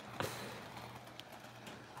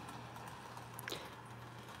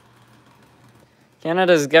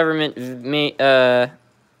 Canada's government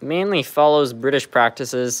mainly follows British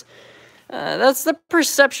practices. That's the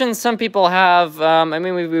perception some people have. I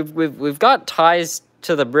mean, we've got ties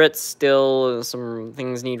to the Brits still. Some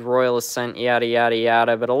things need royal assent, yada yada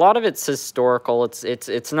yada, but a lot of it's historical.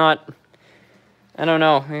 It's not, I don't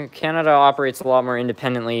know, Canada operates a lot more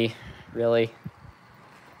independently, really.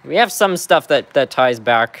 We have some stuff that ties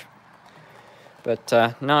back, but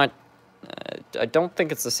not, I don't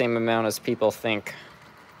think it's the same amount as people think.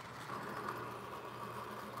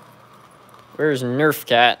 Where's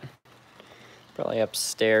NerfCat? Probably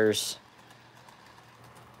upstairs.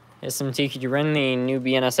 SMT, could you run the new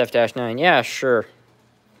BNSF-9? Yeah, sure.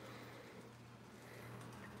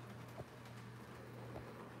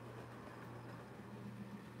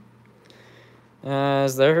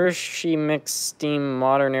 Is the Hershey mixed steam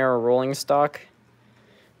modern era rolling stock?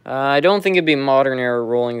 I don't think it'd be modern era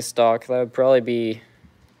rolling stock. That would probably be...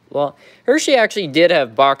 Well, Hershey actually did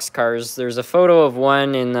have boxcars. There's a photo of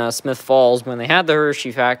one in Smith Falls when they had the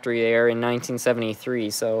Hershey factory there in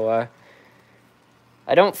 1973, so...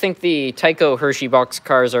 I don't think the Tyco Hershey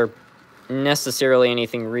boxcars are necessarily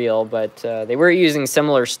anything real, but they were using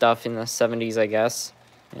similar stuff in the 70s, I guess,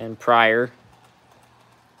 and prior.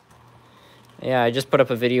 Yeah, I just put up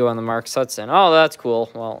a video on the Mark Hudson. Oh, that's cool.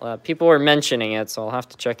 Well, people were mentioning it, so I'll have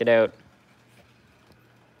to check it out.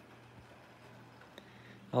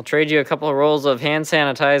 I'll trade you a couple of rolls of hand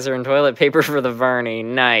sanitizer and toilet paper for the Varney.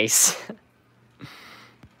 Nice.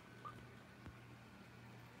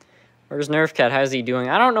 Where's NerfCat? How's he doing?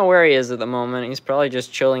 I don't know where he is at the moment. He's probably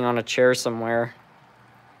just chilling on a chair somewhere.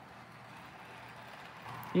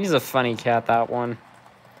 He's a funny cat, that one.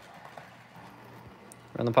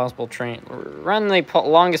 Run the possible train. Run the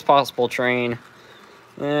longest possible train.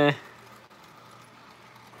 I'll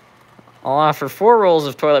offer 4 rolls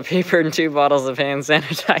of toilet paper and 2 bottles of hand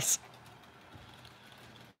sanitizer.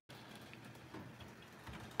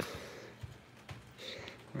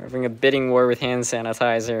 We're having a bidding war with hand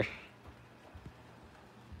sanitizer.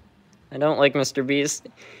 I don't like Mr. Beast.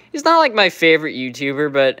 He's not like my favorite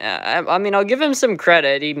YouTuber, but I mean, I'll give him some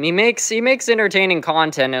credit. He makes entertaining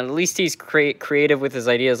content, and at least he's creative with his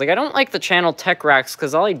ideas. Like, I don't like the channel Tech Racks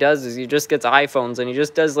because all he does is he just gets iPhones and he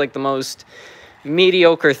just does like the most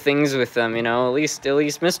mediocre things with them. You know, at least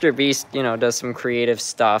Mr. Beast, you know, does some creative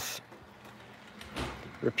stuff.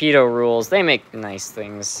 Rapido Rules, they make nice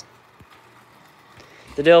things.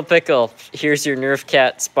 The Dill Pickle, here's your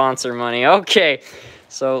NerfCat sponsor money. Okay.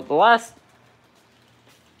 So the last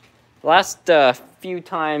few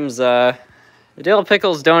times Dill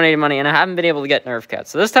Pickles donated money, and I haven't been able to get Nerf Cat.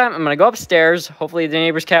 So this time, I'm going to go upstairs. Hopefully the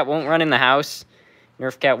neighbor's cat won't run in the house.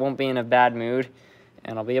 Nerf Cat won't be in a bad mood.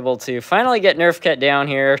 And I'll be able to finally get Nerf Cat down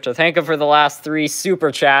here to thank him for the last 3 super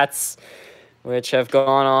chats, which have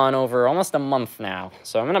gone on over almost a month now.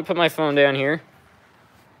 So I'm going to put my phone down here.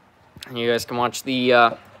 And you guys can watch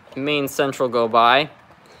the main central go by.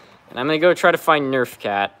 And I'm going to go try to find Nerf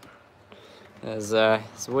Cat. Because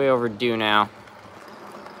it's way overdue now.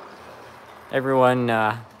 Everyone,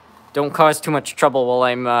 don't cause too much trouble while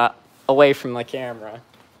I'm away from the camera.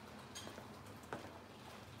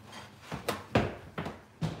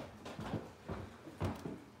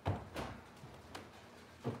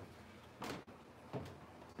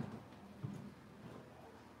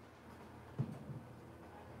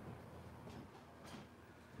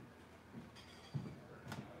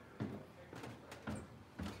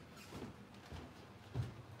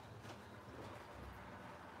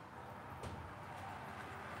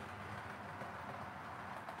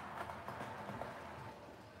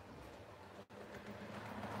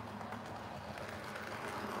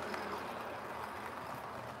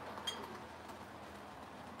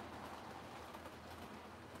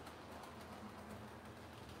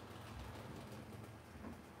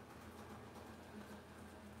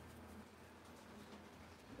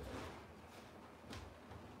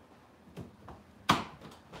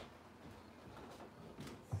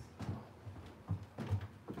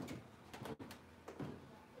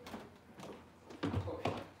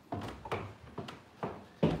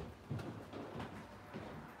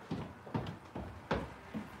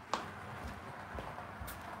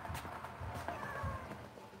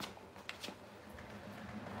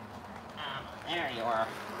 There you are.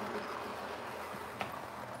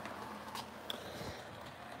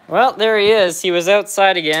 Well, there he is. He was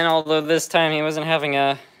outside again, although this time he wasn't having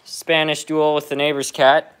a Spanish duel with the neighbor's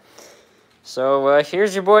cat. So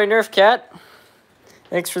here's your boy Nerf Cat.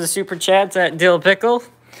 Thanks for the super chats at Dill Pickle.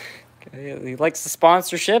 He likes the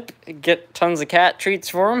sponsorship. Get tons of cat treats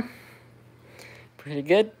for him. Pretty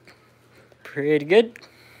good. Pretty good.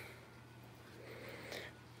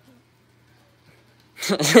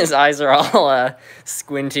 His eyes are all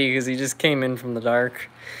squinty because he just came in from the dark.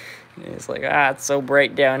 He's like, it's so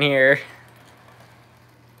bright down here.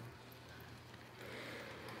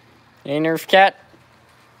 Hey, Nerf Cat,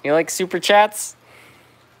 you like super chats?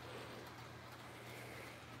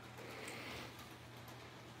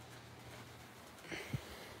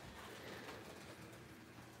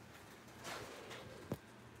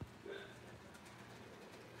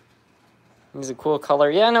 He's a cool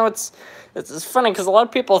color. Yeah, no, it's funny because a lot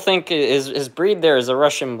of people think his breed there is a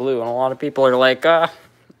Russian blue, and a lot of people are like,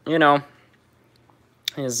 you know,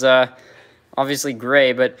 is obviously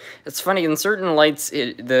gray, but it's funny, in certain lights,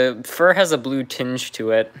 the fur has a blue tinge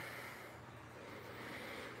to it.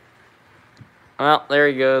 Well, there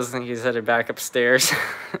he goes. I think he's headed back upstairs.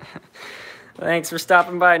 Thanks for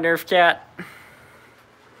stopping by, Nerf Cat.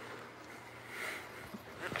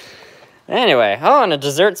 Anyway, and a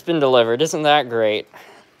dessert's been delivered. Isn't that great?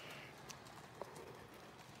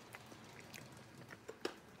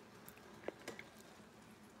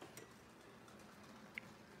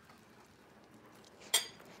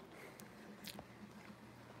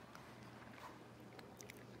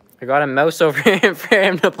 I got a mouse over here for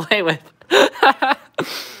him to play with.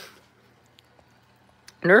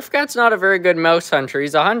 Nerf Cat's not a very good mouse hunter.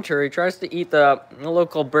 He's a hunter. He tries to eat the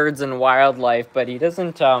local birds and wildlife, but he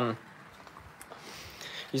doesn't,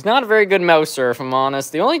 he's not a very good mouser, if I'm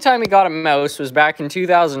honest. The only time he got a mouse was back in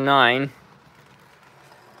 2009.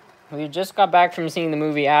 We just got back from seeing the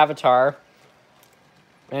movie Avatar,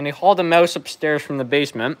 and he hauled a mouse upstairs from the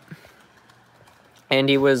basement, and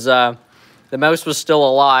he was, the mouse was still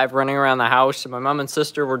alive, running around the house, and my mom and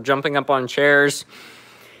sister were jumping up on chairs,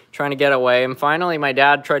 trying to get away, and finally my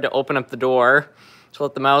dad tried to open up the door to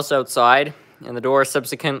let the mouse outside, and the door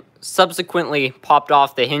subsequently popped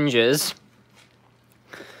off the hinges.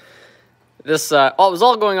 This, it was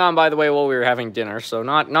all going on, by the way, while we were having dinner, so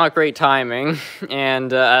not great timing,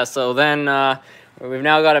 and so then we've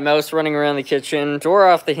now got a mouse running around the kitchen, door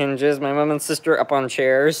off the hinges, my mom and sister up on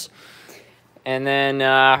chairs, and then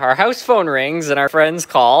our house phone rings and our friends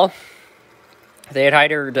call. They had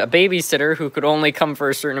hired a babysitter who could only come for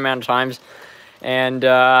a certain amount of times, and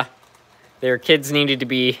their kids needed to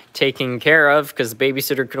be taken care of because the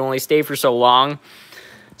babysitter could only stay for so long.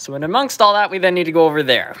 So in amongst all that, we then need to go over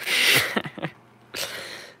there.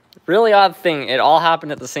 Really odd thing, it all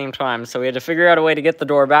happened at the same time, so we had to figure out a way to get the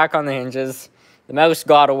door back on the hinges. The mouse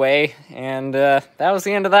got away, and that was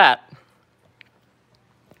the end of that.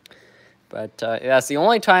 But that's the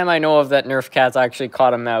only time I know of that Nerf cat's actually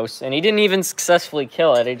caught a mouse. And he didn't even successfully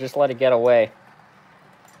kill it. He just let it get away.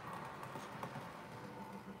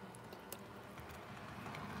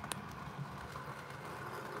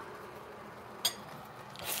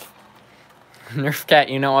 Nerf cat,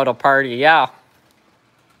 you know how to party. Yeah.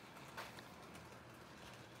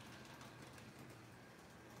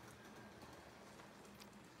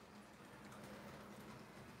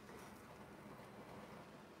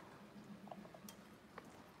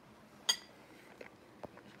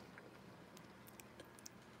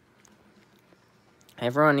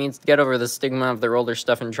 Everyone needs to get over the stigma of their older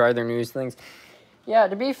stuff and try their newest things. Yeah,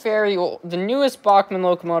 to be fair, the newest Bachmann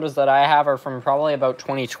locomotives that I have are from probably about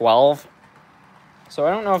 2012. So I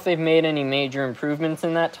don't know if they've made any major improvements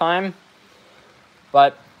in that time.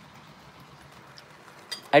 But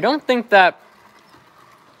I don't think that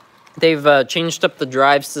they've changed up the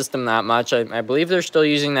drive system that much. I believe they're still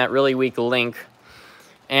using that really weak link.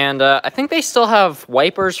 And I think they still have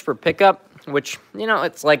wipers for pickup, which, you know,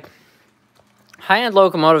 it's like high-end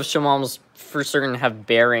locomotives should almost for certain have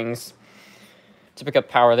bearings to pick up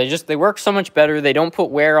power. They work so much better. They don't put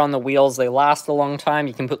wear on the wheels. They last a long time.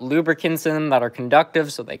 You can put lubricants in them that are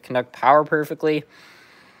conductive, so they conduct power perfectly.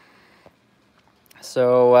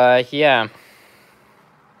 So, yeah.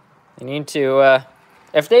 They need to,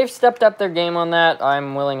 if they've stepped up their game on that,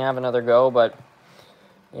 I'm willing to have another go, but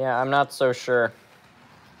yeah, I'm not so sure.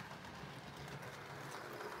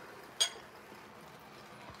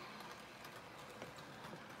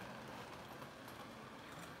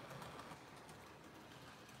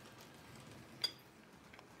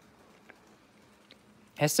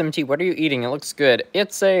 SMT, what are you eating? It looks good.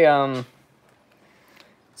 It's a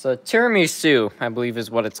tiramisu, I believe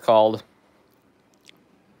is what it's called.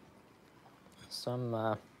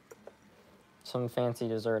 Some fancy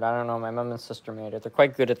dessert. I don't know. My mom and sister made it. They're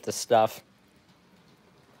quite good at this stuff.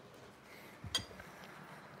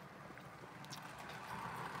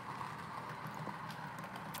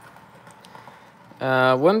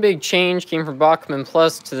 One big change came from Bachmann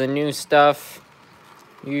Plus to the new stuff.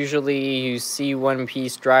 Usually you see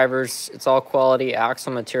one-piece drivers. It's all quality.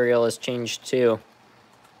 Axle material has changed too.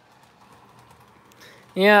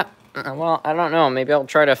 Yeah, well, I don't know. Maybe I'll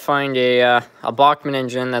try to find a Bachmann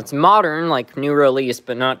engine that's modern, like new release,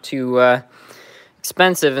 but not too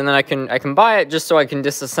expensive, and then I can buy it just so I can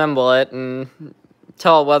disassemble it and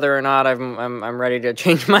tell whether or not I'm ready to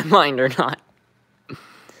change my mind or not.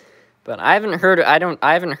 But I haven't heard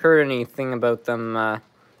anything about them.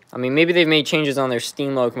 I mean, maybe they've made changes on their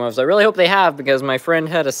steam locomotives. I really hope they have, because my friend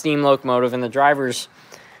had a steam locomotive and the drivers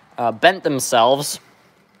bent themselves.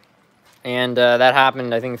 And that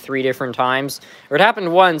happened, I think, 3 different times. Or it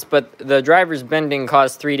happened once, but the driver's bending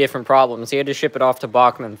caused 3 different problems. He had to ship it off to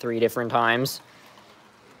Bachmann 3 different times.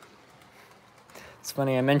 It's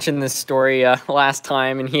funny, I mentioned this story last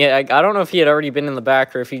time, and I don't know if he had already been in the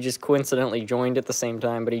back or if he just coincidentally joined at the same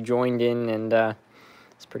time, but he joined in, and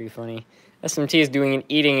it's pretty funny. SMT is doing an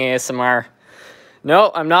eating ASMR.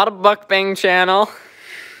 No, I'm not a mukbang channel.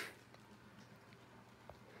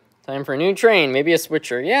 Time for a new train, maybe a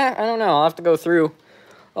switcher. Yeah, I don't know, I'll have to go through.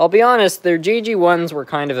 I'll be honest, their GG1s were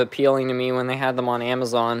kind of appealing to me when they had them on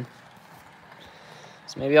Amazon.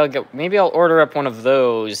 So maybe I'll order up one of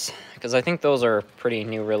those, because I think those are a pretty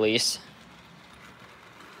new release.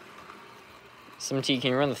 SMT,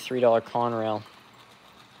 can you run the $3 Conrail?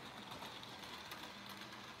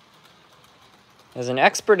 As an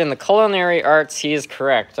expert in the culinary arts, he is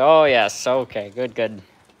correct. Oh, yes. Okay, good, good.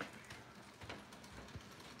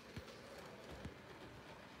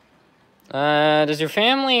 Does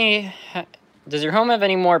your home have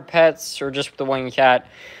any more pets, or just the one cat?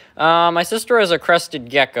 My sister has a crested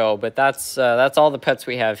gecko, but that's all the pets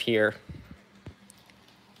we have here.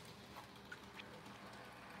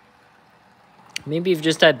 Maybe you've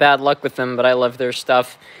just had bad luck with them, but I love their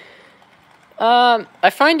stuff.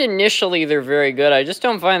 I find initially they're very good. I just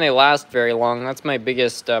don't find they last very long. That's my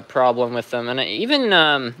biggest problem with them. And even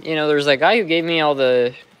you know, there's a guy who gave me all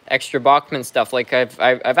the extra Bachmann stuff. Like I've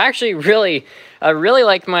actually really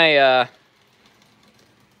liked my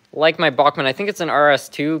Bachmann. I think it's an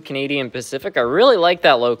RS2 Canadian Pacific. I really like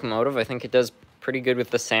that locomotive. I think it does pretty good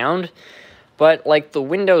with the sound. But like the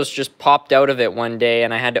windows just popped out of it one day,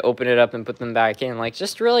 and I had to open it up and put them back in. Like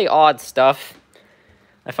just really odd stuff.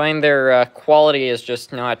 I find their quality is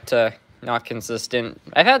just not consistent.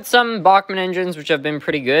 I've had some Bachmann engines which have been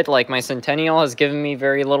pretty good. Like my Centennial has given me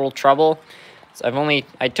very little trouble. So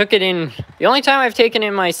I took it in, the only time I've taken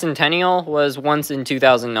in my Centennial was once in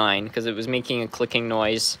 2009, because it was making a clicking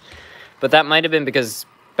noise. But that might have been because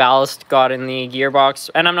ballast got in the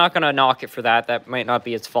gearbox, and I'm not going to knock it for that. That might not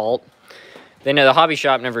be its fault. they know the hobby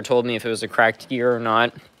shop never told me if it was a cracked gear or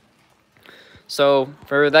not. So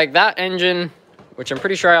for like that engine, which I'm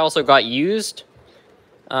pretty sure I also got used,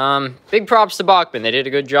 big props to Bachmann. They did a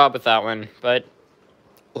good job with that one. But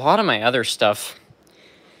a lot of my other stuff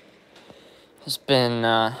has been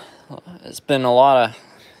it's been a lot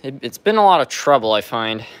of trouble, I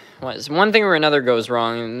find. One thing or another goes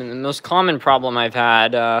wrong, and the most common problem I've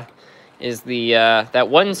had is the that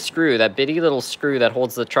one screw, that bitty little screw that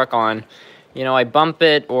holds the truck on. You know, I bump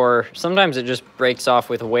it, or sometimes it just breaks off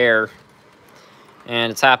with wear.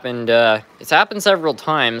 And it's happened several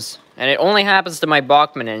times, and it only happens to my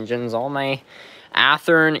Bachmann engines. All my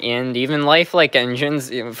Athearn and even Lifelike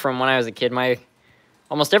engines from when I was a kid,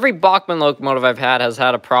 almost every Bachmann locomotive I've had has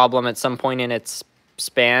had a problem at some point in its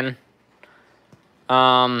span.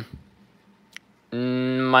 My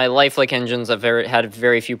Lifelike engines have had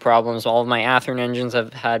very few problems. All of my Athearn engines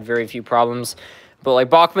have had very few problems. But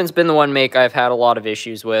like Bachmann's been the one make I've had a lot of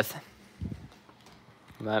issues with.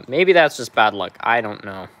 But maybe that's just bad luck. I don't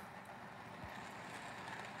know.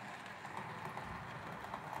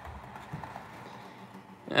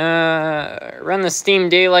 Run the Steam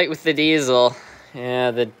Daylight with the diesel.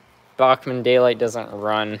 Yeah, the Bachmann Daylight doesn't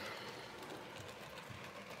run.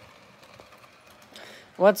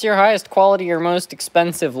 What's your highest quality or most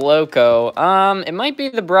expensive loco? It might be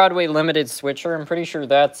the Broadway Limited Switcher. I'm pretty sure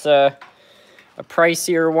that's a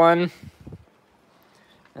pricier one.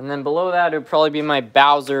 And then below that, it would probably be my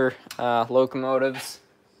Bowser locomotives.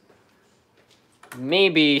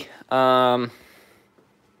 Maybe, I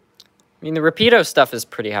mean, the Rapido stuff is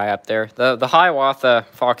pretty high up there. The Hiawatha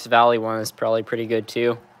Fox Valley one is probably pretty good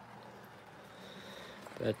too.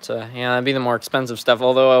 But, yeah, that'd be the more expensive stuff.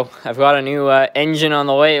 Although, I've got a new engine on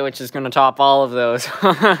the way, which is going to top all of those.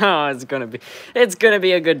 It's gonna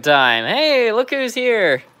be a good time. Hey, look who's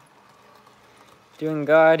here. Doing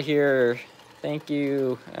God here. Thank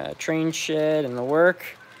you. Train shed and the work.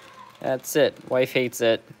 That's it. Wife hates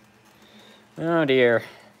it. Oh, dear.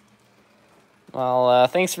 Well,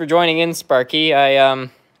 thanks for joining in, Sparky. I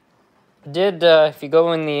did, if you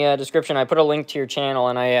go in the description, I put a link to your channel,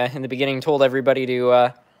 and I, in the beginning, told everybody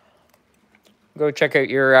to go check out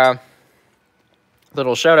your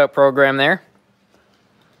little shout-out program there.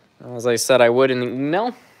 As I said I would in the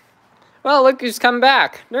email. Well, look who's come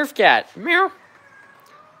back. Nerf Cat. Meow.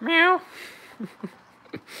 Meow.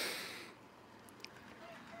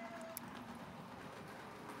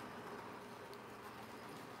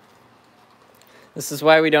 This is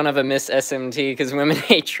why we don't have a Miss SMT, because women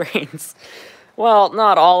hate trains. Well,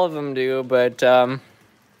 not all of them do, but I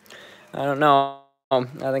don't know. I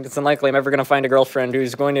think it's unlikely I'm ever going to find a girlfriend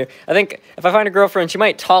who's going to... I think if I find a girlfriend, she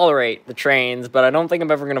might tolerate the trains, but I don't think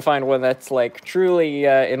I'm ever going to find one that's, like, truly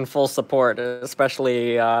in full support,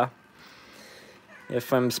 especially...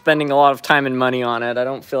 if I'm spending a lot of time and money on it. I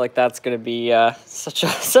don't feel like that's going to be such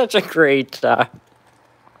a great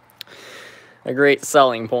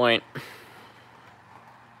selling point.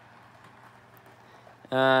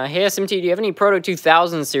 Hey SMT, do you have any Proto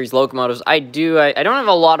 2000 series locomotives? I do. I don't have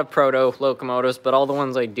a lot of Proto locomotives, but all the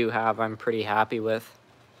ones I do have, I'm pretty happy with.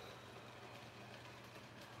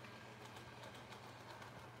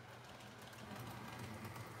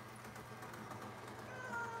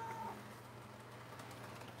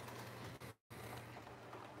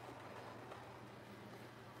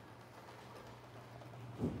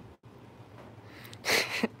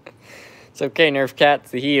 It's okay, Nerf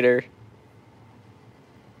Cat's the heater.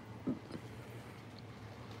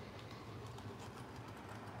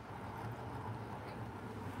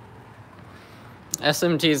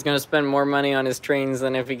 SMT is going to spend more money on his trains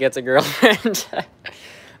than if he gets a girlfriend.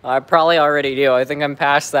 I probably already do. I think I'm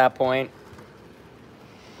past that point.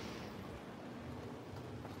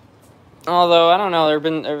 Although, I don't know, there have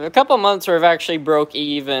been a couple months where I've actually broke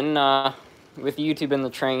even with YouTube and the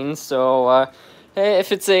trains, so... Hey,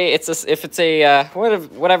 if it's a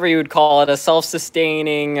whatever you would call it, a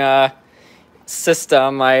self-sustaining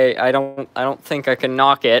system, I don't think I can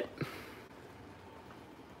knock it.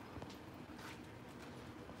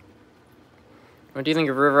 What do you think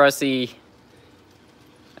of River SE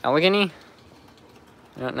Allegheny?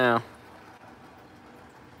 I don't know.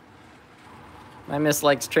 My miss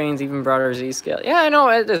likes trains, even broader Z scale. Yeah, I know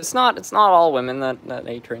it's not all women that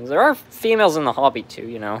hate trains. There are females in the hobby too,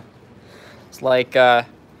 you know. It's like, the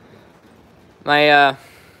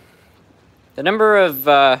number of,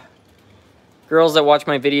 girls that watch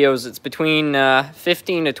my videos, it's between,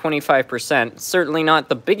 15 to 25%. Certainly not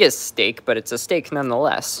the biggest stake, but it's a stake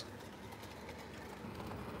nonetheless.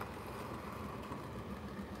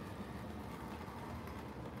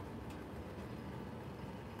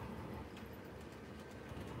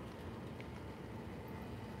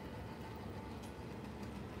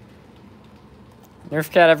 Nerf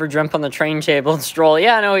Cat ever jump on the train table and stroll?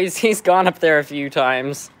 Yeah, no, he's gone up there a few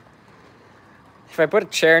times. If I put a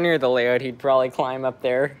chair near the layout, he'd probably climb up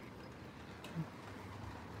there.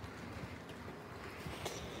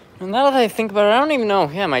 And now that I think about it, I don't even know.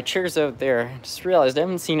 Yeah, my chair's out there. I just realized I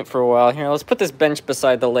haven't seen it for a while. Here, let's put this bench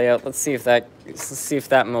beside the layout. Let's see if that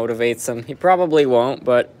motivates him. He probably won't,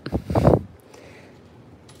 but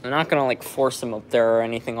I'm not gonna like force him up there or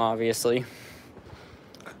anything, obviously.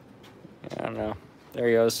 I don't know. There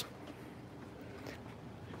he goes.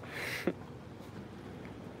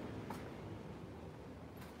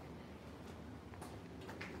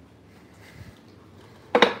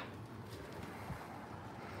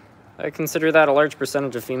 I consider that a large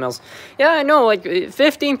percentage of females. Yeah, I know, like,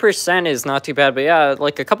 15% is not too bad, but yeah,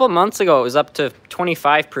 like, a couple months ago, it was up to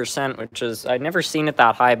 25%, which is, I'd never seen it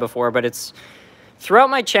that high before, but it's, throughout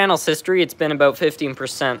my channel's history, it's been about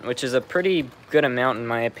 15%, which is a pretty good amount, in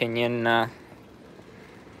my opinion. And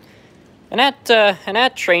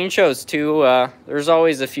at train shows, too, there's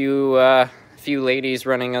always a few ladies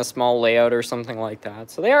running a small layout or something like that.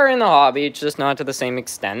 So they are in the hobby, it's just not to the same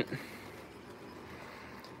extent.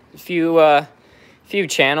 Few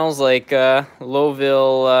channels like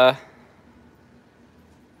Lowville.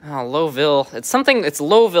 Lowville. It's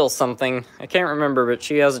Lowville something. I can't remember, but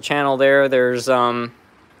she has a channel there. There's I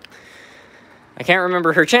can't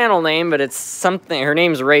remember her channel name, but it's something. Her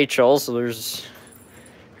name's Rachel. So there's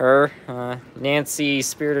her, Nancy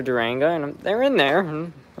Spirit of Durango, and they're in there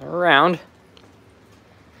and they're around.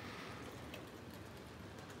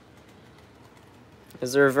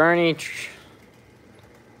 Is there a Varney?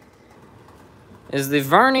 Is the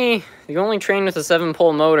Varney the only train with a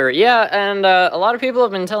 7-pole motor? Yeah, and a lot of people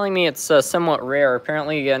have been telling me it's somewhat rare.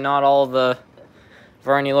 Apparently, not all the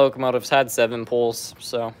Varney locomotives had 7 poles,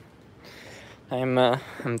 so I'm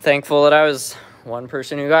thankful that I was one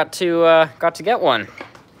person who got to get one.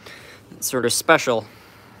 It's sort of special.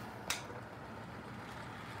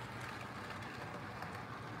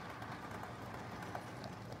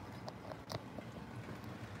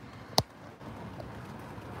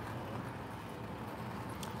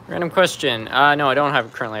 Random question. No, I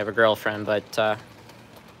don't currently have a girlfriend, but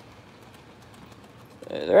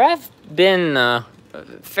there have been a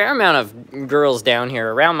fair amount of girls down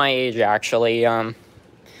here around my age, actually. And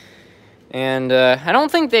I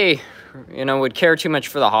don't think they, would care too much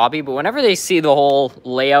for the hobby, but whenever they see the whole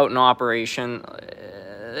layout and operation,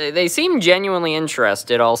 they seem genuinely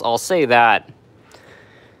interested. I'll say that.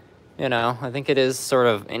 I think it is sort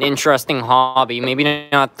of an interesting hobby. Maybe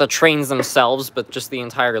not the trains themselves, but just the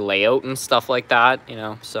entire layout and stuff like that,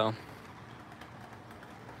 so.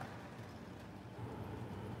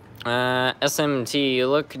 SMT, you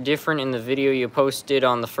look different in the video you posted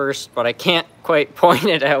on the first, but I can't quite point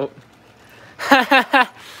it out. I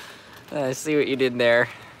see what you did there.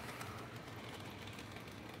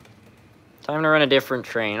 Time to run a different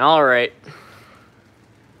train. All right.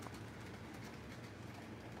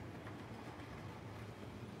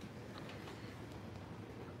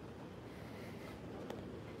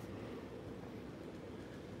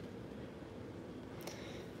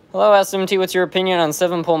 Hello, SMT. What's your opinion on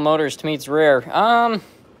 7-pole motors? To me, it's rare. Well,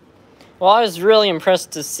 I was really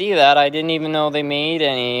impressed to see that. I didn't even know they made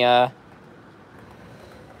any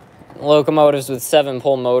locomotives with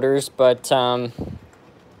 7-pole motors, but I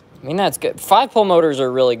mean, that's good. 5-pole motors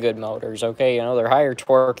are really good motors. Okay, they're higher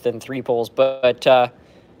torque than 3 poles, but a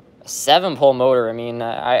 7-pole motor. I mean,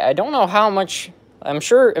 I don't know how much. I'm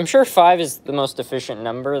sure 5 is the most efficient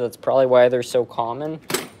number. That's probably why they're so common.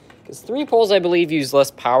 Because 3 poles, I believe, use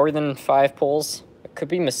less power than 5 poles. I could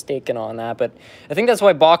be mistaken on that, but I think that's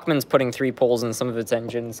why Bachmann's putting 3 poles in some of its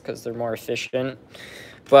engines, because they're more efficient.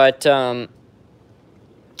 But,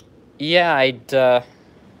 yeah, a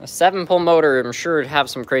 7-pole motor, I'm sure it'd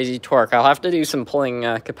have some crazy torque. I'll have to do some pulling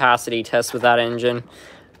capacity tests with that engine.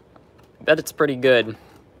 I bet it's pretty good.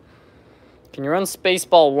 Can you run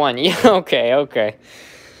Spaceball 1? Yeah, okay. I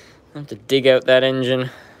have to dig out that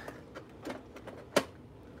engine.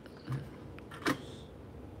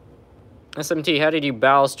 SMT, how did you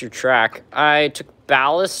ballast your track? I took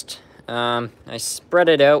ballast. I spread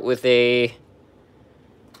it out with a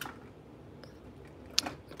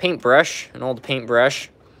paintbrush, an old paintbrush.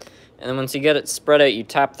 And then once you get it spread out, you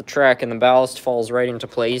tap the track and the ballast falls right into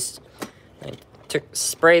place. I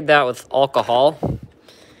sprayed that with alcohol.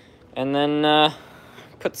 And then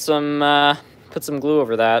put some glue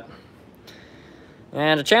over that.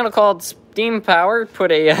 And a channel called Steam Power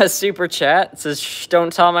put a super chat. It says, "Shh,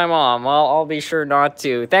 don't tell my mom." Well, I'll be sure not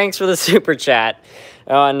to. Thanks for the super chat.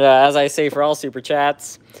 And as I say for all super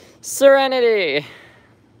chats, Serenity.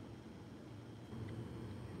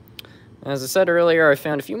 As I said earlier, I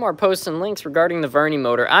found a few more posts and links regarding the Varney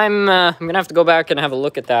motor. I'm gonna have to go back and have a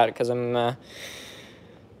look at that because I'm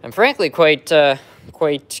frankly quite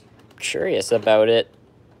curious about it.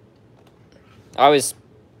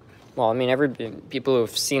 Well, I mean, people who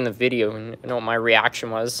have seen the video know what my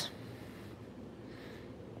reaction was.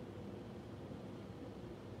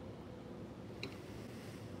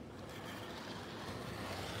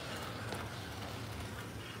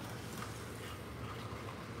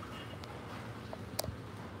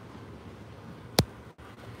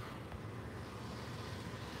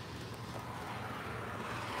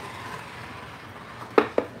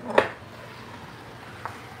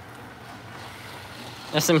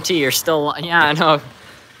 SMT, you're still... Yeah, I know.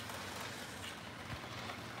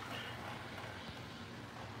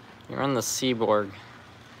 You're on the Seaborg.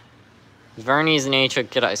 Varney's an HO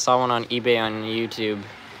kit. I saw one on eBay on YouTube.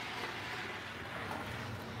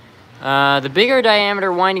 The bigger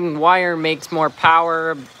diameter winding wire makes more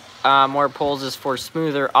power. More poles is for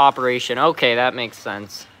smoother operation. Okay, that makes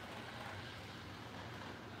sense.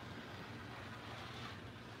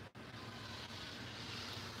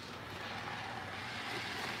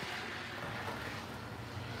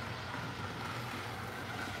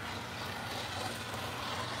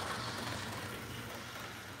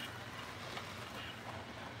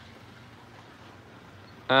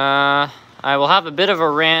 I will have a bit of a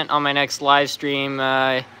rant on my next live stream.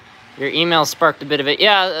 Your email sparked a bit of it.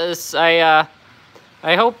 Yeah,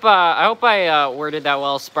 I hope I worded that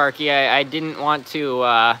well, Sparky. I didn't want to.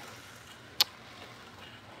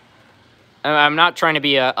 I'm not trying to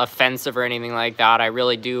be offensive or anything like that. I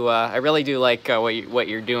really do like what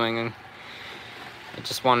you're doing. I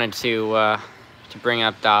just wanted to bring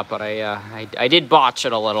up that, but I did botch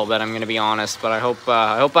it a little bit. I'm gonna be honest, but I hope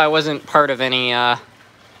I wasn't part of any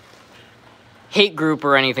hate group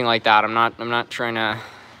or anything like that. I'm not trying to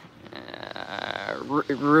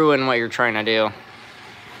ruin what you're trying to do.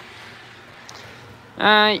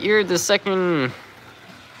 You're the second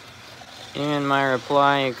in my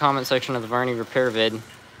reply comment section of the Varney repair vid.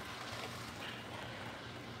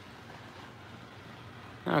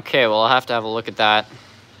 Okay, well, I'll have to have a look at that.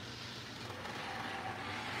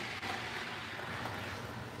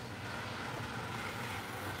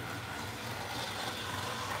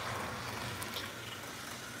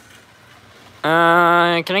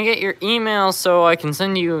 Can I get your email so I can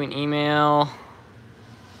send you an email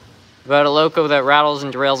about a loco that rattles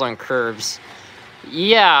and derails on curves?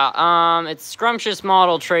 Yeah, it's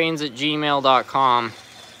scrumptiousmodeltrains@gmail.com.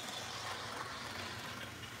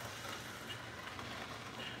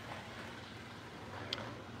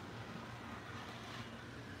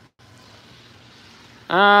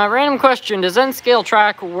 Random question. Does N-scale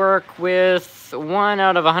track work with 1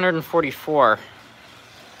 out of 144?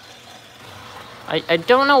 I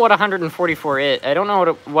don't know what 144 is. I don't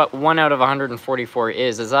know what 1 out of 144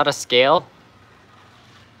 is. Is that a scale?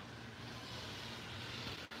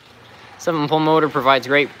 7-pole motor provides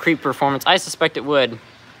great creep performance. I suspect it would.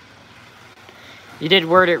 You did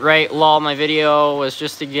word it right. Lol, my video was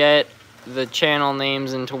just to get the channel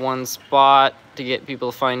names into one spot, to get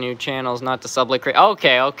people to find new channels, not to sublet create.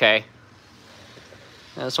 Okay. I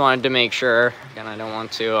just wanted to make sure. Again, I don't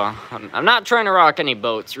want to... I'm not trying to rock any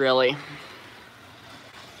boats, really.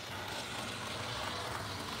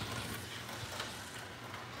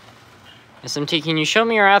 SMT, can you show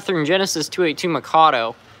me your Athearn Genesis 282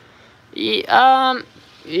 Mikado? Yeah,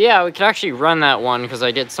 we could actually run that one because I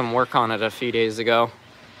did some work on it a few days ago.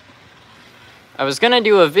 I was gonna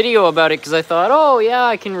do a video about it because I thought, oh yeah,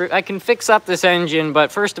 I can fix up this engine,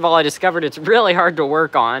 but first of all, I discovered it's really hard to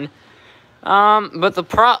work on. But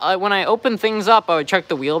when I opened things up, I would check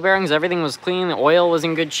the wheel bearings. Everything was clean. The oil was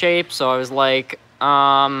in good shape. So I was like,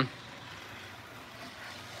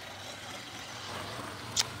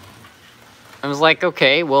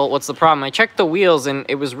 okay, well, what's the problem? I checked the wheels, and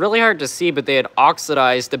it was really hard to see, but they had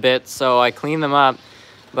oxidized a bit, so I cleaned them up.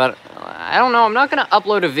 But I don't know. I'm not going to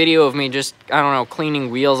upload a video of me just, I don't know,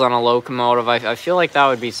 cleaning wheels on a locomotive. I feel like that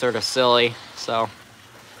would be sort of silly, so...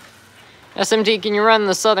 SMT, can you run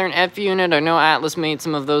the Southern F unit? I know Atlas made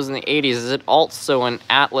some of those in the 80s. Is it also an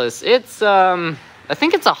Atlas? It's, I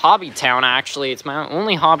think it's a Hobbytown, actually. It's my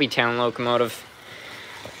only Hobbytown locomotive.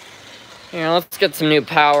 Here, let's get some new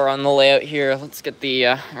power on the layout here. Let's get the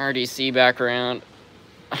RDC back around.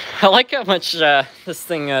 I like how much this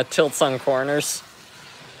thing tilts on corners.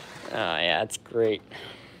 Oh, yeah, it's great.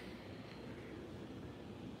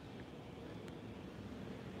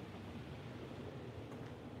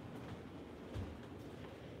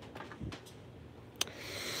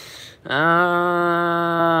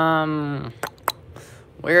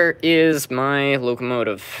 Where is my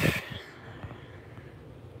locomotive?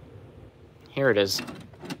 here it is.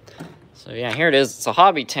 So yeah, here it is. It's a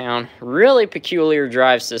hobby town. Really peculiar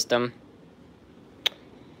drive system.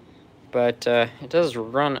 But it does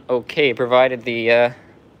run okay, provided the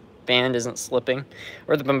band isn't slipping.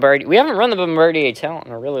 Or the Bombardier. We haven't run the Bombardier Talent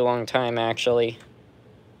in a really long time, actually.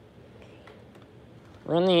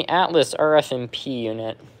 Run the Atlas RFMP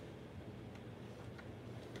unit.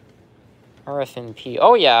 RFMP.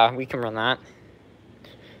 Oh yeah, we can run that.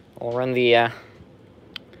 We'll run the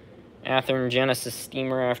Athearn Genesis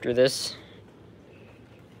steamer after this.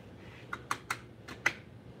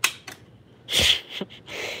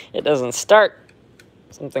 It doesn't start.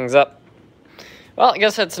 Something's up. Well, I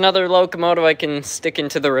guess that's another locomotive I can stick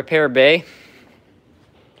into the repair bay.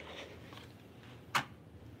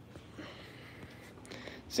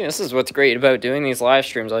 See, this is what's great about doing these live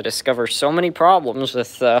streams. I discover so many problems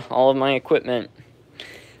with all of my equipment.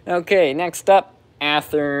 Okay, next up,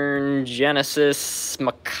 Athearn Genesis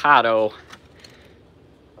Mikado.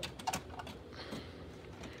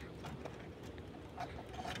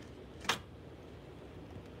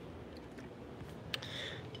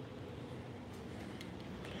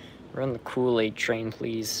 Run the Kool-Aid train,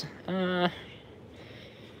 please. Yeah,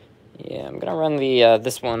 I'm gonna run the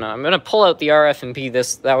this one. I'm gonna pull out the RFMP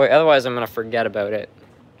that way. Otherwise, I'm gonna forget about it.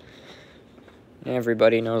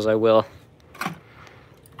 Everybody knows I will,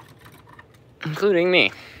 including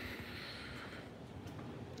me.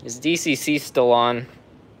 Is DCC still on?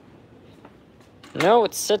 No,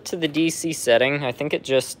 it's set to the DC setting. I think it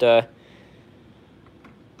just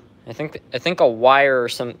I think a wire or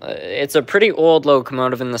some. It's a pretty old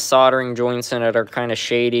locomotive, and the soldering joints in it are kind of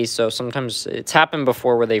shady. So sometimes it's happened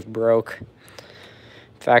before where they've broke. In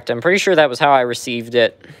fact, I'm pretty sure that was how I received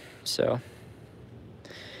it. So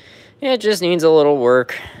yeah, it just needs a little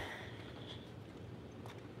work.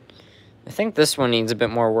 I think this one needs a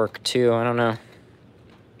bit more work too. I don't know.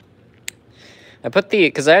 I put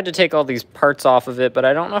because I had to take all these parts off of it, but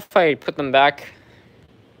I don't know if I put them back.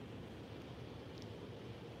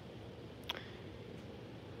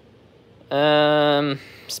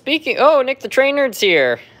 Oh, Nick the Train Nerd's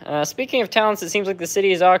here. Speaking of talents, it seems like the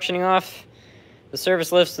city is auctioning off the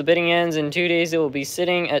service lifts. The bidding ends in 2 days. It will be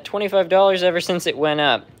sitting at $25 ever since it went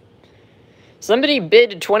up. Somebody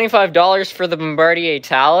bid $25 for the Bombardier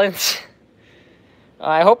Talent.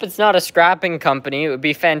 I hope it's not a scrapping company. It would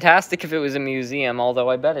be fantastic if it was a museum, although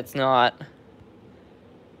I bet it's not.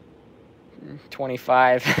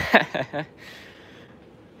 25.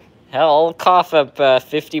 Hell, I'll cough up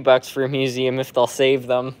 $50 for a museum if they'll save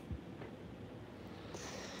them.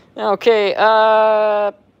 Okay,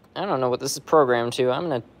 I don't know what this is programmed to.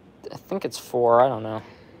 I think it's 4, I don't know.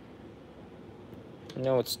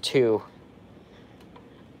 No, it's 2.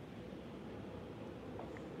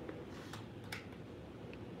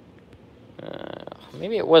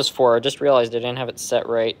 Maybe it was 4, I just realized I didn't have it set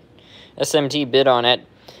right. SMT bid on it.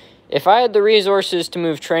 If I had the resources to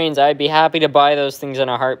move trains, I'd be happy to buy those things in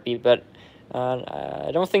a heartbeat, but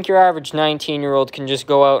I don't think your average 19-year-old can just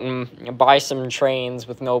go out and buy some trains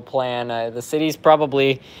with no plan. The city's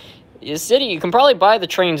probably... The city, you can probably buy the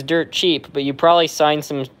trains dirt cheap, but you probably sign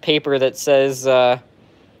some paper that says,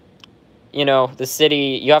 you know, the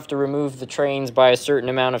city, you have to remove the trains by a certain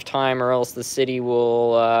amount of time, or else the city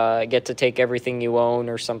will get to take everything you own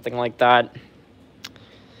or something like that.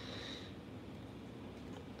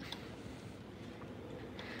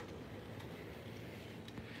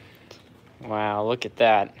 Wow, look at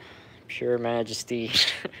that. Pure majesty.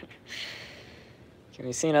 Can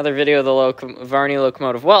we see another video of the Varney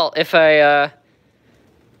locomotive? Well, if I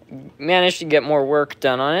manage to get more work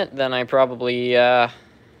done on it, then I probably,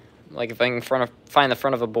 like if I can find the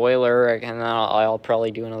front of a boiler, and then I'll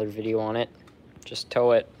probably do another video on it. Just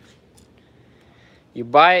tow it. You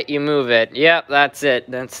buy it, you move it. Yep, that's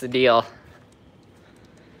it. That's the deal.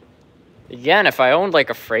 Again, if I owned like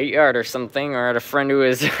a freight yard or something, or had a friend who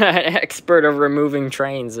is an expert of removing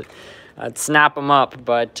trains, I'd snap them up.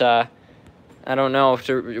 But I don't know.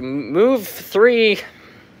 To move 3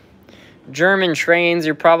 German trains,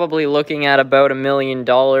 you're probably looking at about $1 million,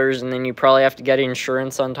 and then you probably have to get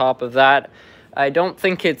insurance on top of that. I don't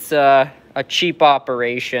think it's a cheap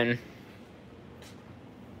operation.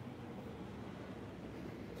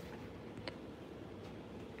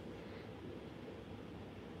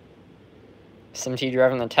 SMT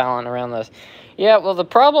driving the Talent around the... Yeah, well, the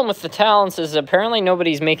problem with the Talents is apparently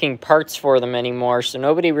nobody's making parts for them anymore, so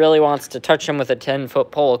nobody really wants to touch them with a 10-foot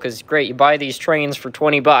pole, because, great, you buy these trains for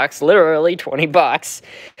 20 bucks, literally 20 bucks,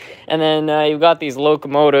 and then you've got these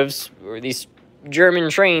locomotives, or these German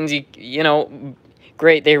trains, you know,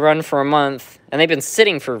 great, they run for a month, and they've been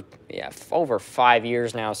sitting for, yeah, over 5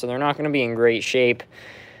 years now, so they're not going to be in great shape.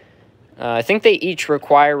 I think they each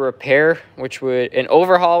require repair, an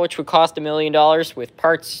overhaul, which would cost $1 million with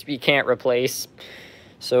parts you can't replace.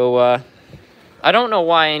 So, I don't know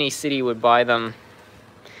why any city would buy them.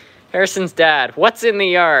 Harrison's dad, what's in the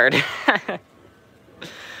yard?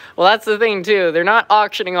 Well, that's the thing, too. They're not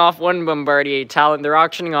auctioning off one Bombardier Talent. They're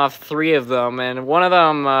auctioning off 3 of them, and one of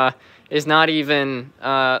them is not even...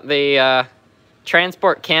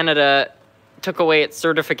 Transport Canada took away its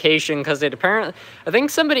certification because it apparently... I think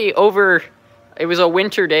somebody over... It was a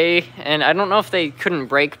winter day, and I don't know if they couldn't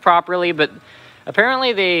brake properly, but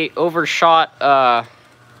apparently they overshot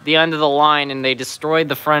the end of the line, and they destroyed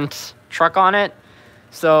the front truck on it.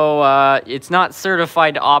 So it's not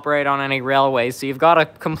certified to operate on any railway. So you've got a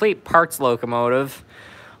complete parts locomotive.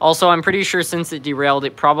 Also, I'm pretty sure since it derailed,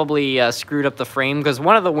 it probably screwed up the frame, because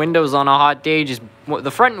one of the windows on a hot day,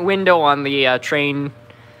 the front window on the train,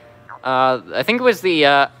 I think it was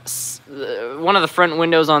one of the front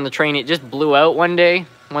windows on the train, it just blew out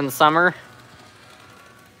one summer.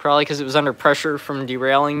 Probably because it was under pressure from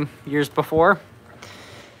derailing years before.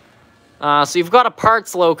 So you've got a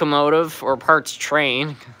parts locomotive, or parts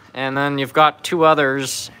train, and then you've got 2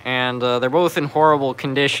 others, and they're both in horrible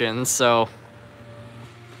condition, so...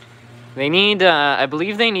 They need, I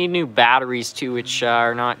believe they need new batteries, too, which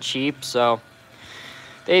are not cheap, so...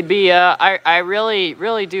 They'd be, I really,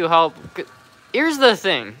 really do hope... Here's the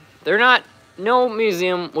thing. No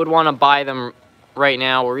museum would want to buy them right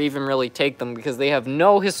now, or even really take them, because they have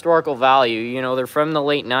no historical value. You know, they're from the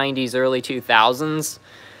late 90s, early 2000s.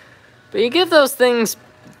 But you give those things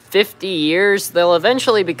 50 years, they'll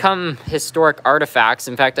eventually become historic artifacts.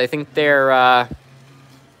 In fact, I think they're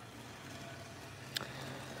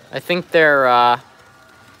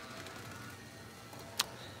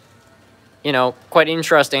you know, quite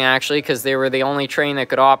interesting, actually, because they were the only train that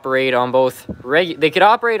could operate on both... They could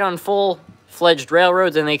operate on full-fledged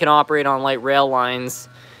railroads, and they can operate on light rail lines.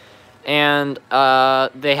 And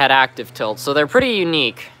they had active tilt, so they're pretty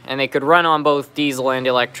unique. And they could run on both diesel and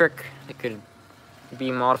electric. They could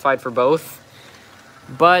be modified for both.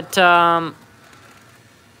 But, yeah,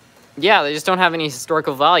 they just don't have any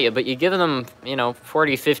historical value. But you give them, you know,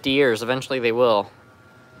 40, 50 years, eventually they will.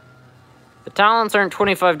 The Talents aren't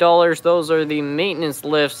 $25. Those are the maintenance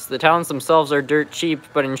lifts. The Talents themselves are dirt cheap,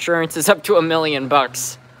 but insurance is up to $1 million.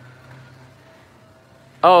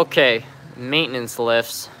 Okay, maintenance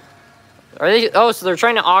lifts. Are they? Oh, so they're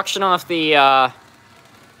trying to auction off the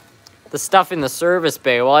stuff in the service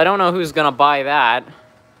bay. Well, I don't know who's gonna buy that.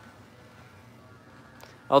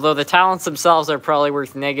 Although the Talents themselves are probably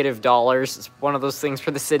worth -$. It's one of those things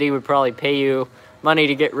where the city would probably pay you money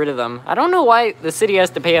to get rid of them. I don't know why the city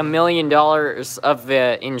has to pay $1 million of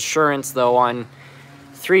insurance, though, on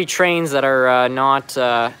 3 trains that are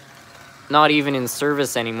not even in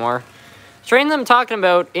service anymore. The train that I'm talking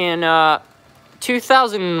about, in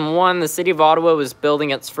 2001, the city of Ottawa was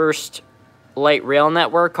building its first light rail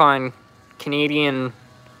network on Canadian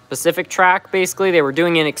Pacific track, basically. They were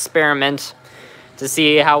doing an experiment to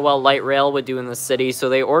see how well light rail would do in the city, so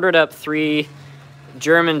they ordered up 3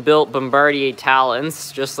 German-built Bombardier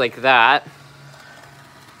Talents, just like that.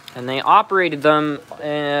 And they operated them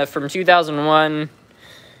from 2001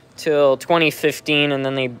 till 2015, and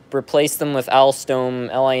then they replaced them with Alstom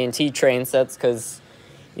LINT train sets, because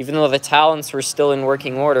even though the Talents were still in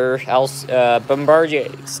working order, Bombardier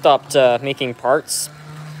stopped making parts.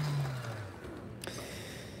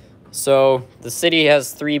 So the city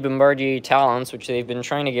has 3 Bombardier Talents, which they've been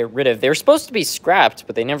trying to get rid of. They were supposed to be scrapped,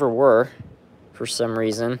 but they never were, for some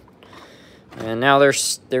reason. And now they're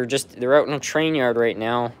out in a train yard right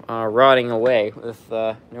now, rotting away with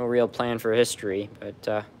no real plan for history.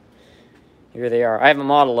 But here they are. I have a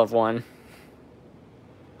model of one.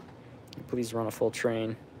 Please run a full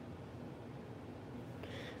train.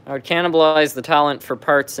 I would cannibalize the Talent for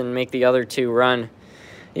parts and make the other 2 run.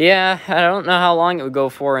 Yeah, I don't know how long it would go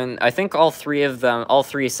for, and I think all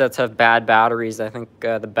 3 sets have bad batteries. I think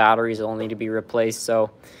the batteries all need to be replaced,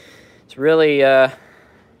 so it's really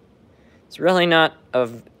not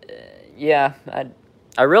of... yeah,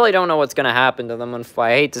 I really don't know what's going to happen to them. If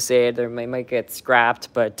I hate to say it, they might get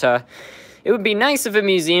scrapped, but it would be nice if a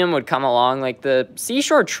museum would come along, like the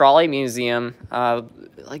Seashore Trolley Museum,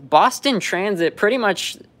 like Boston Transit, pretty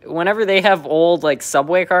much whenever they have old like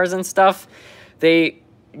subway cars and stuff, they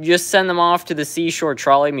just send them off to the Seashore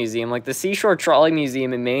Trolley Museum. Like the Seashore Trolley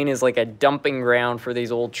Museum in Maine is like a dumping ground for these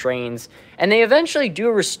old trains, and they eventually do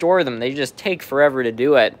restore them. They just take forever to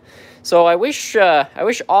do it. So I wish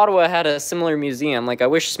Ottawa had a similar museum. Like I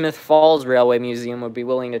wish Smith Falls Railway Museum would be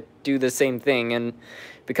willing to do the same thing and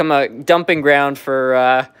become a dumping ground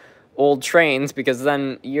for old trains, because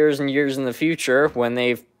then years and years in the future, when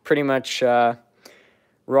they've pretty much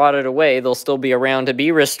rotted away, they'll still be around to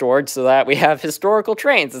be restored so that we have historical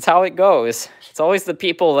trains. That's how it goes. It's always the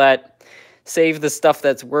people that save the stuff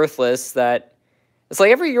that's worthless that... It's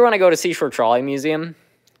like every year when I go to Seashore Trolley Museum,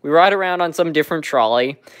 we ride around on some different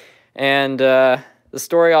trolley, and the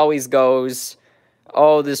story always goes,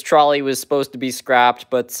 oh, this trolley was supposed to be scrapped,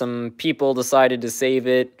 but some people decided to save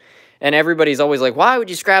it. And everybody's always like, why would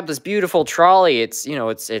you scrap this beautiful trolley? It's, you know,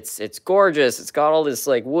 it's gorgeous. It's got all this,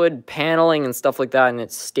 like, wood paneling and stuff like that, and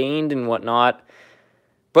it's stained and whatnot.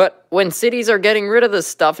 But when cities are getting rid of this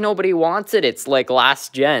stuff, nobody wants it. It's, like,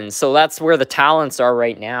 last gen. So that's where the talents are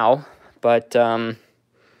right now. But, they're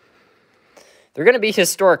going to be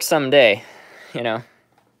historic someday, you know.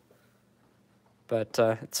 But,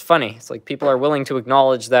 it's funny. It's like people are willing to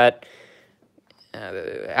acknowledge that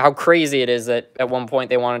how crazy it is that at one point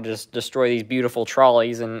they wanted to just destroy these beautiful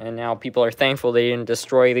trolleys, and now people are thankful they didn't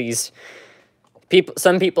destroy these.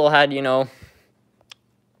 Some people had, you know,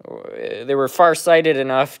 they were far-sighted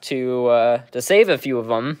enough to save a few of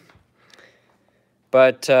them,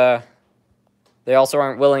 but they also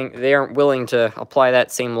aren't willing to apply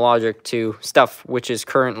that same logic to stuff which is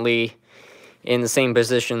currently in the same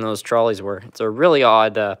position those trolleys were. It's a really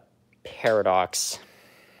odd paradox.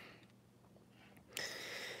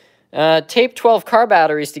 Tape 12 car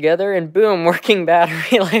batteries together, and boom, working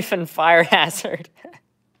battery life and fire hazard.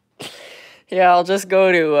 Yeah, I'll just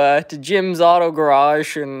go to Jim's Auto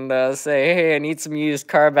Garage and say, hey, I need some used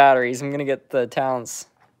car batteries. I'm going to get the Talents.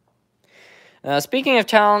 Speaking of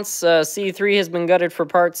Talents, C3 has been gutted for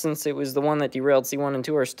parts since it was the one that derailed. C1 and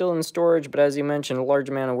 2 are still in storage, but as you mentioned, a large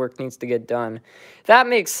amount of work needs to get done. That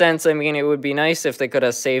makes sense. I mean, it would be nice if they could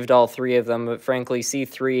have saved all three of them, but frankly,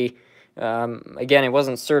 C3... again, it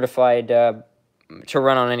wasn't certified to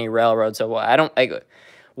run on any railroad, so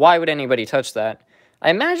why would anybody touch that? I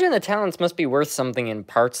imagine the Talents must be worth something in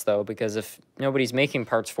parts, though, because if nobody's making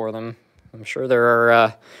parts for them, I'm sure there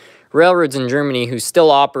are railroads in Germany who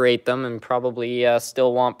still operate them and probably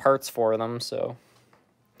still want parts for them, so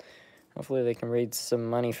hopefully they can raise some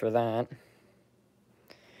money for that.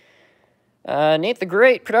 Nate the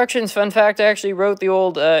Great Productions, fun fact, I actually wrote the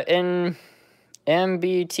old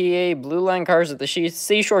MBTA Blue Line cars at the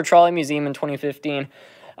Seashore Trolley Museum in 2015.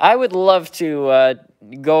 I would love to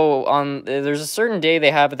go on... There's a certain day they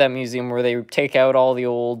have at that museum where they take out all the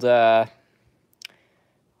old...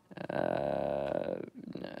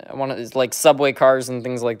 like subway cars and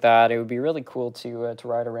things like that. It would be really cool to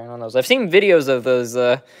ride around on those. I've seen videos of those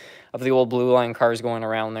of the old Blue Line cars going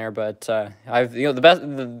around there, but the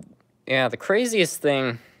craziest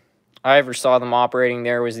thing I ever saw them operating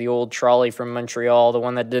there was the old trolley from Montreal, the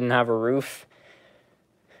one that didn't have a roof.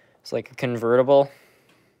 It's like a convertible.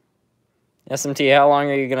 SMT, how long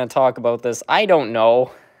are you going to talk about this? I don't know.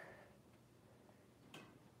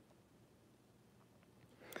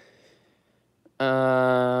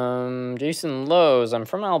 Jason Lowe's, I'm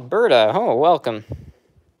from Alberta. Oh, welcome.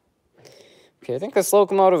 Okay, I think this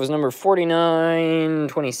locomotive was number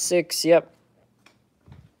 4926, yep.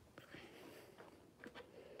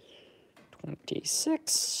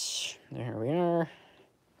 26, there we are.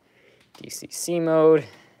 DCC mode.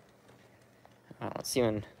 Let's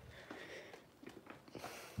even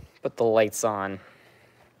put the lights on.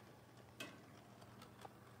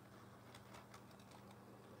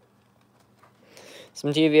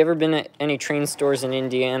 Have you ever been at any train stores in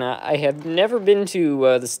Indiana? I have never been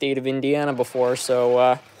to the state of Indiana before, so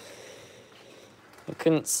I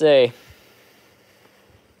couldn't say.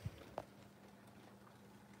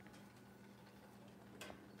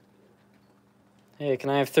 Hey, can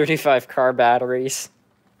I have 35 car batteries?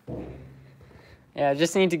 Yeah, I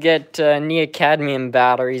just need to get neodymium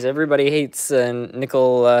batteries. Everybody hates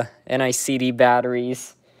nickel NICD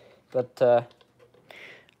batteries, but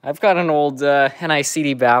I've got an old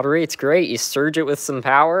NICD battery. It's great. You surge it with some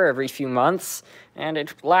power every few months, and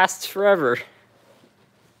it lasts forever.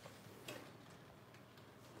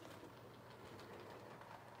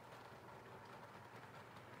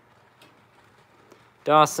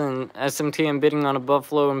 Dawson, SMT, I'm bidding on a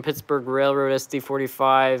Buffalo and Pittsburgh Railroad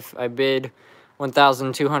SD45. I bid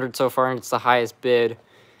 1,200 so far, and it's the highest bid.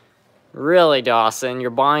 Really, Dawson? You're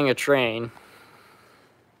buying a train.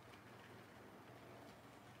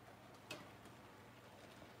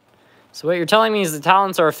 So what you're telling me is the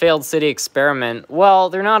Talents are a failed city experiment. Well,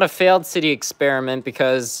 they're not a failed city experiment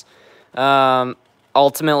because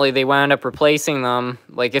ultimately they wound up replacing them.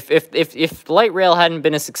 Like, if light rail hadn't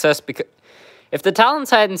been a success, because if the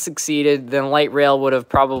Talents hadn't succeeded, then light rail would have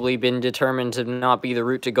probably been determined to not be the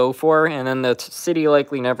route to go for, and then the city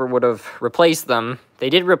likely never would have replaced them. They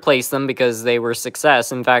did replace them because they were a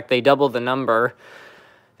success. In fact, they doubled the number.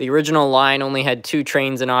 The original line only had 2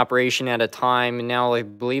 trains in operation at a time, and now I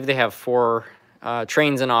believe they have 4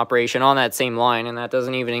 trains in operation on that same line, and that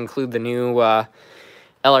doesn't even include the new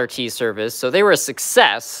LRT service. So they were a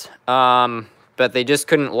success, but they just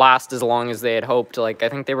couldn't last as long as they had hoped. Like, I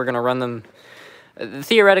think they were going to run them...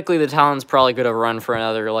 Theoretically, the Talons probably could have run for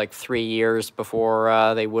another, like, 3 years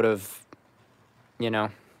before they would have, you know,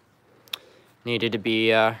 needed to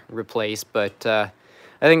be replaced, but...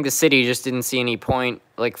 I think the city just didn't see any point.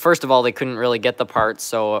 Like, first of all, they couldn't really get the parts,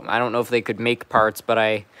 so I don't know if they could make parts, but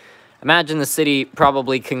I imagine the city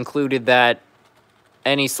probably concluded that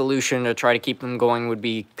any solution to try to keep them going would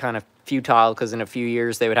be kind of futile, because in a few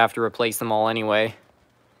years they would have to replace them all anyway.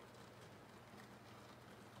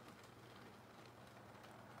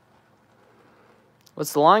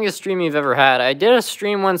 What's the longest stream you've ever had? I did a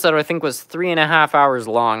stream once that I think was 3.5 hours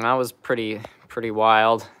long. That was pretty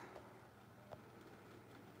wild.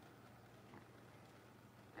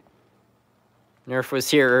 Nerf was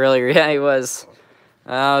here earlier. Yeah, he was.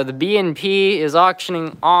 The BNP is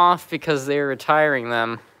auctioning off because they're retiring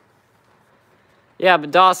them. Yeah, but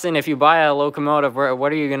Dawson, if you buy a locomotive,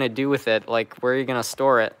 what are you going to do with it? Like, where are you going to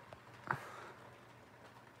store it?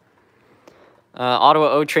 Ottawa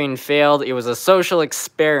O-Train failed. It was a social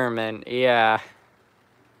experiment. Yeah.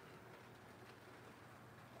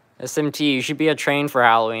 SMT, you should be a train for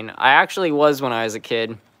Halloween. I actually was when I was a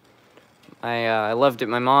kid. I loved it.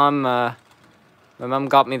 My mom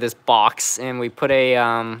got me this box, and we put a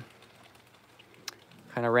kind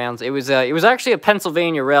of rounds. It was actually a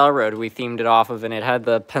Pennsylvania Railroad we themed it off of, and it had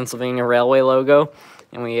the Pennsylvania Railway logo,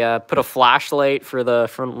 and we put a flashlight for the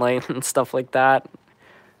front light and stuff like that.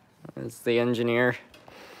 It's the engineer.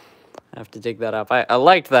 I have to dig that up. I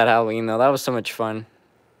liked that Halloween though. That was so much fun.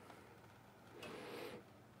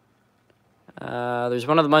 There's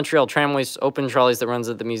one of the Montreal Tramways open trolleys that runs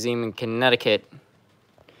at the museum in Connecticut.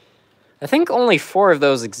 I think only 4 of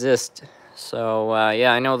those exist. So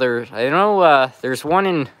yeah, I know there's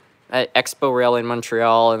one at Expo Rail in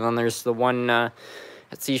Montreal, and then there's the one at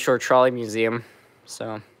Seashore Trolley Museum.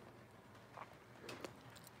 So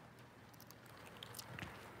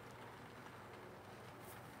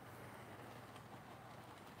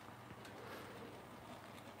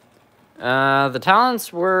the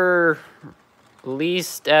Talents were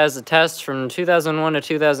leased as a test from 2001 to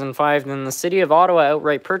 2005, then the city of Ottawa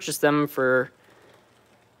outright purchased them for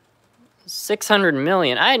 $600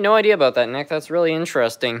 million. I had no idea about that, Nick. That's really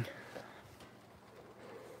interesting.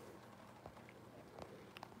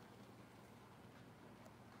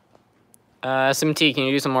 SMT, can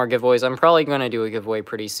you do some more giveaways? I'm probably going to do a giveaway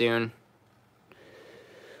pretty soon.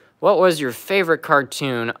 What was your favorite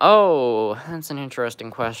cartoon? Oh, that's an interesting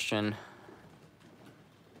question.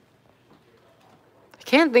 I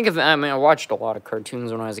can't think of... I mean, I watched a lot of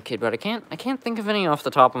cartoons when I was a kid, but I can't think of any off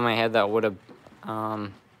the top of my head that would have...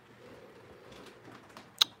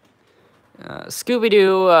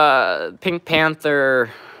 Scooby-Doo, Pink Panther...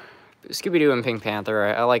 Scooby-Doo and Pink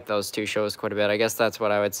Panther, I like those 2 shows quite a bit. I guess that's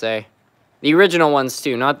what I would say. The original ones,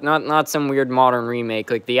 too. Not some weird modern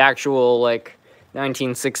remake. Like, the actual, like,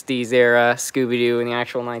 1960s era Scooby-Doo and the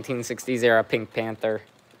actual 1960s era Pink Panther.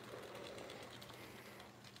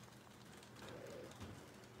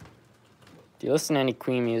 Do you listen to any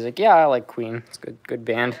Queen music? Yeah, I like Queen. It's good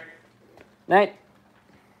band. Night.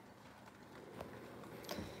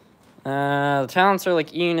 The Talents are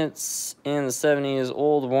like units in the 70s,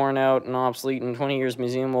 old, worn out, and obsolete. In 20 years,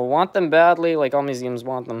 museum will want them badly, like all museums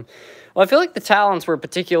want them. Well, I feel like the Talents were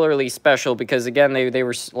particularly special because, again, they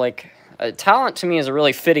were like... Talent to me is a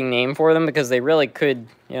really fitting name for them because they really could,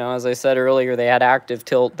 you know, as I said earlier, they had active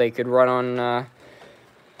tilt. They could run on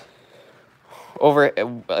over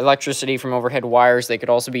electricity from overhead wires. They could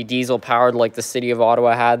also be diesel powered like the city of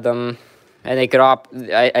Ottawa had them. And they could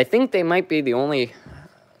I think they might be the only,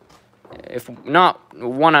 if not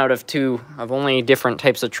 1 out of 2 of only different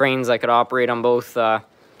types of trains that could operate on both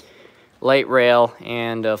light rail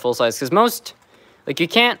and full size. Because most, like, you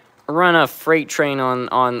can't run a freight train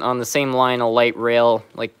on the same line a light rail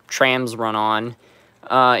like trams run on,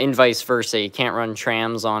 and vice versa. You can't run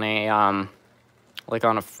trams on a like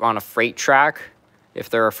on a freight track if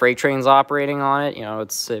there are freight trains operating on it. You know,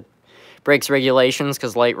 it breaks regulations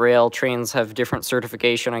because light rail trains have different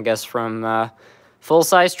certification, I guess, from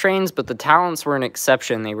full-size trains, but the Talents were an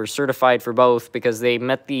exception. They were certified for both because they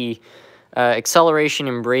met the acceleration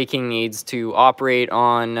and braking needs to operate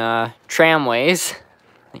on tramways.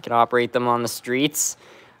 They could operate them on the streets,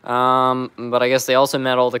 but I guess they also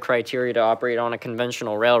met all the criteria to operate on a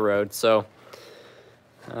conventional railroad, so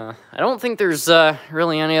I don't think there's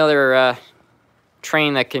really any other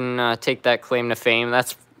train that can take that claim to fame.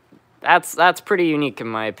 That's That's pretty unique in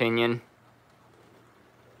my opinion.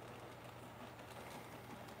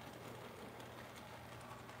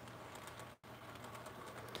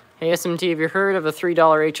 Hey SMT, have you heard of a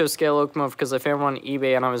 $3 HO scale locomotive? Because I found one on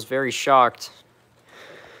eBay and I was very shocked.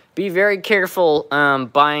 Be very careful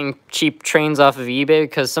buying cheap trains off of eBay,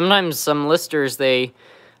 because sometimes some listers, they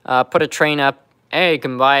put a train up, hey, you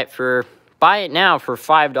can buy it now for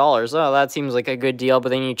 $5. Oh, that seems like a good deal, but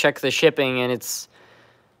then you check the shipping and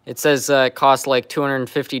it says it costs like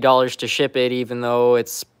 $250 to ship it, even though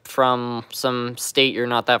it's from some state you're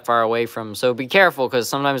not that far away from. So be careful, because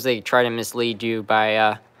sometimes they try to mislead you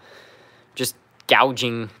by just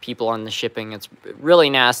gouging people on the shipping. It's a really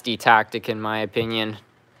nasty tactic in my opinion.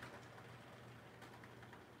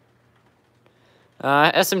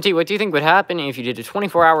 SMT, what do you think would happen if you did a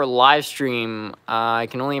 24-hour live stream? I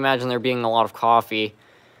can only imagine there being a lot of coffee.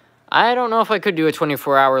 I don't know if I could do a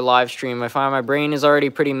 24-hour live stream. I find my brain is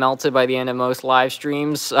already pretty melted by the end of most live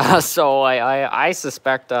streams, so I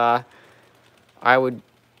suspect I would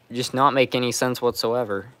just not make any sense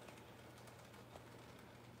whatsoever.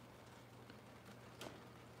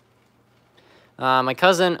 My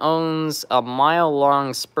cousin owns a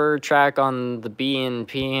mile-long spur track on the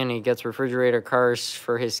BNP, and he gets refrigerator cars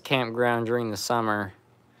for his campground during the summer.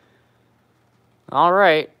 All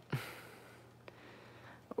right.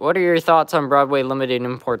 What are your thoughts on Broadway Limited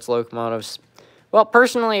Imports locomotives? Well,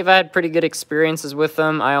 personally, I've had pretty good experiences with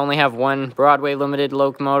them. I only have one Broadway Limited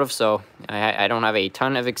locomotive, so I don't have a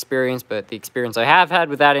ton of experience, but the experience I have had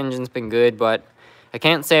with that engine's been good, but I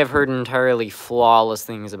can't say I've heard entirely flawless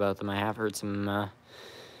things about them. I have heard some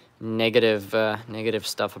negative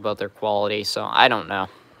stuff about their quality, so I don't know.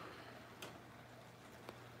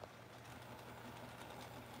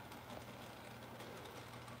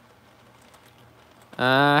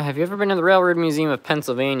 Have you ever been to the Railroad Museum of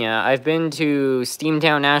Pennsylvania? I've been to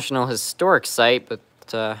Steamtown National Historic Site, but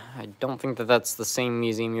I don't think that that's the same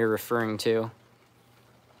museum you're referring to.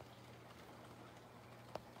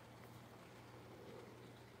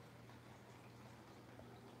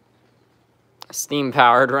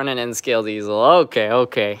 Steam-powered, run an N-scale diesel.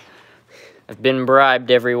 Okay. I've been bribed,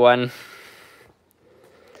 everyone.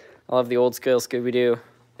 I love the old-scale Scooby-Doo.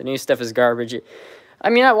 The new stuff is garbage. I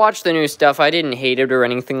mean, I watched the new stuff. I didn't hate it or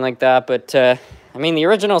anything like that, but, I mean, the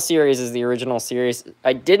original series is the original series.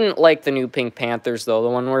 I didn't like the new Pink Panthers, though. The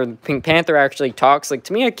one where the Pink Panther actually talks. Like,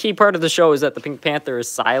 to me, a key part of the show is that the Pink Panther is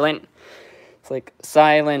silent. It's like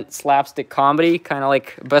silent slapstick comedy, kind of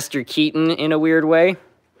like Buster Keaton in a weird way.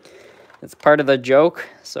 It's part of the joke,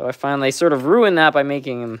 so I find they sort of ruin that by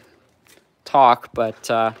making him talk,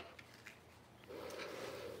 but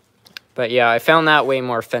yeah, I found that way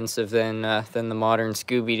more offensive than the modern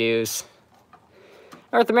Scooby-Doos.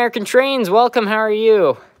 North American Trains, welcome, how are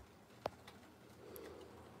you?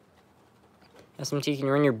 SMT, can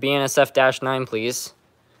you run your BNSF-9, please?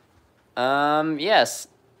 Yes.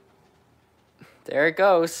 There it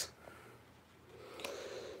goes.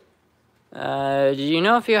 Do you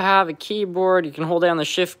know if you have a keyboard, you can hold down the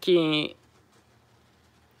shift key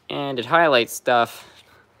and it highlights stuff?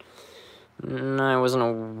 No, it wasn't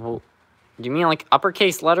a... Do you mean like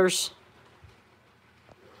uppercase letters?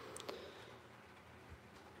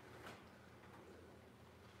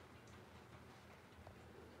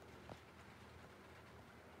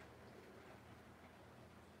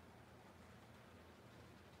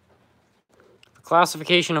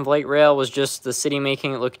 Classification of light rail was just the city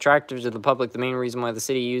making it look attractive to the public. The main reason why the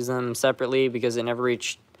city used them separately, because it never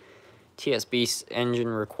reached TSB engine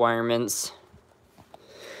requirements.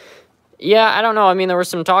 Yeah, I don't know. I mean, there was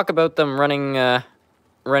some talk about them running them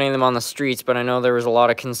on the streets, but I know there was a lot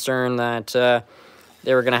of concern that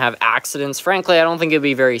they were going to have accidents. Frankly, I don't think it'd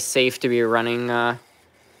be very safe to be running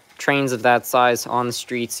trains of that size on the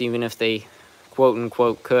streets, even if they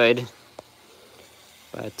quote-unquote could.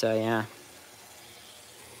 But, yeah.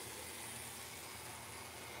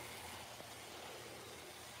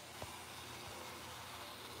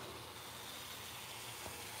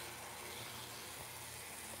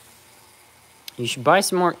 You should buy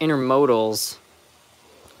some more intermodals.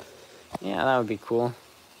 Yeah, that would be cool.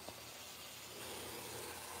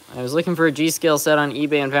 I was looking for a G-scale set on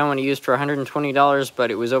eBay and found one used for $120, but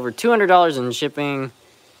it was over $200 in shipping,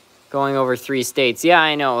 going over 3 states. Yeah,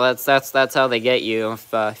 I know. That's how they get you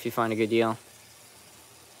if you find a good deal.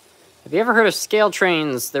 Have you ever heard of Scale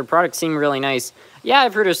Trains? Their products seem really nice. Yeah,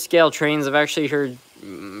 I've heard of Scale Trains. I've actually heard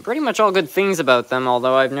pretty much all good things about them,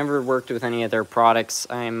 although I've never worked with any of their products.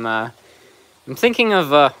 I'm thinking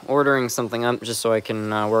of ordering something up just so I can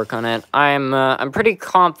work on it. I'm pretty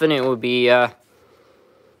confident it would be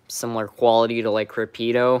similar quality to like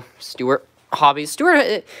Rapido. Stuart, hobbies.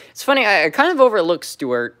 Stuart, it's funny, I kind of overlooked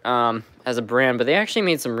Stuart as a brand, but they actually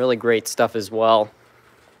made some really great stuff as well.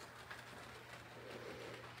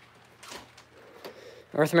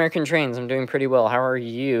 North American Trains, I'm doing pretty well. How are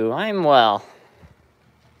you? I'm well.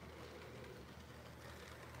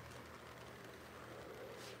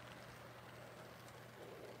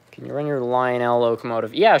 Can you run your Lionel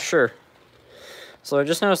locomotive? Yeah, sure. So I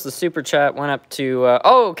just noticed the super chat went up to,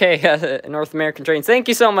 oh, okay, North American Trains. Thank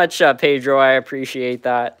you so much, Pedro. I appreciate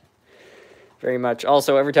that very much.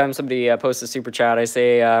 Also, every time somebody posts a super chat, I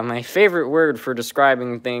say my favorite word for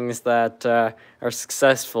describing things that are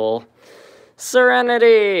successful: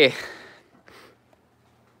 serenity.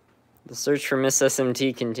 The search for Miss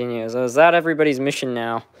SMT continues. Oh, is that everybody's mission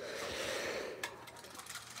now?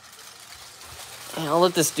 I'll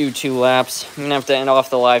let this do 2 laps. I'm gonna have to end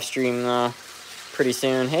off the live stream though pretty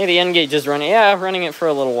soon. Hey, the end gauge is running. Yeah, running it for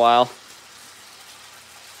a little while.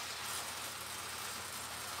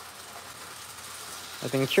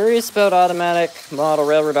 I've been curious about automatic model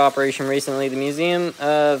railroad operation recently. The Museum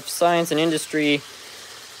of Science and Industry,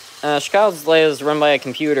 Chicago's layout is run by a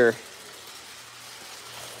computer.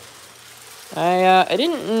 I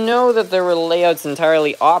didn't know that there were layouts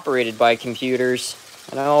entirely operated by computers.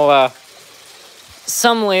 I know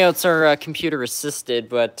some layouts are computer assisted,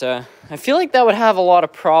 but I feel like that would have a lot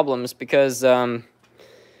of problems because, I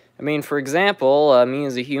mean, for example, me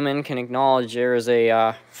as a human can acknowledge there is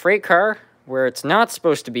a freight car where it's not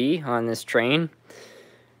supposed to be on this train.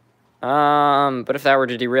 But if that were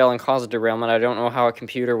to derail and cause a derailment, I don't know how a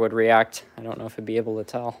computer would react. I don't know if I'd be able to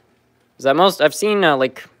tell. Is that I've seen,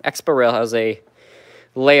 like, Expo Rail has a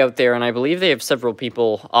layout there, and I believe they have several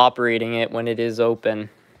people operating it when it is open.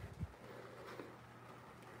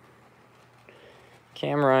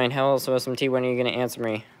 Cam Ryan, hello, so SMT, when are you going to answer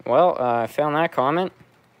me? Well, I found that comment.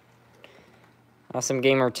 Awesome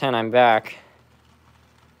Gamer 10, I'm back.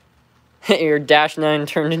 Your Dash 9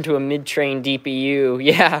 turned into a mid-train DPU.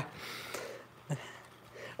 Yeah.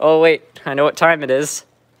 Oh, wait, I know what time it is.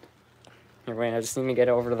 Here, wait, I just need to get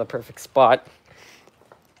over to the perfect spot.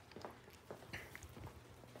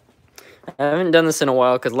 I haven't done this in a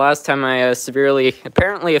while because last time I severely,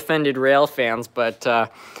 apparently offended rail fans, but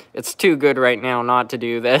it's too good right now not to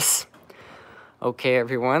do this. Okay,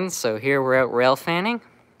 everyone, so here we're out rail fanning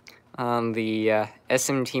on the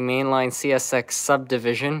SMT mainline CSX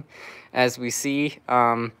subdivision. As we see,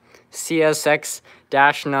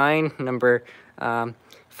 CSX-9 number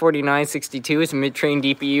 4962 is a mid-train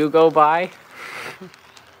DPU go by.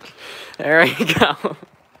 There we go.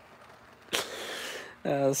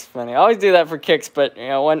 That was funny. I always do that for kicks, but you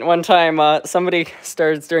know, one time somebody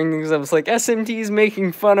started stirring things up. I was like, SMT's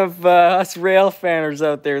making fun of us rail fanners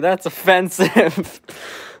out there. That's offensive.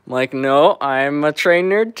 I'm like, no, I'm a train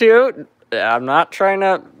nerd too. I'm not trying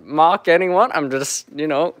to mock anyone. I'm just, you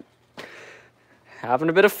know, having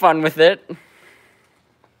a bit of fun with it.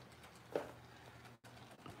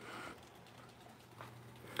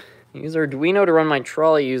 Use Arduino to run my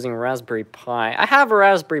trolley using Raspberry Pi. I have a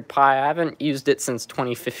Raspberry Pi. I haven't used it since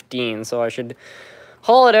 2015, so I should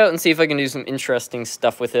haul it out and see if I can do some interesting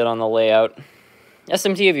stuff with it on the layout.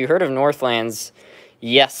 SMT, have you heard of Northlands?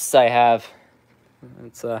 Yes, I have.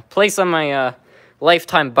 It's a place on my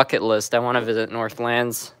lifetime bucket list. I want to visit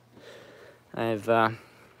Northlands. There's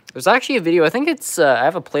actually a video, I think it's, I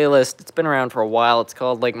have a playlist, it's been around for a while. It's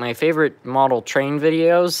called, like, my favorite model train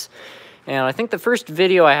videos. And I think the first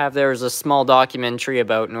video I have there is a small documentary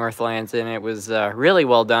about Northlands, and it was really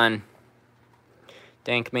well done.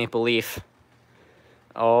 Dank Maple Leaf.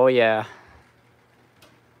 Oh, yeah.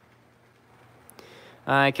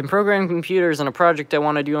 I can program computers, and a project I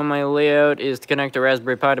want to do on my layout is to connect a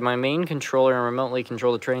Raspberry Pi to my main controller and remotely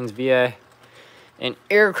control the trains via an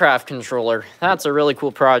aircraft controller. That's a really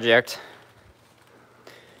cool project.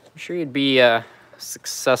 I'm sure you'd be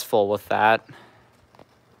successful with that.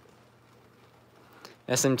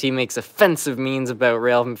 SMT makes offensive memes about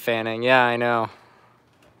rail fanning. Yeah, I know.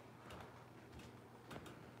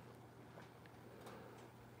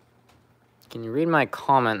 Can you read my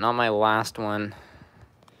comment, not my last one?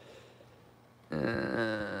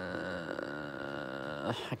 I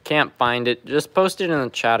can't find it. Just post it in the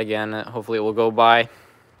chat again. Hopefully it will go by.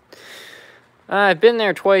 I've been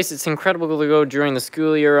there twice. It's incredible to go during the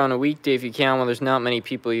school year on a weekday if you can, when there's not many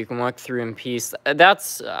people. You can walk through in peace.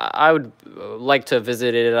 That's, I would like to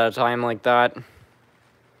visit it at a time like that.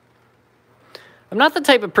 I'm not the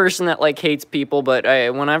type of person that, like, hates people, but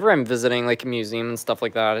whenever I'm visiting, like, a museum and stuff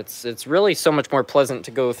like that, it's really so much more pleasant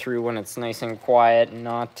to go through when it's nice and quiet and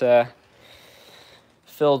not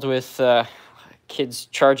filled with kids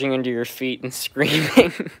charging into your feet and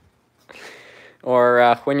screaming.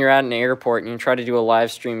 Or when you're at an airport and you try to do a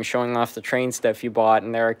live stream showing off the train stuff you bought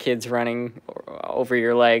and there are kids running over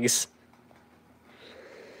your legs.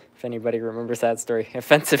 If anybody remembers that story.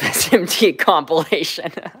 Offensive SMT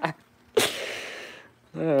compilation.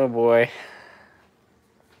 Oh boy.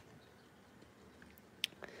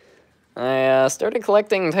 I started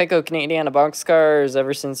collecting Tyco Canadiana boxcars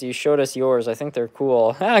ever since you showed us yours. I think they're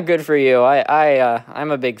cool. Ah, good for you.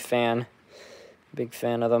 I'm a big fan. Big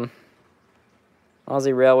fan of them.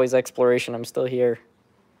 Aussie Railways Exploration, I'm still here.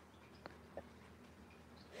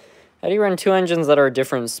 How do you run two engines that are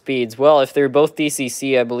different speeds? Well, if they're both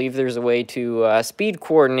DCC, I believe there's a way to speed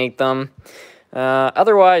coordinate them.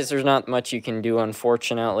 Otherwise, there's not much you can do,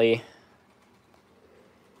 unfortunately.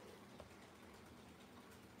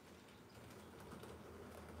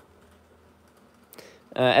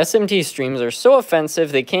 SMT streams are so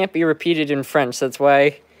offensive, they can't be repeated in French. That's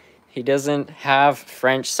why he doesn't have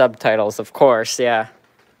French subtitles, of course, yeah.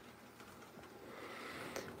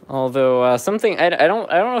 Although, something, I don't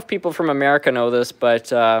know if people from America know this,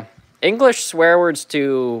 but English swear words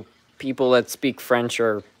to people that speak French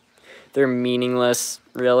they're meaningless,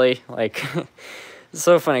 really. Like, it's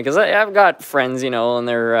so funny, because I've got friends, you know, and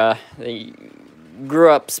they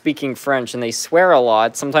grew up speaking French, and they swear a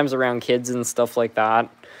lot, sometimes around kids and stuff like that.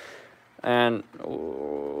 And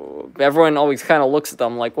everyone always kind of looks at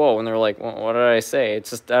them like, whoa, and they're like, well, what did I say? It's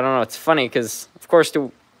just, I don't know, it's funny, because, of course,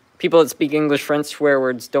 to people that speak English, French swear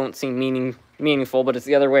words don't seem meaningful, but it's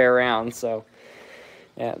the other way around, so,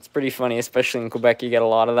 yeah, it's pretty funny, especially in Quebec, you get a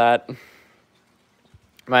lot of that.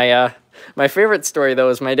 My favorite story, though,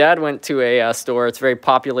 is my dad went to a store, it's very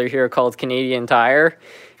popular here, called Canadian Tire,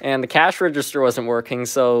 and the cash register wasn't working,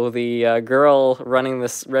 so the girl running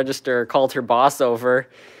this register called her boss over,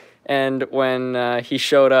 and when he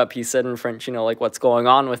showed up, he said in French, you know, like, what's going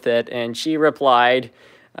on with it, and she replied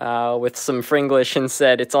with some Fringlish and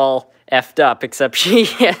said, it's all effed up, except she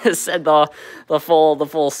said the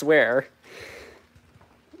full swear,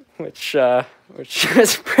 which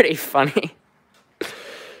was pretty funny.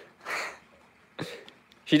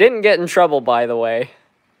 She didn't get in trouble, by the way.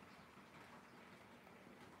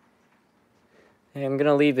 Hey, I'm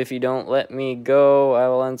gonna leave if you don't let me go. I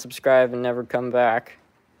will unsubscribe and never come back.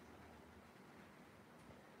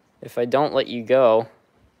 If I don't let you go.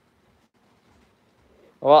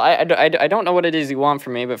 Well, I don't know what it is you want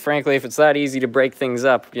from me, but frankly, if it's that easy to break things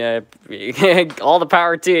up, yeah, all the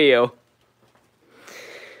power to you.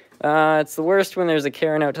 It's the worst when there's a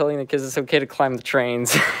Karen out telling the kids it's okay to climb the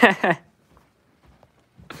trains.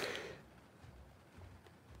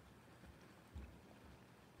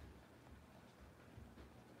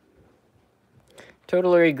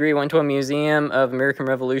 Totally agree. Went to a museum of American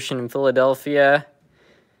Revolution in Philadelphia,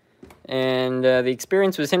 and the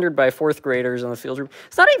experience was hindered by fourth graders on the field trip.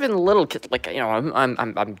 It's not even little kids. Like, you know,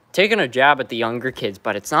 I'm taking a jab at the younger kids,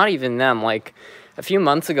 but it's not even them. Like, a few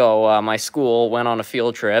months ago, my school went on a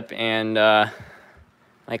field trip, and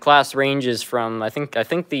my class ranges from I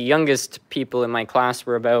think the youngest people in my class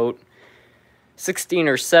were about 16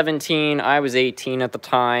 or 17. I was 18 at the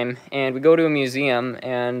time, and we go to a museum,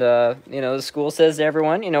 and you know, the school says to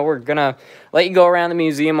everyone, you know, we're gonna let you go around the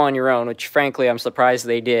museum on your own, which frankly I'm surprised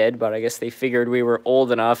they did, but I guess they figured we were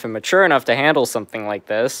old enough and mature enough to handle something like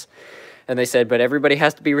this. And they said, but everybody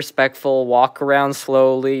has to be respectful, walk around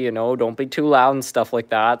slowly, you know, don't be too loud and stuff like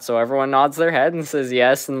that. So everyone nods their head and says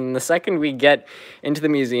yes, and the second we get into the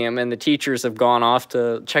museum and the teachers have gone off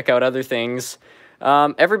to check out other things,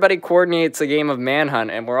 everybody coordinates a game of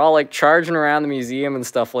Manhunt, and we're all like charging around the museum and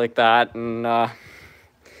stuff like that. And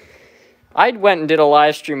I went and did a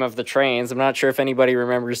live stream of the trains. I'm not sure if anybody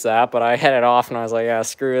remembers that, but I headed off and I was like, yeah,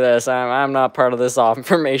 screw this. I'm not part of this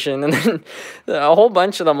information. And then a whole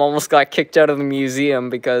bunch of them almost got kicked out of the museum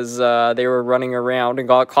because they were running around and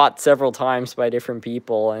got caught several times by different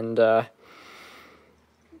people. And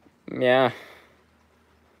yeah.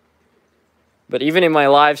 But even in my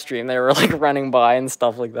live stream, they were like running by and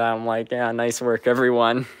stuff like that. I'm like, yeah, nice work,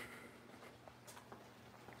 everyone.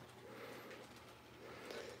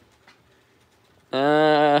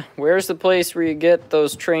 Where's the place where you get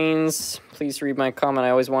those trains? Please read my comment. I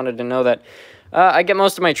always wanted to know that. I get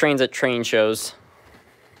most of my trains at train shows.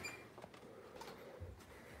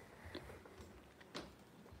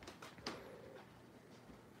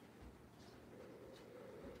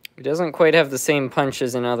 It doesn't quite have the same punch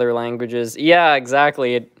as in other languages. Yeah,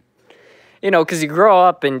 exactly. You know, because you grow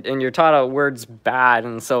up and you're taught a word's bad,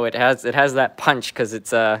 and so it has that punch because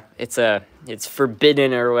it's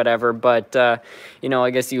forbidden or whatever. But you know,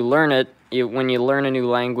 I guess you learn it when you learn a new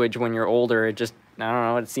language when you're older. It just, I don't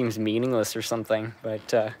know, it seems meaningless or something.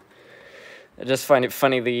 But I just find it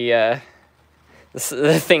funny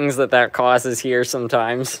the things that causes here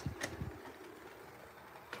sometimes.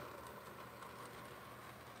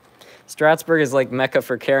 Strattsburg is like Mecca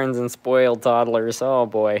for Karens and spoiled toddlers. Oh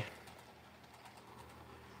boy.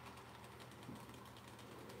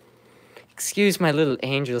 Excuse my little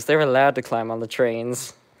angels, they're allowed to climb on the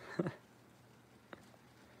trains.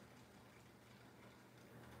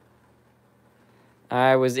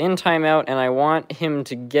 I was in timeout and I want him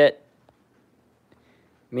to get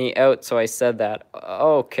me out, so I said that.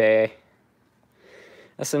 Okay.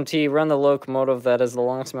 SMT, run the locomotive. That is the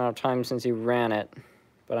longest amount of time since you ran it.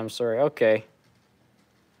 But I'm sorry. Okay.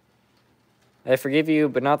 I forgive you,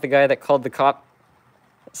 but not the guy that called the cop.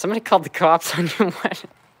 Somebody called the cops on you. What?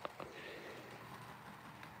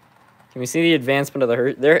 Can we see the advancement of the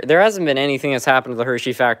Hershey? There hasn't been anything that's happened to the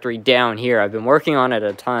Hershey factory down here. I've been working on it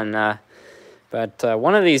a ton. But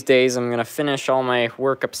one of these days, I'm going to finish all my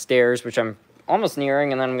work upstairs, which I'm almost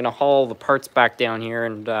nearing, and then I'm going to haul the parts back down here,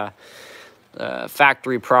 and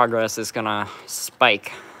factory progress is going to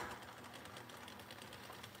spike.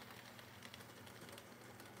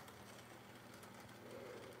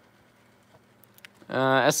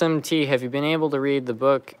 SMT, have you been able to read the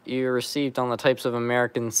book you received on the types of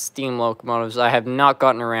American steam locomotives? I have not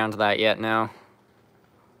gotten around to that yet, no.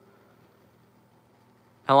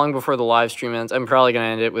 How long before the live stream ends? I'm probably going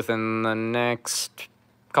to end it within the next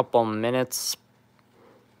couple minutes,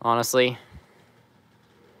 honestly.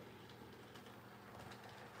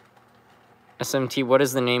 SMT, what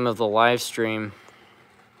is the name of the live stream?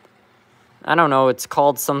 I don't know, it's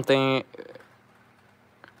called something...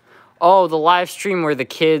 Oh, the live stream where the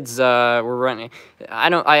kids were running.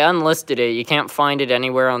 I unlisted it. You can't find it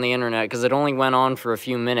anywhere on the internet because it only went on for a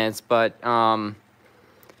few minutes. But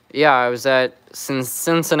yeah, I was at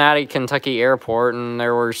Cincinnati, Kentucky airport, and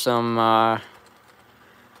there were some. I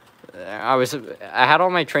had all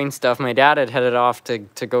my train stuff. My dad had headed off to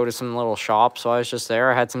go to some little shop, so I was just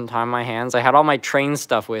there. I had some time on my hands. I had all my train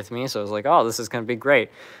stuff with me, so I was like, oh, this is gonna be great.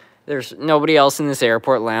 There's nobody else in this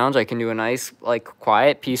airport lounge. I can do a nice, like,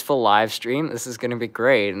 quiet, peaceful live stream. This is going to be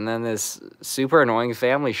great. And then this super annoying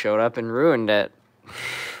family showed up and ruined it.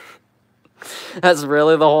 That's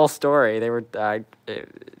really the whole story. They were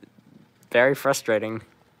very frustrating.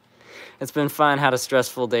 It's been fun. Had a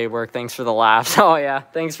stressful day at work. Thanks for the laughs. Oh, yeah.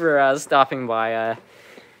 Thanks for stopping by,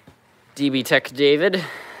 DB Tech David.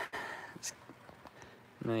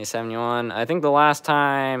 Nice having you on. I think the last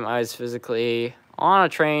time I was physically... on a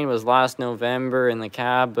train was last November in the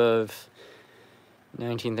cab of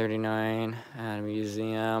 1939 at a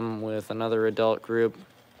museum with another adult group.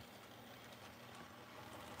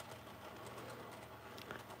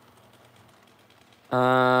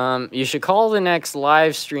 You should call the next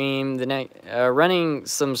live stream running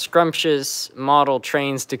some scrumptious model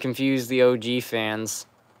trains to confuse the OG fans.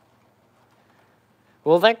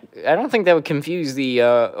 Well, I don't think that would confuse the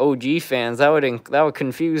OG fans. That would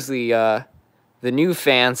confuse the new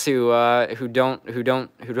fans who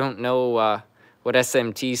don't know what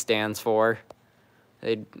SMT stands for.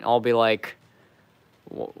 They'd all be like,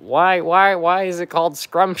 why is it called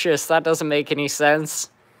scrumptious? That doesn't make any sense.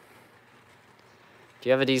 Do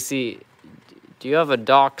you have a DC? Do you have a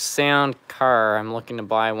dock sound car? I'm looking to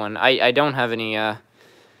buy one. I don't have any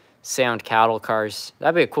sound cattle cars.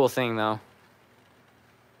 That'd be a cool thing though.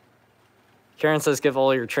 Karen says give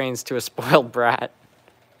all your trains to a spoiled brat.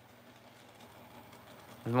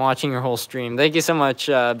 I'm watching your whole stream. Thank you so much,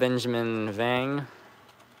 Benjamin Vang.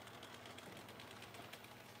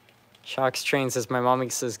 Shocks Train says, my mommy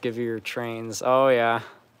says, give you your trains. Oh, yeah.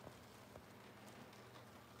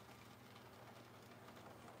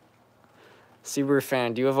 Subaru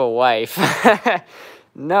fan, do you have a wife?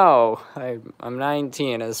 No, I'm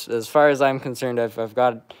 19. As far as I'm concerned, I've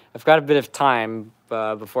got a bit of time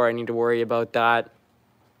before I need to worry about that.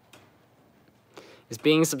 Is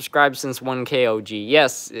being subscribed since 1K OG?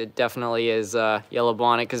 Yes, it definitely is, Yellow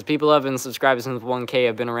Bonnet, because people who have been subscribed since 1K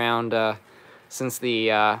have been around since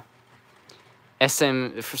the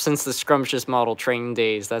since the Scrumptious Model Train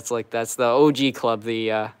days. That's the OG club,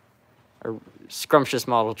 the Scrumptious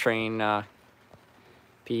Model Train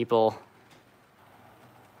people.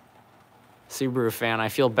 Subaru fan, I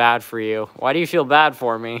feel bad for you. Why do you feel bad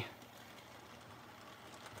for me?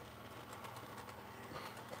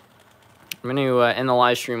 I'm going to end the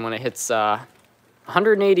live stream when it hits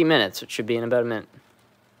 180 minutes, which should be in about a minute.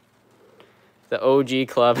 The OG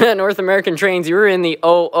club. North American Trains, you were in the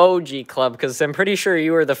OOG club, because I'm pretty sure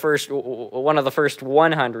you were the one of the first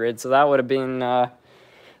 100, so that would have been the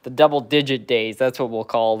double-digit days. That's what we'll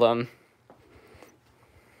call them.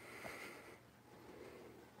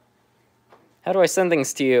 How do I send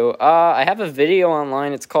things to you? I have a video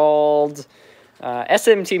online. It's called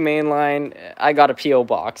SMT Mainline, I got a P.O.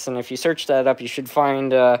 box, and if you search that up, you should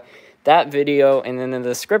find that video, and then in the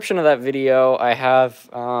description of that video, I have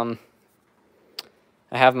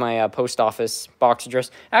my post office box address.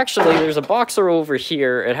 Actually, there's a boxer over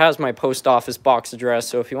here. It has my post office box address,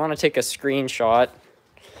 so if you want to take a screenshot,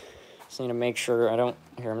 just need to make sure I don't...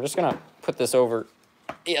 Here, I'm just going to put this over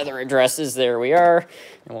the other addresses. There we are.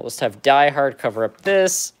 And we'll just have Die Hard cover up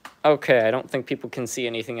this. Okay, I don't think people can see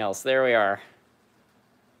anything else. There we are.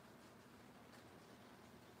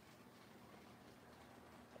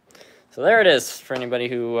 So there it is for anybody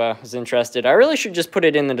who is interested. I really should just put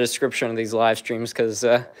it in the description of these live streams because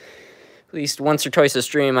at least once or twice a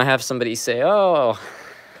stream I have somebody say, oh,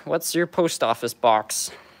 what's your post office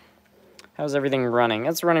box? How's everything running?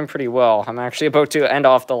 It's running pretty well. I'm actually about to end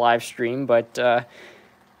off the live stream, but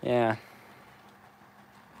yeah.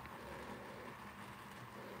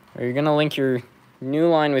 Are you gonna link your new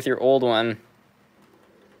line with your old one?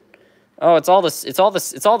 Oh, it's all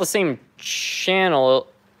the same channel,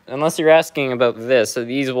 unless you're asking about this. So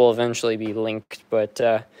these will eventually be linked, but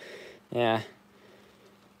yeah.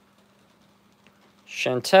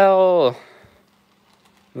 Chantal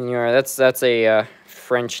Mignard, that's a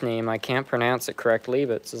French name. I can't pronounce it correctly,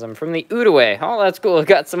 but it says I'm from the Outaouais. Oh, that's cool. I've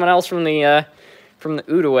got someone else from the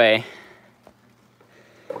Outaouais.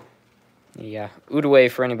 The Outaouais,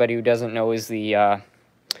 for anybody who doesn't know, is the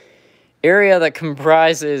area that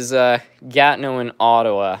comprises Gatineau and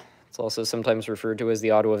Ottawa. It's also sometimes referred to as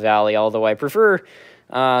the Ottawa Valley, although I prefer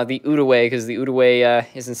the Outaouais because the Outaouais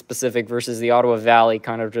isn't specific versus the Ottawa Valley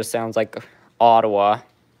kind of just sounds like Ottawa.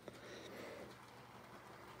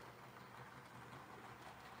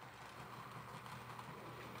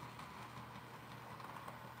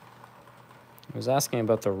 I was asking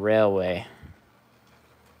about the railway.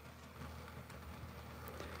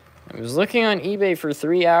 I was looking on eBay for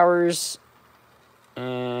 3 hours,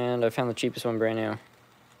 and I found the cheapest one brand new.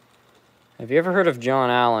 Have you ever heard of John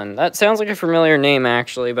Allen? That sounds like a familiar name,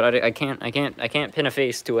 actually, but I can't pin a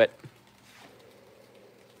face to it.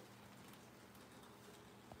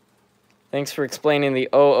 Thanks for explaining the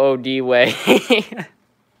OOD way.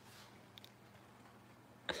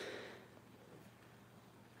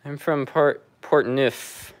 I'm from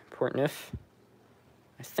Portneuf. Portneuf?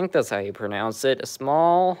 I think that's how you pronounce it. A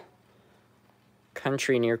small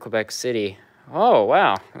country near Quebec City. Oh,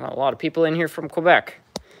 wow. A lot of people in here from Quebec.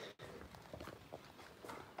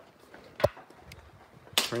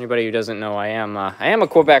 For anybody who doesn't know, I am a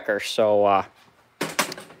Quebecer, so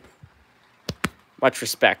much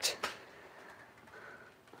respect.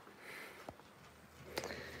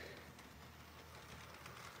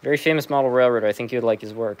 Very famous model railroad. I think you'd like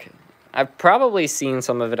his work. I've probably seen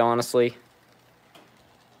some of it, honestly.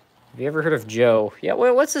 Have you ever heard of Joe? Yeah,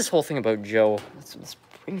 well, what's this whole thing about Joe? This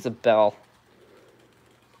rings a bell.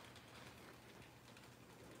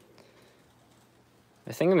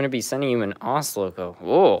 I think I'm going to be sending you an OS logo.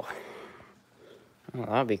 Whoa. Oh,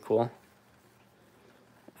 that'd be cool.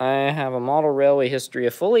 I have a model railway history,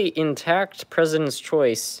 a fully intact President's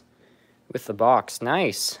Choice with the box.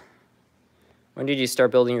 Nice. When did you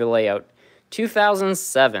start building your layout?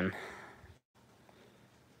 2007.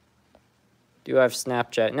 Do I have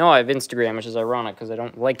Snapchat? No, I have Instagram, which is ironic because I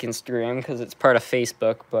don't like Instagram because it's part of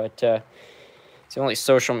Facebook, but it's the only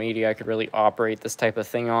social media I could really operate this type of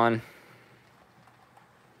thing on.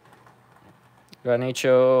 Got an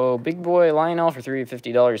HO Big Boy Lionel for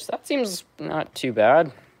 $350. That seems not too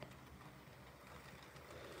bad.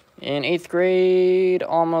 In 8th grade,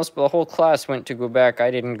 almost the whole class went to Quebec. I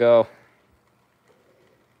didn't go.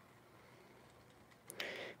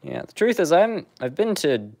 Yeah, the truth is I've been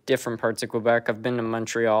to different parts of Quebec. I've been to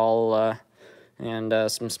Montreal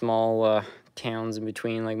and some small towns in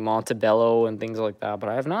between, like Montebello and things like that. But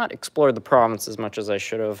I have not explored the province as much as I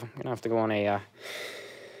should have. I'm going to have to go on a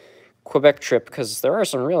Quebec trip because there are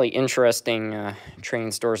some really interesting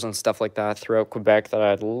train stores and stuff like that throughout Quebec that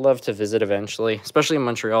I'd love to visit eventually. Especially in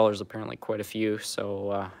Montreal, there's apparently quite a few.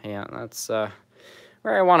 So, yeah, that's where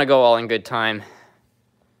I want to go all in good time.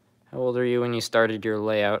 How old are you when you started your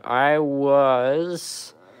layout? I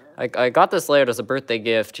got this layout as a birthday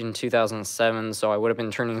gift in 2007, so I would have been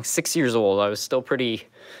turning 6 years old. I was still pretty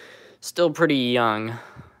young.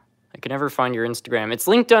 I could never find your Instagram. It's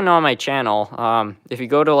linked on my channel. If you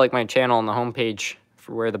go to like my channel on the homepage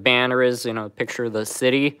for where the banner is, you know, picture of the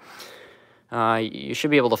city, you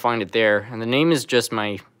should be able to find it there. And the name is just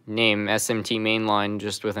my name, SMT Mainline,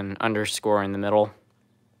 just with an underscore in the middle.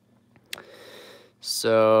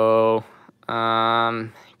 So,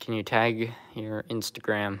 can you tag your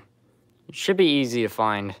Instagram? It should be easy to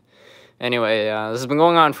find. Anyway, this has been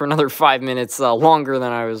going on for another 5 minutes longer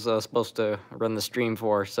than I was supposed to run the stream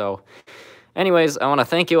for. So, anyways, I want to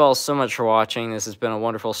thank you all so much for watching. This has been a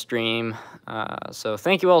wonderful stream. So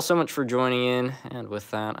thank you all so much for joining in. And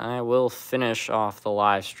with that, I will finish off the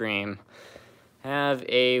live stream. Have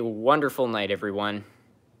a wonderful night, everyone.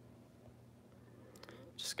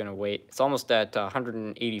 Just gonna wait. It's almost at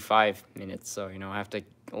 185 minutes, so, you know, I have to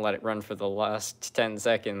let it run for the last 10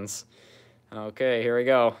 seconds. Okay, here we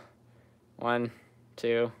go. 1,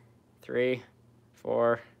 2, 3,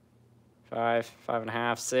 4, 5,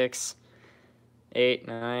 5.5, 6, 8,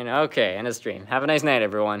 9. Okay, end of stream. Have a nice night,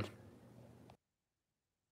 everyone.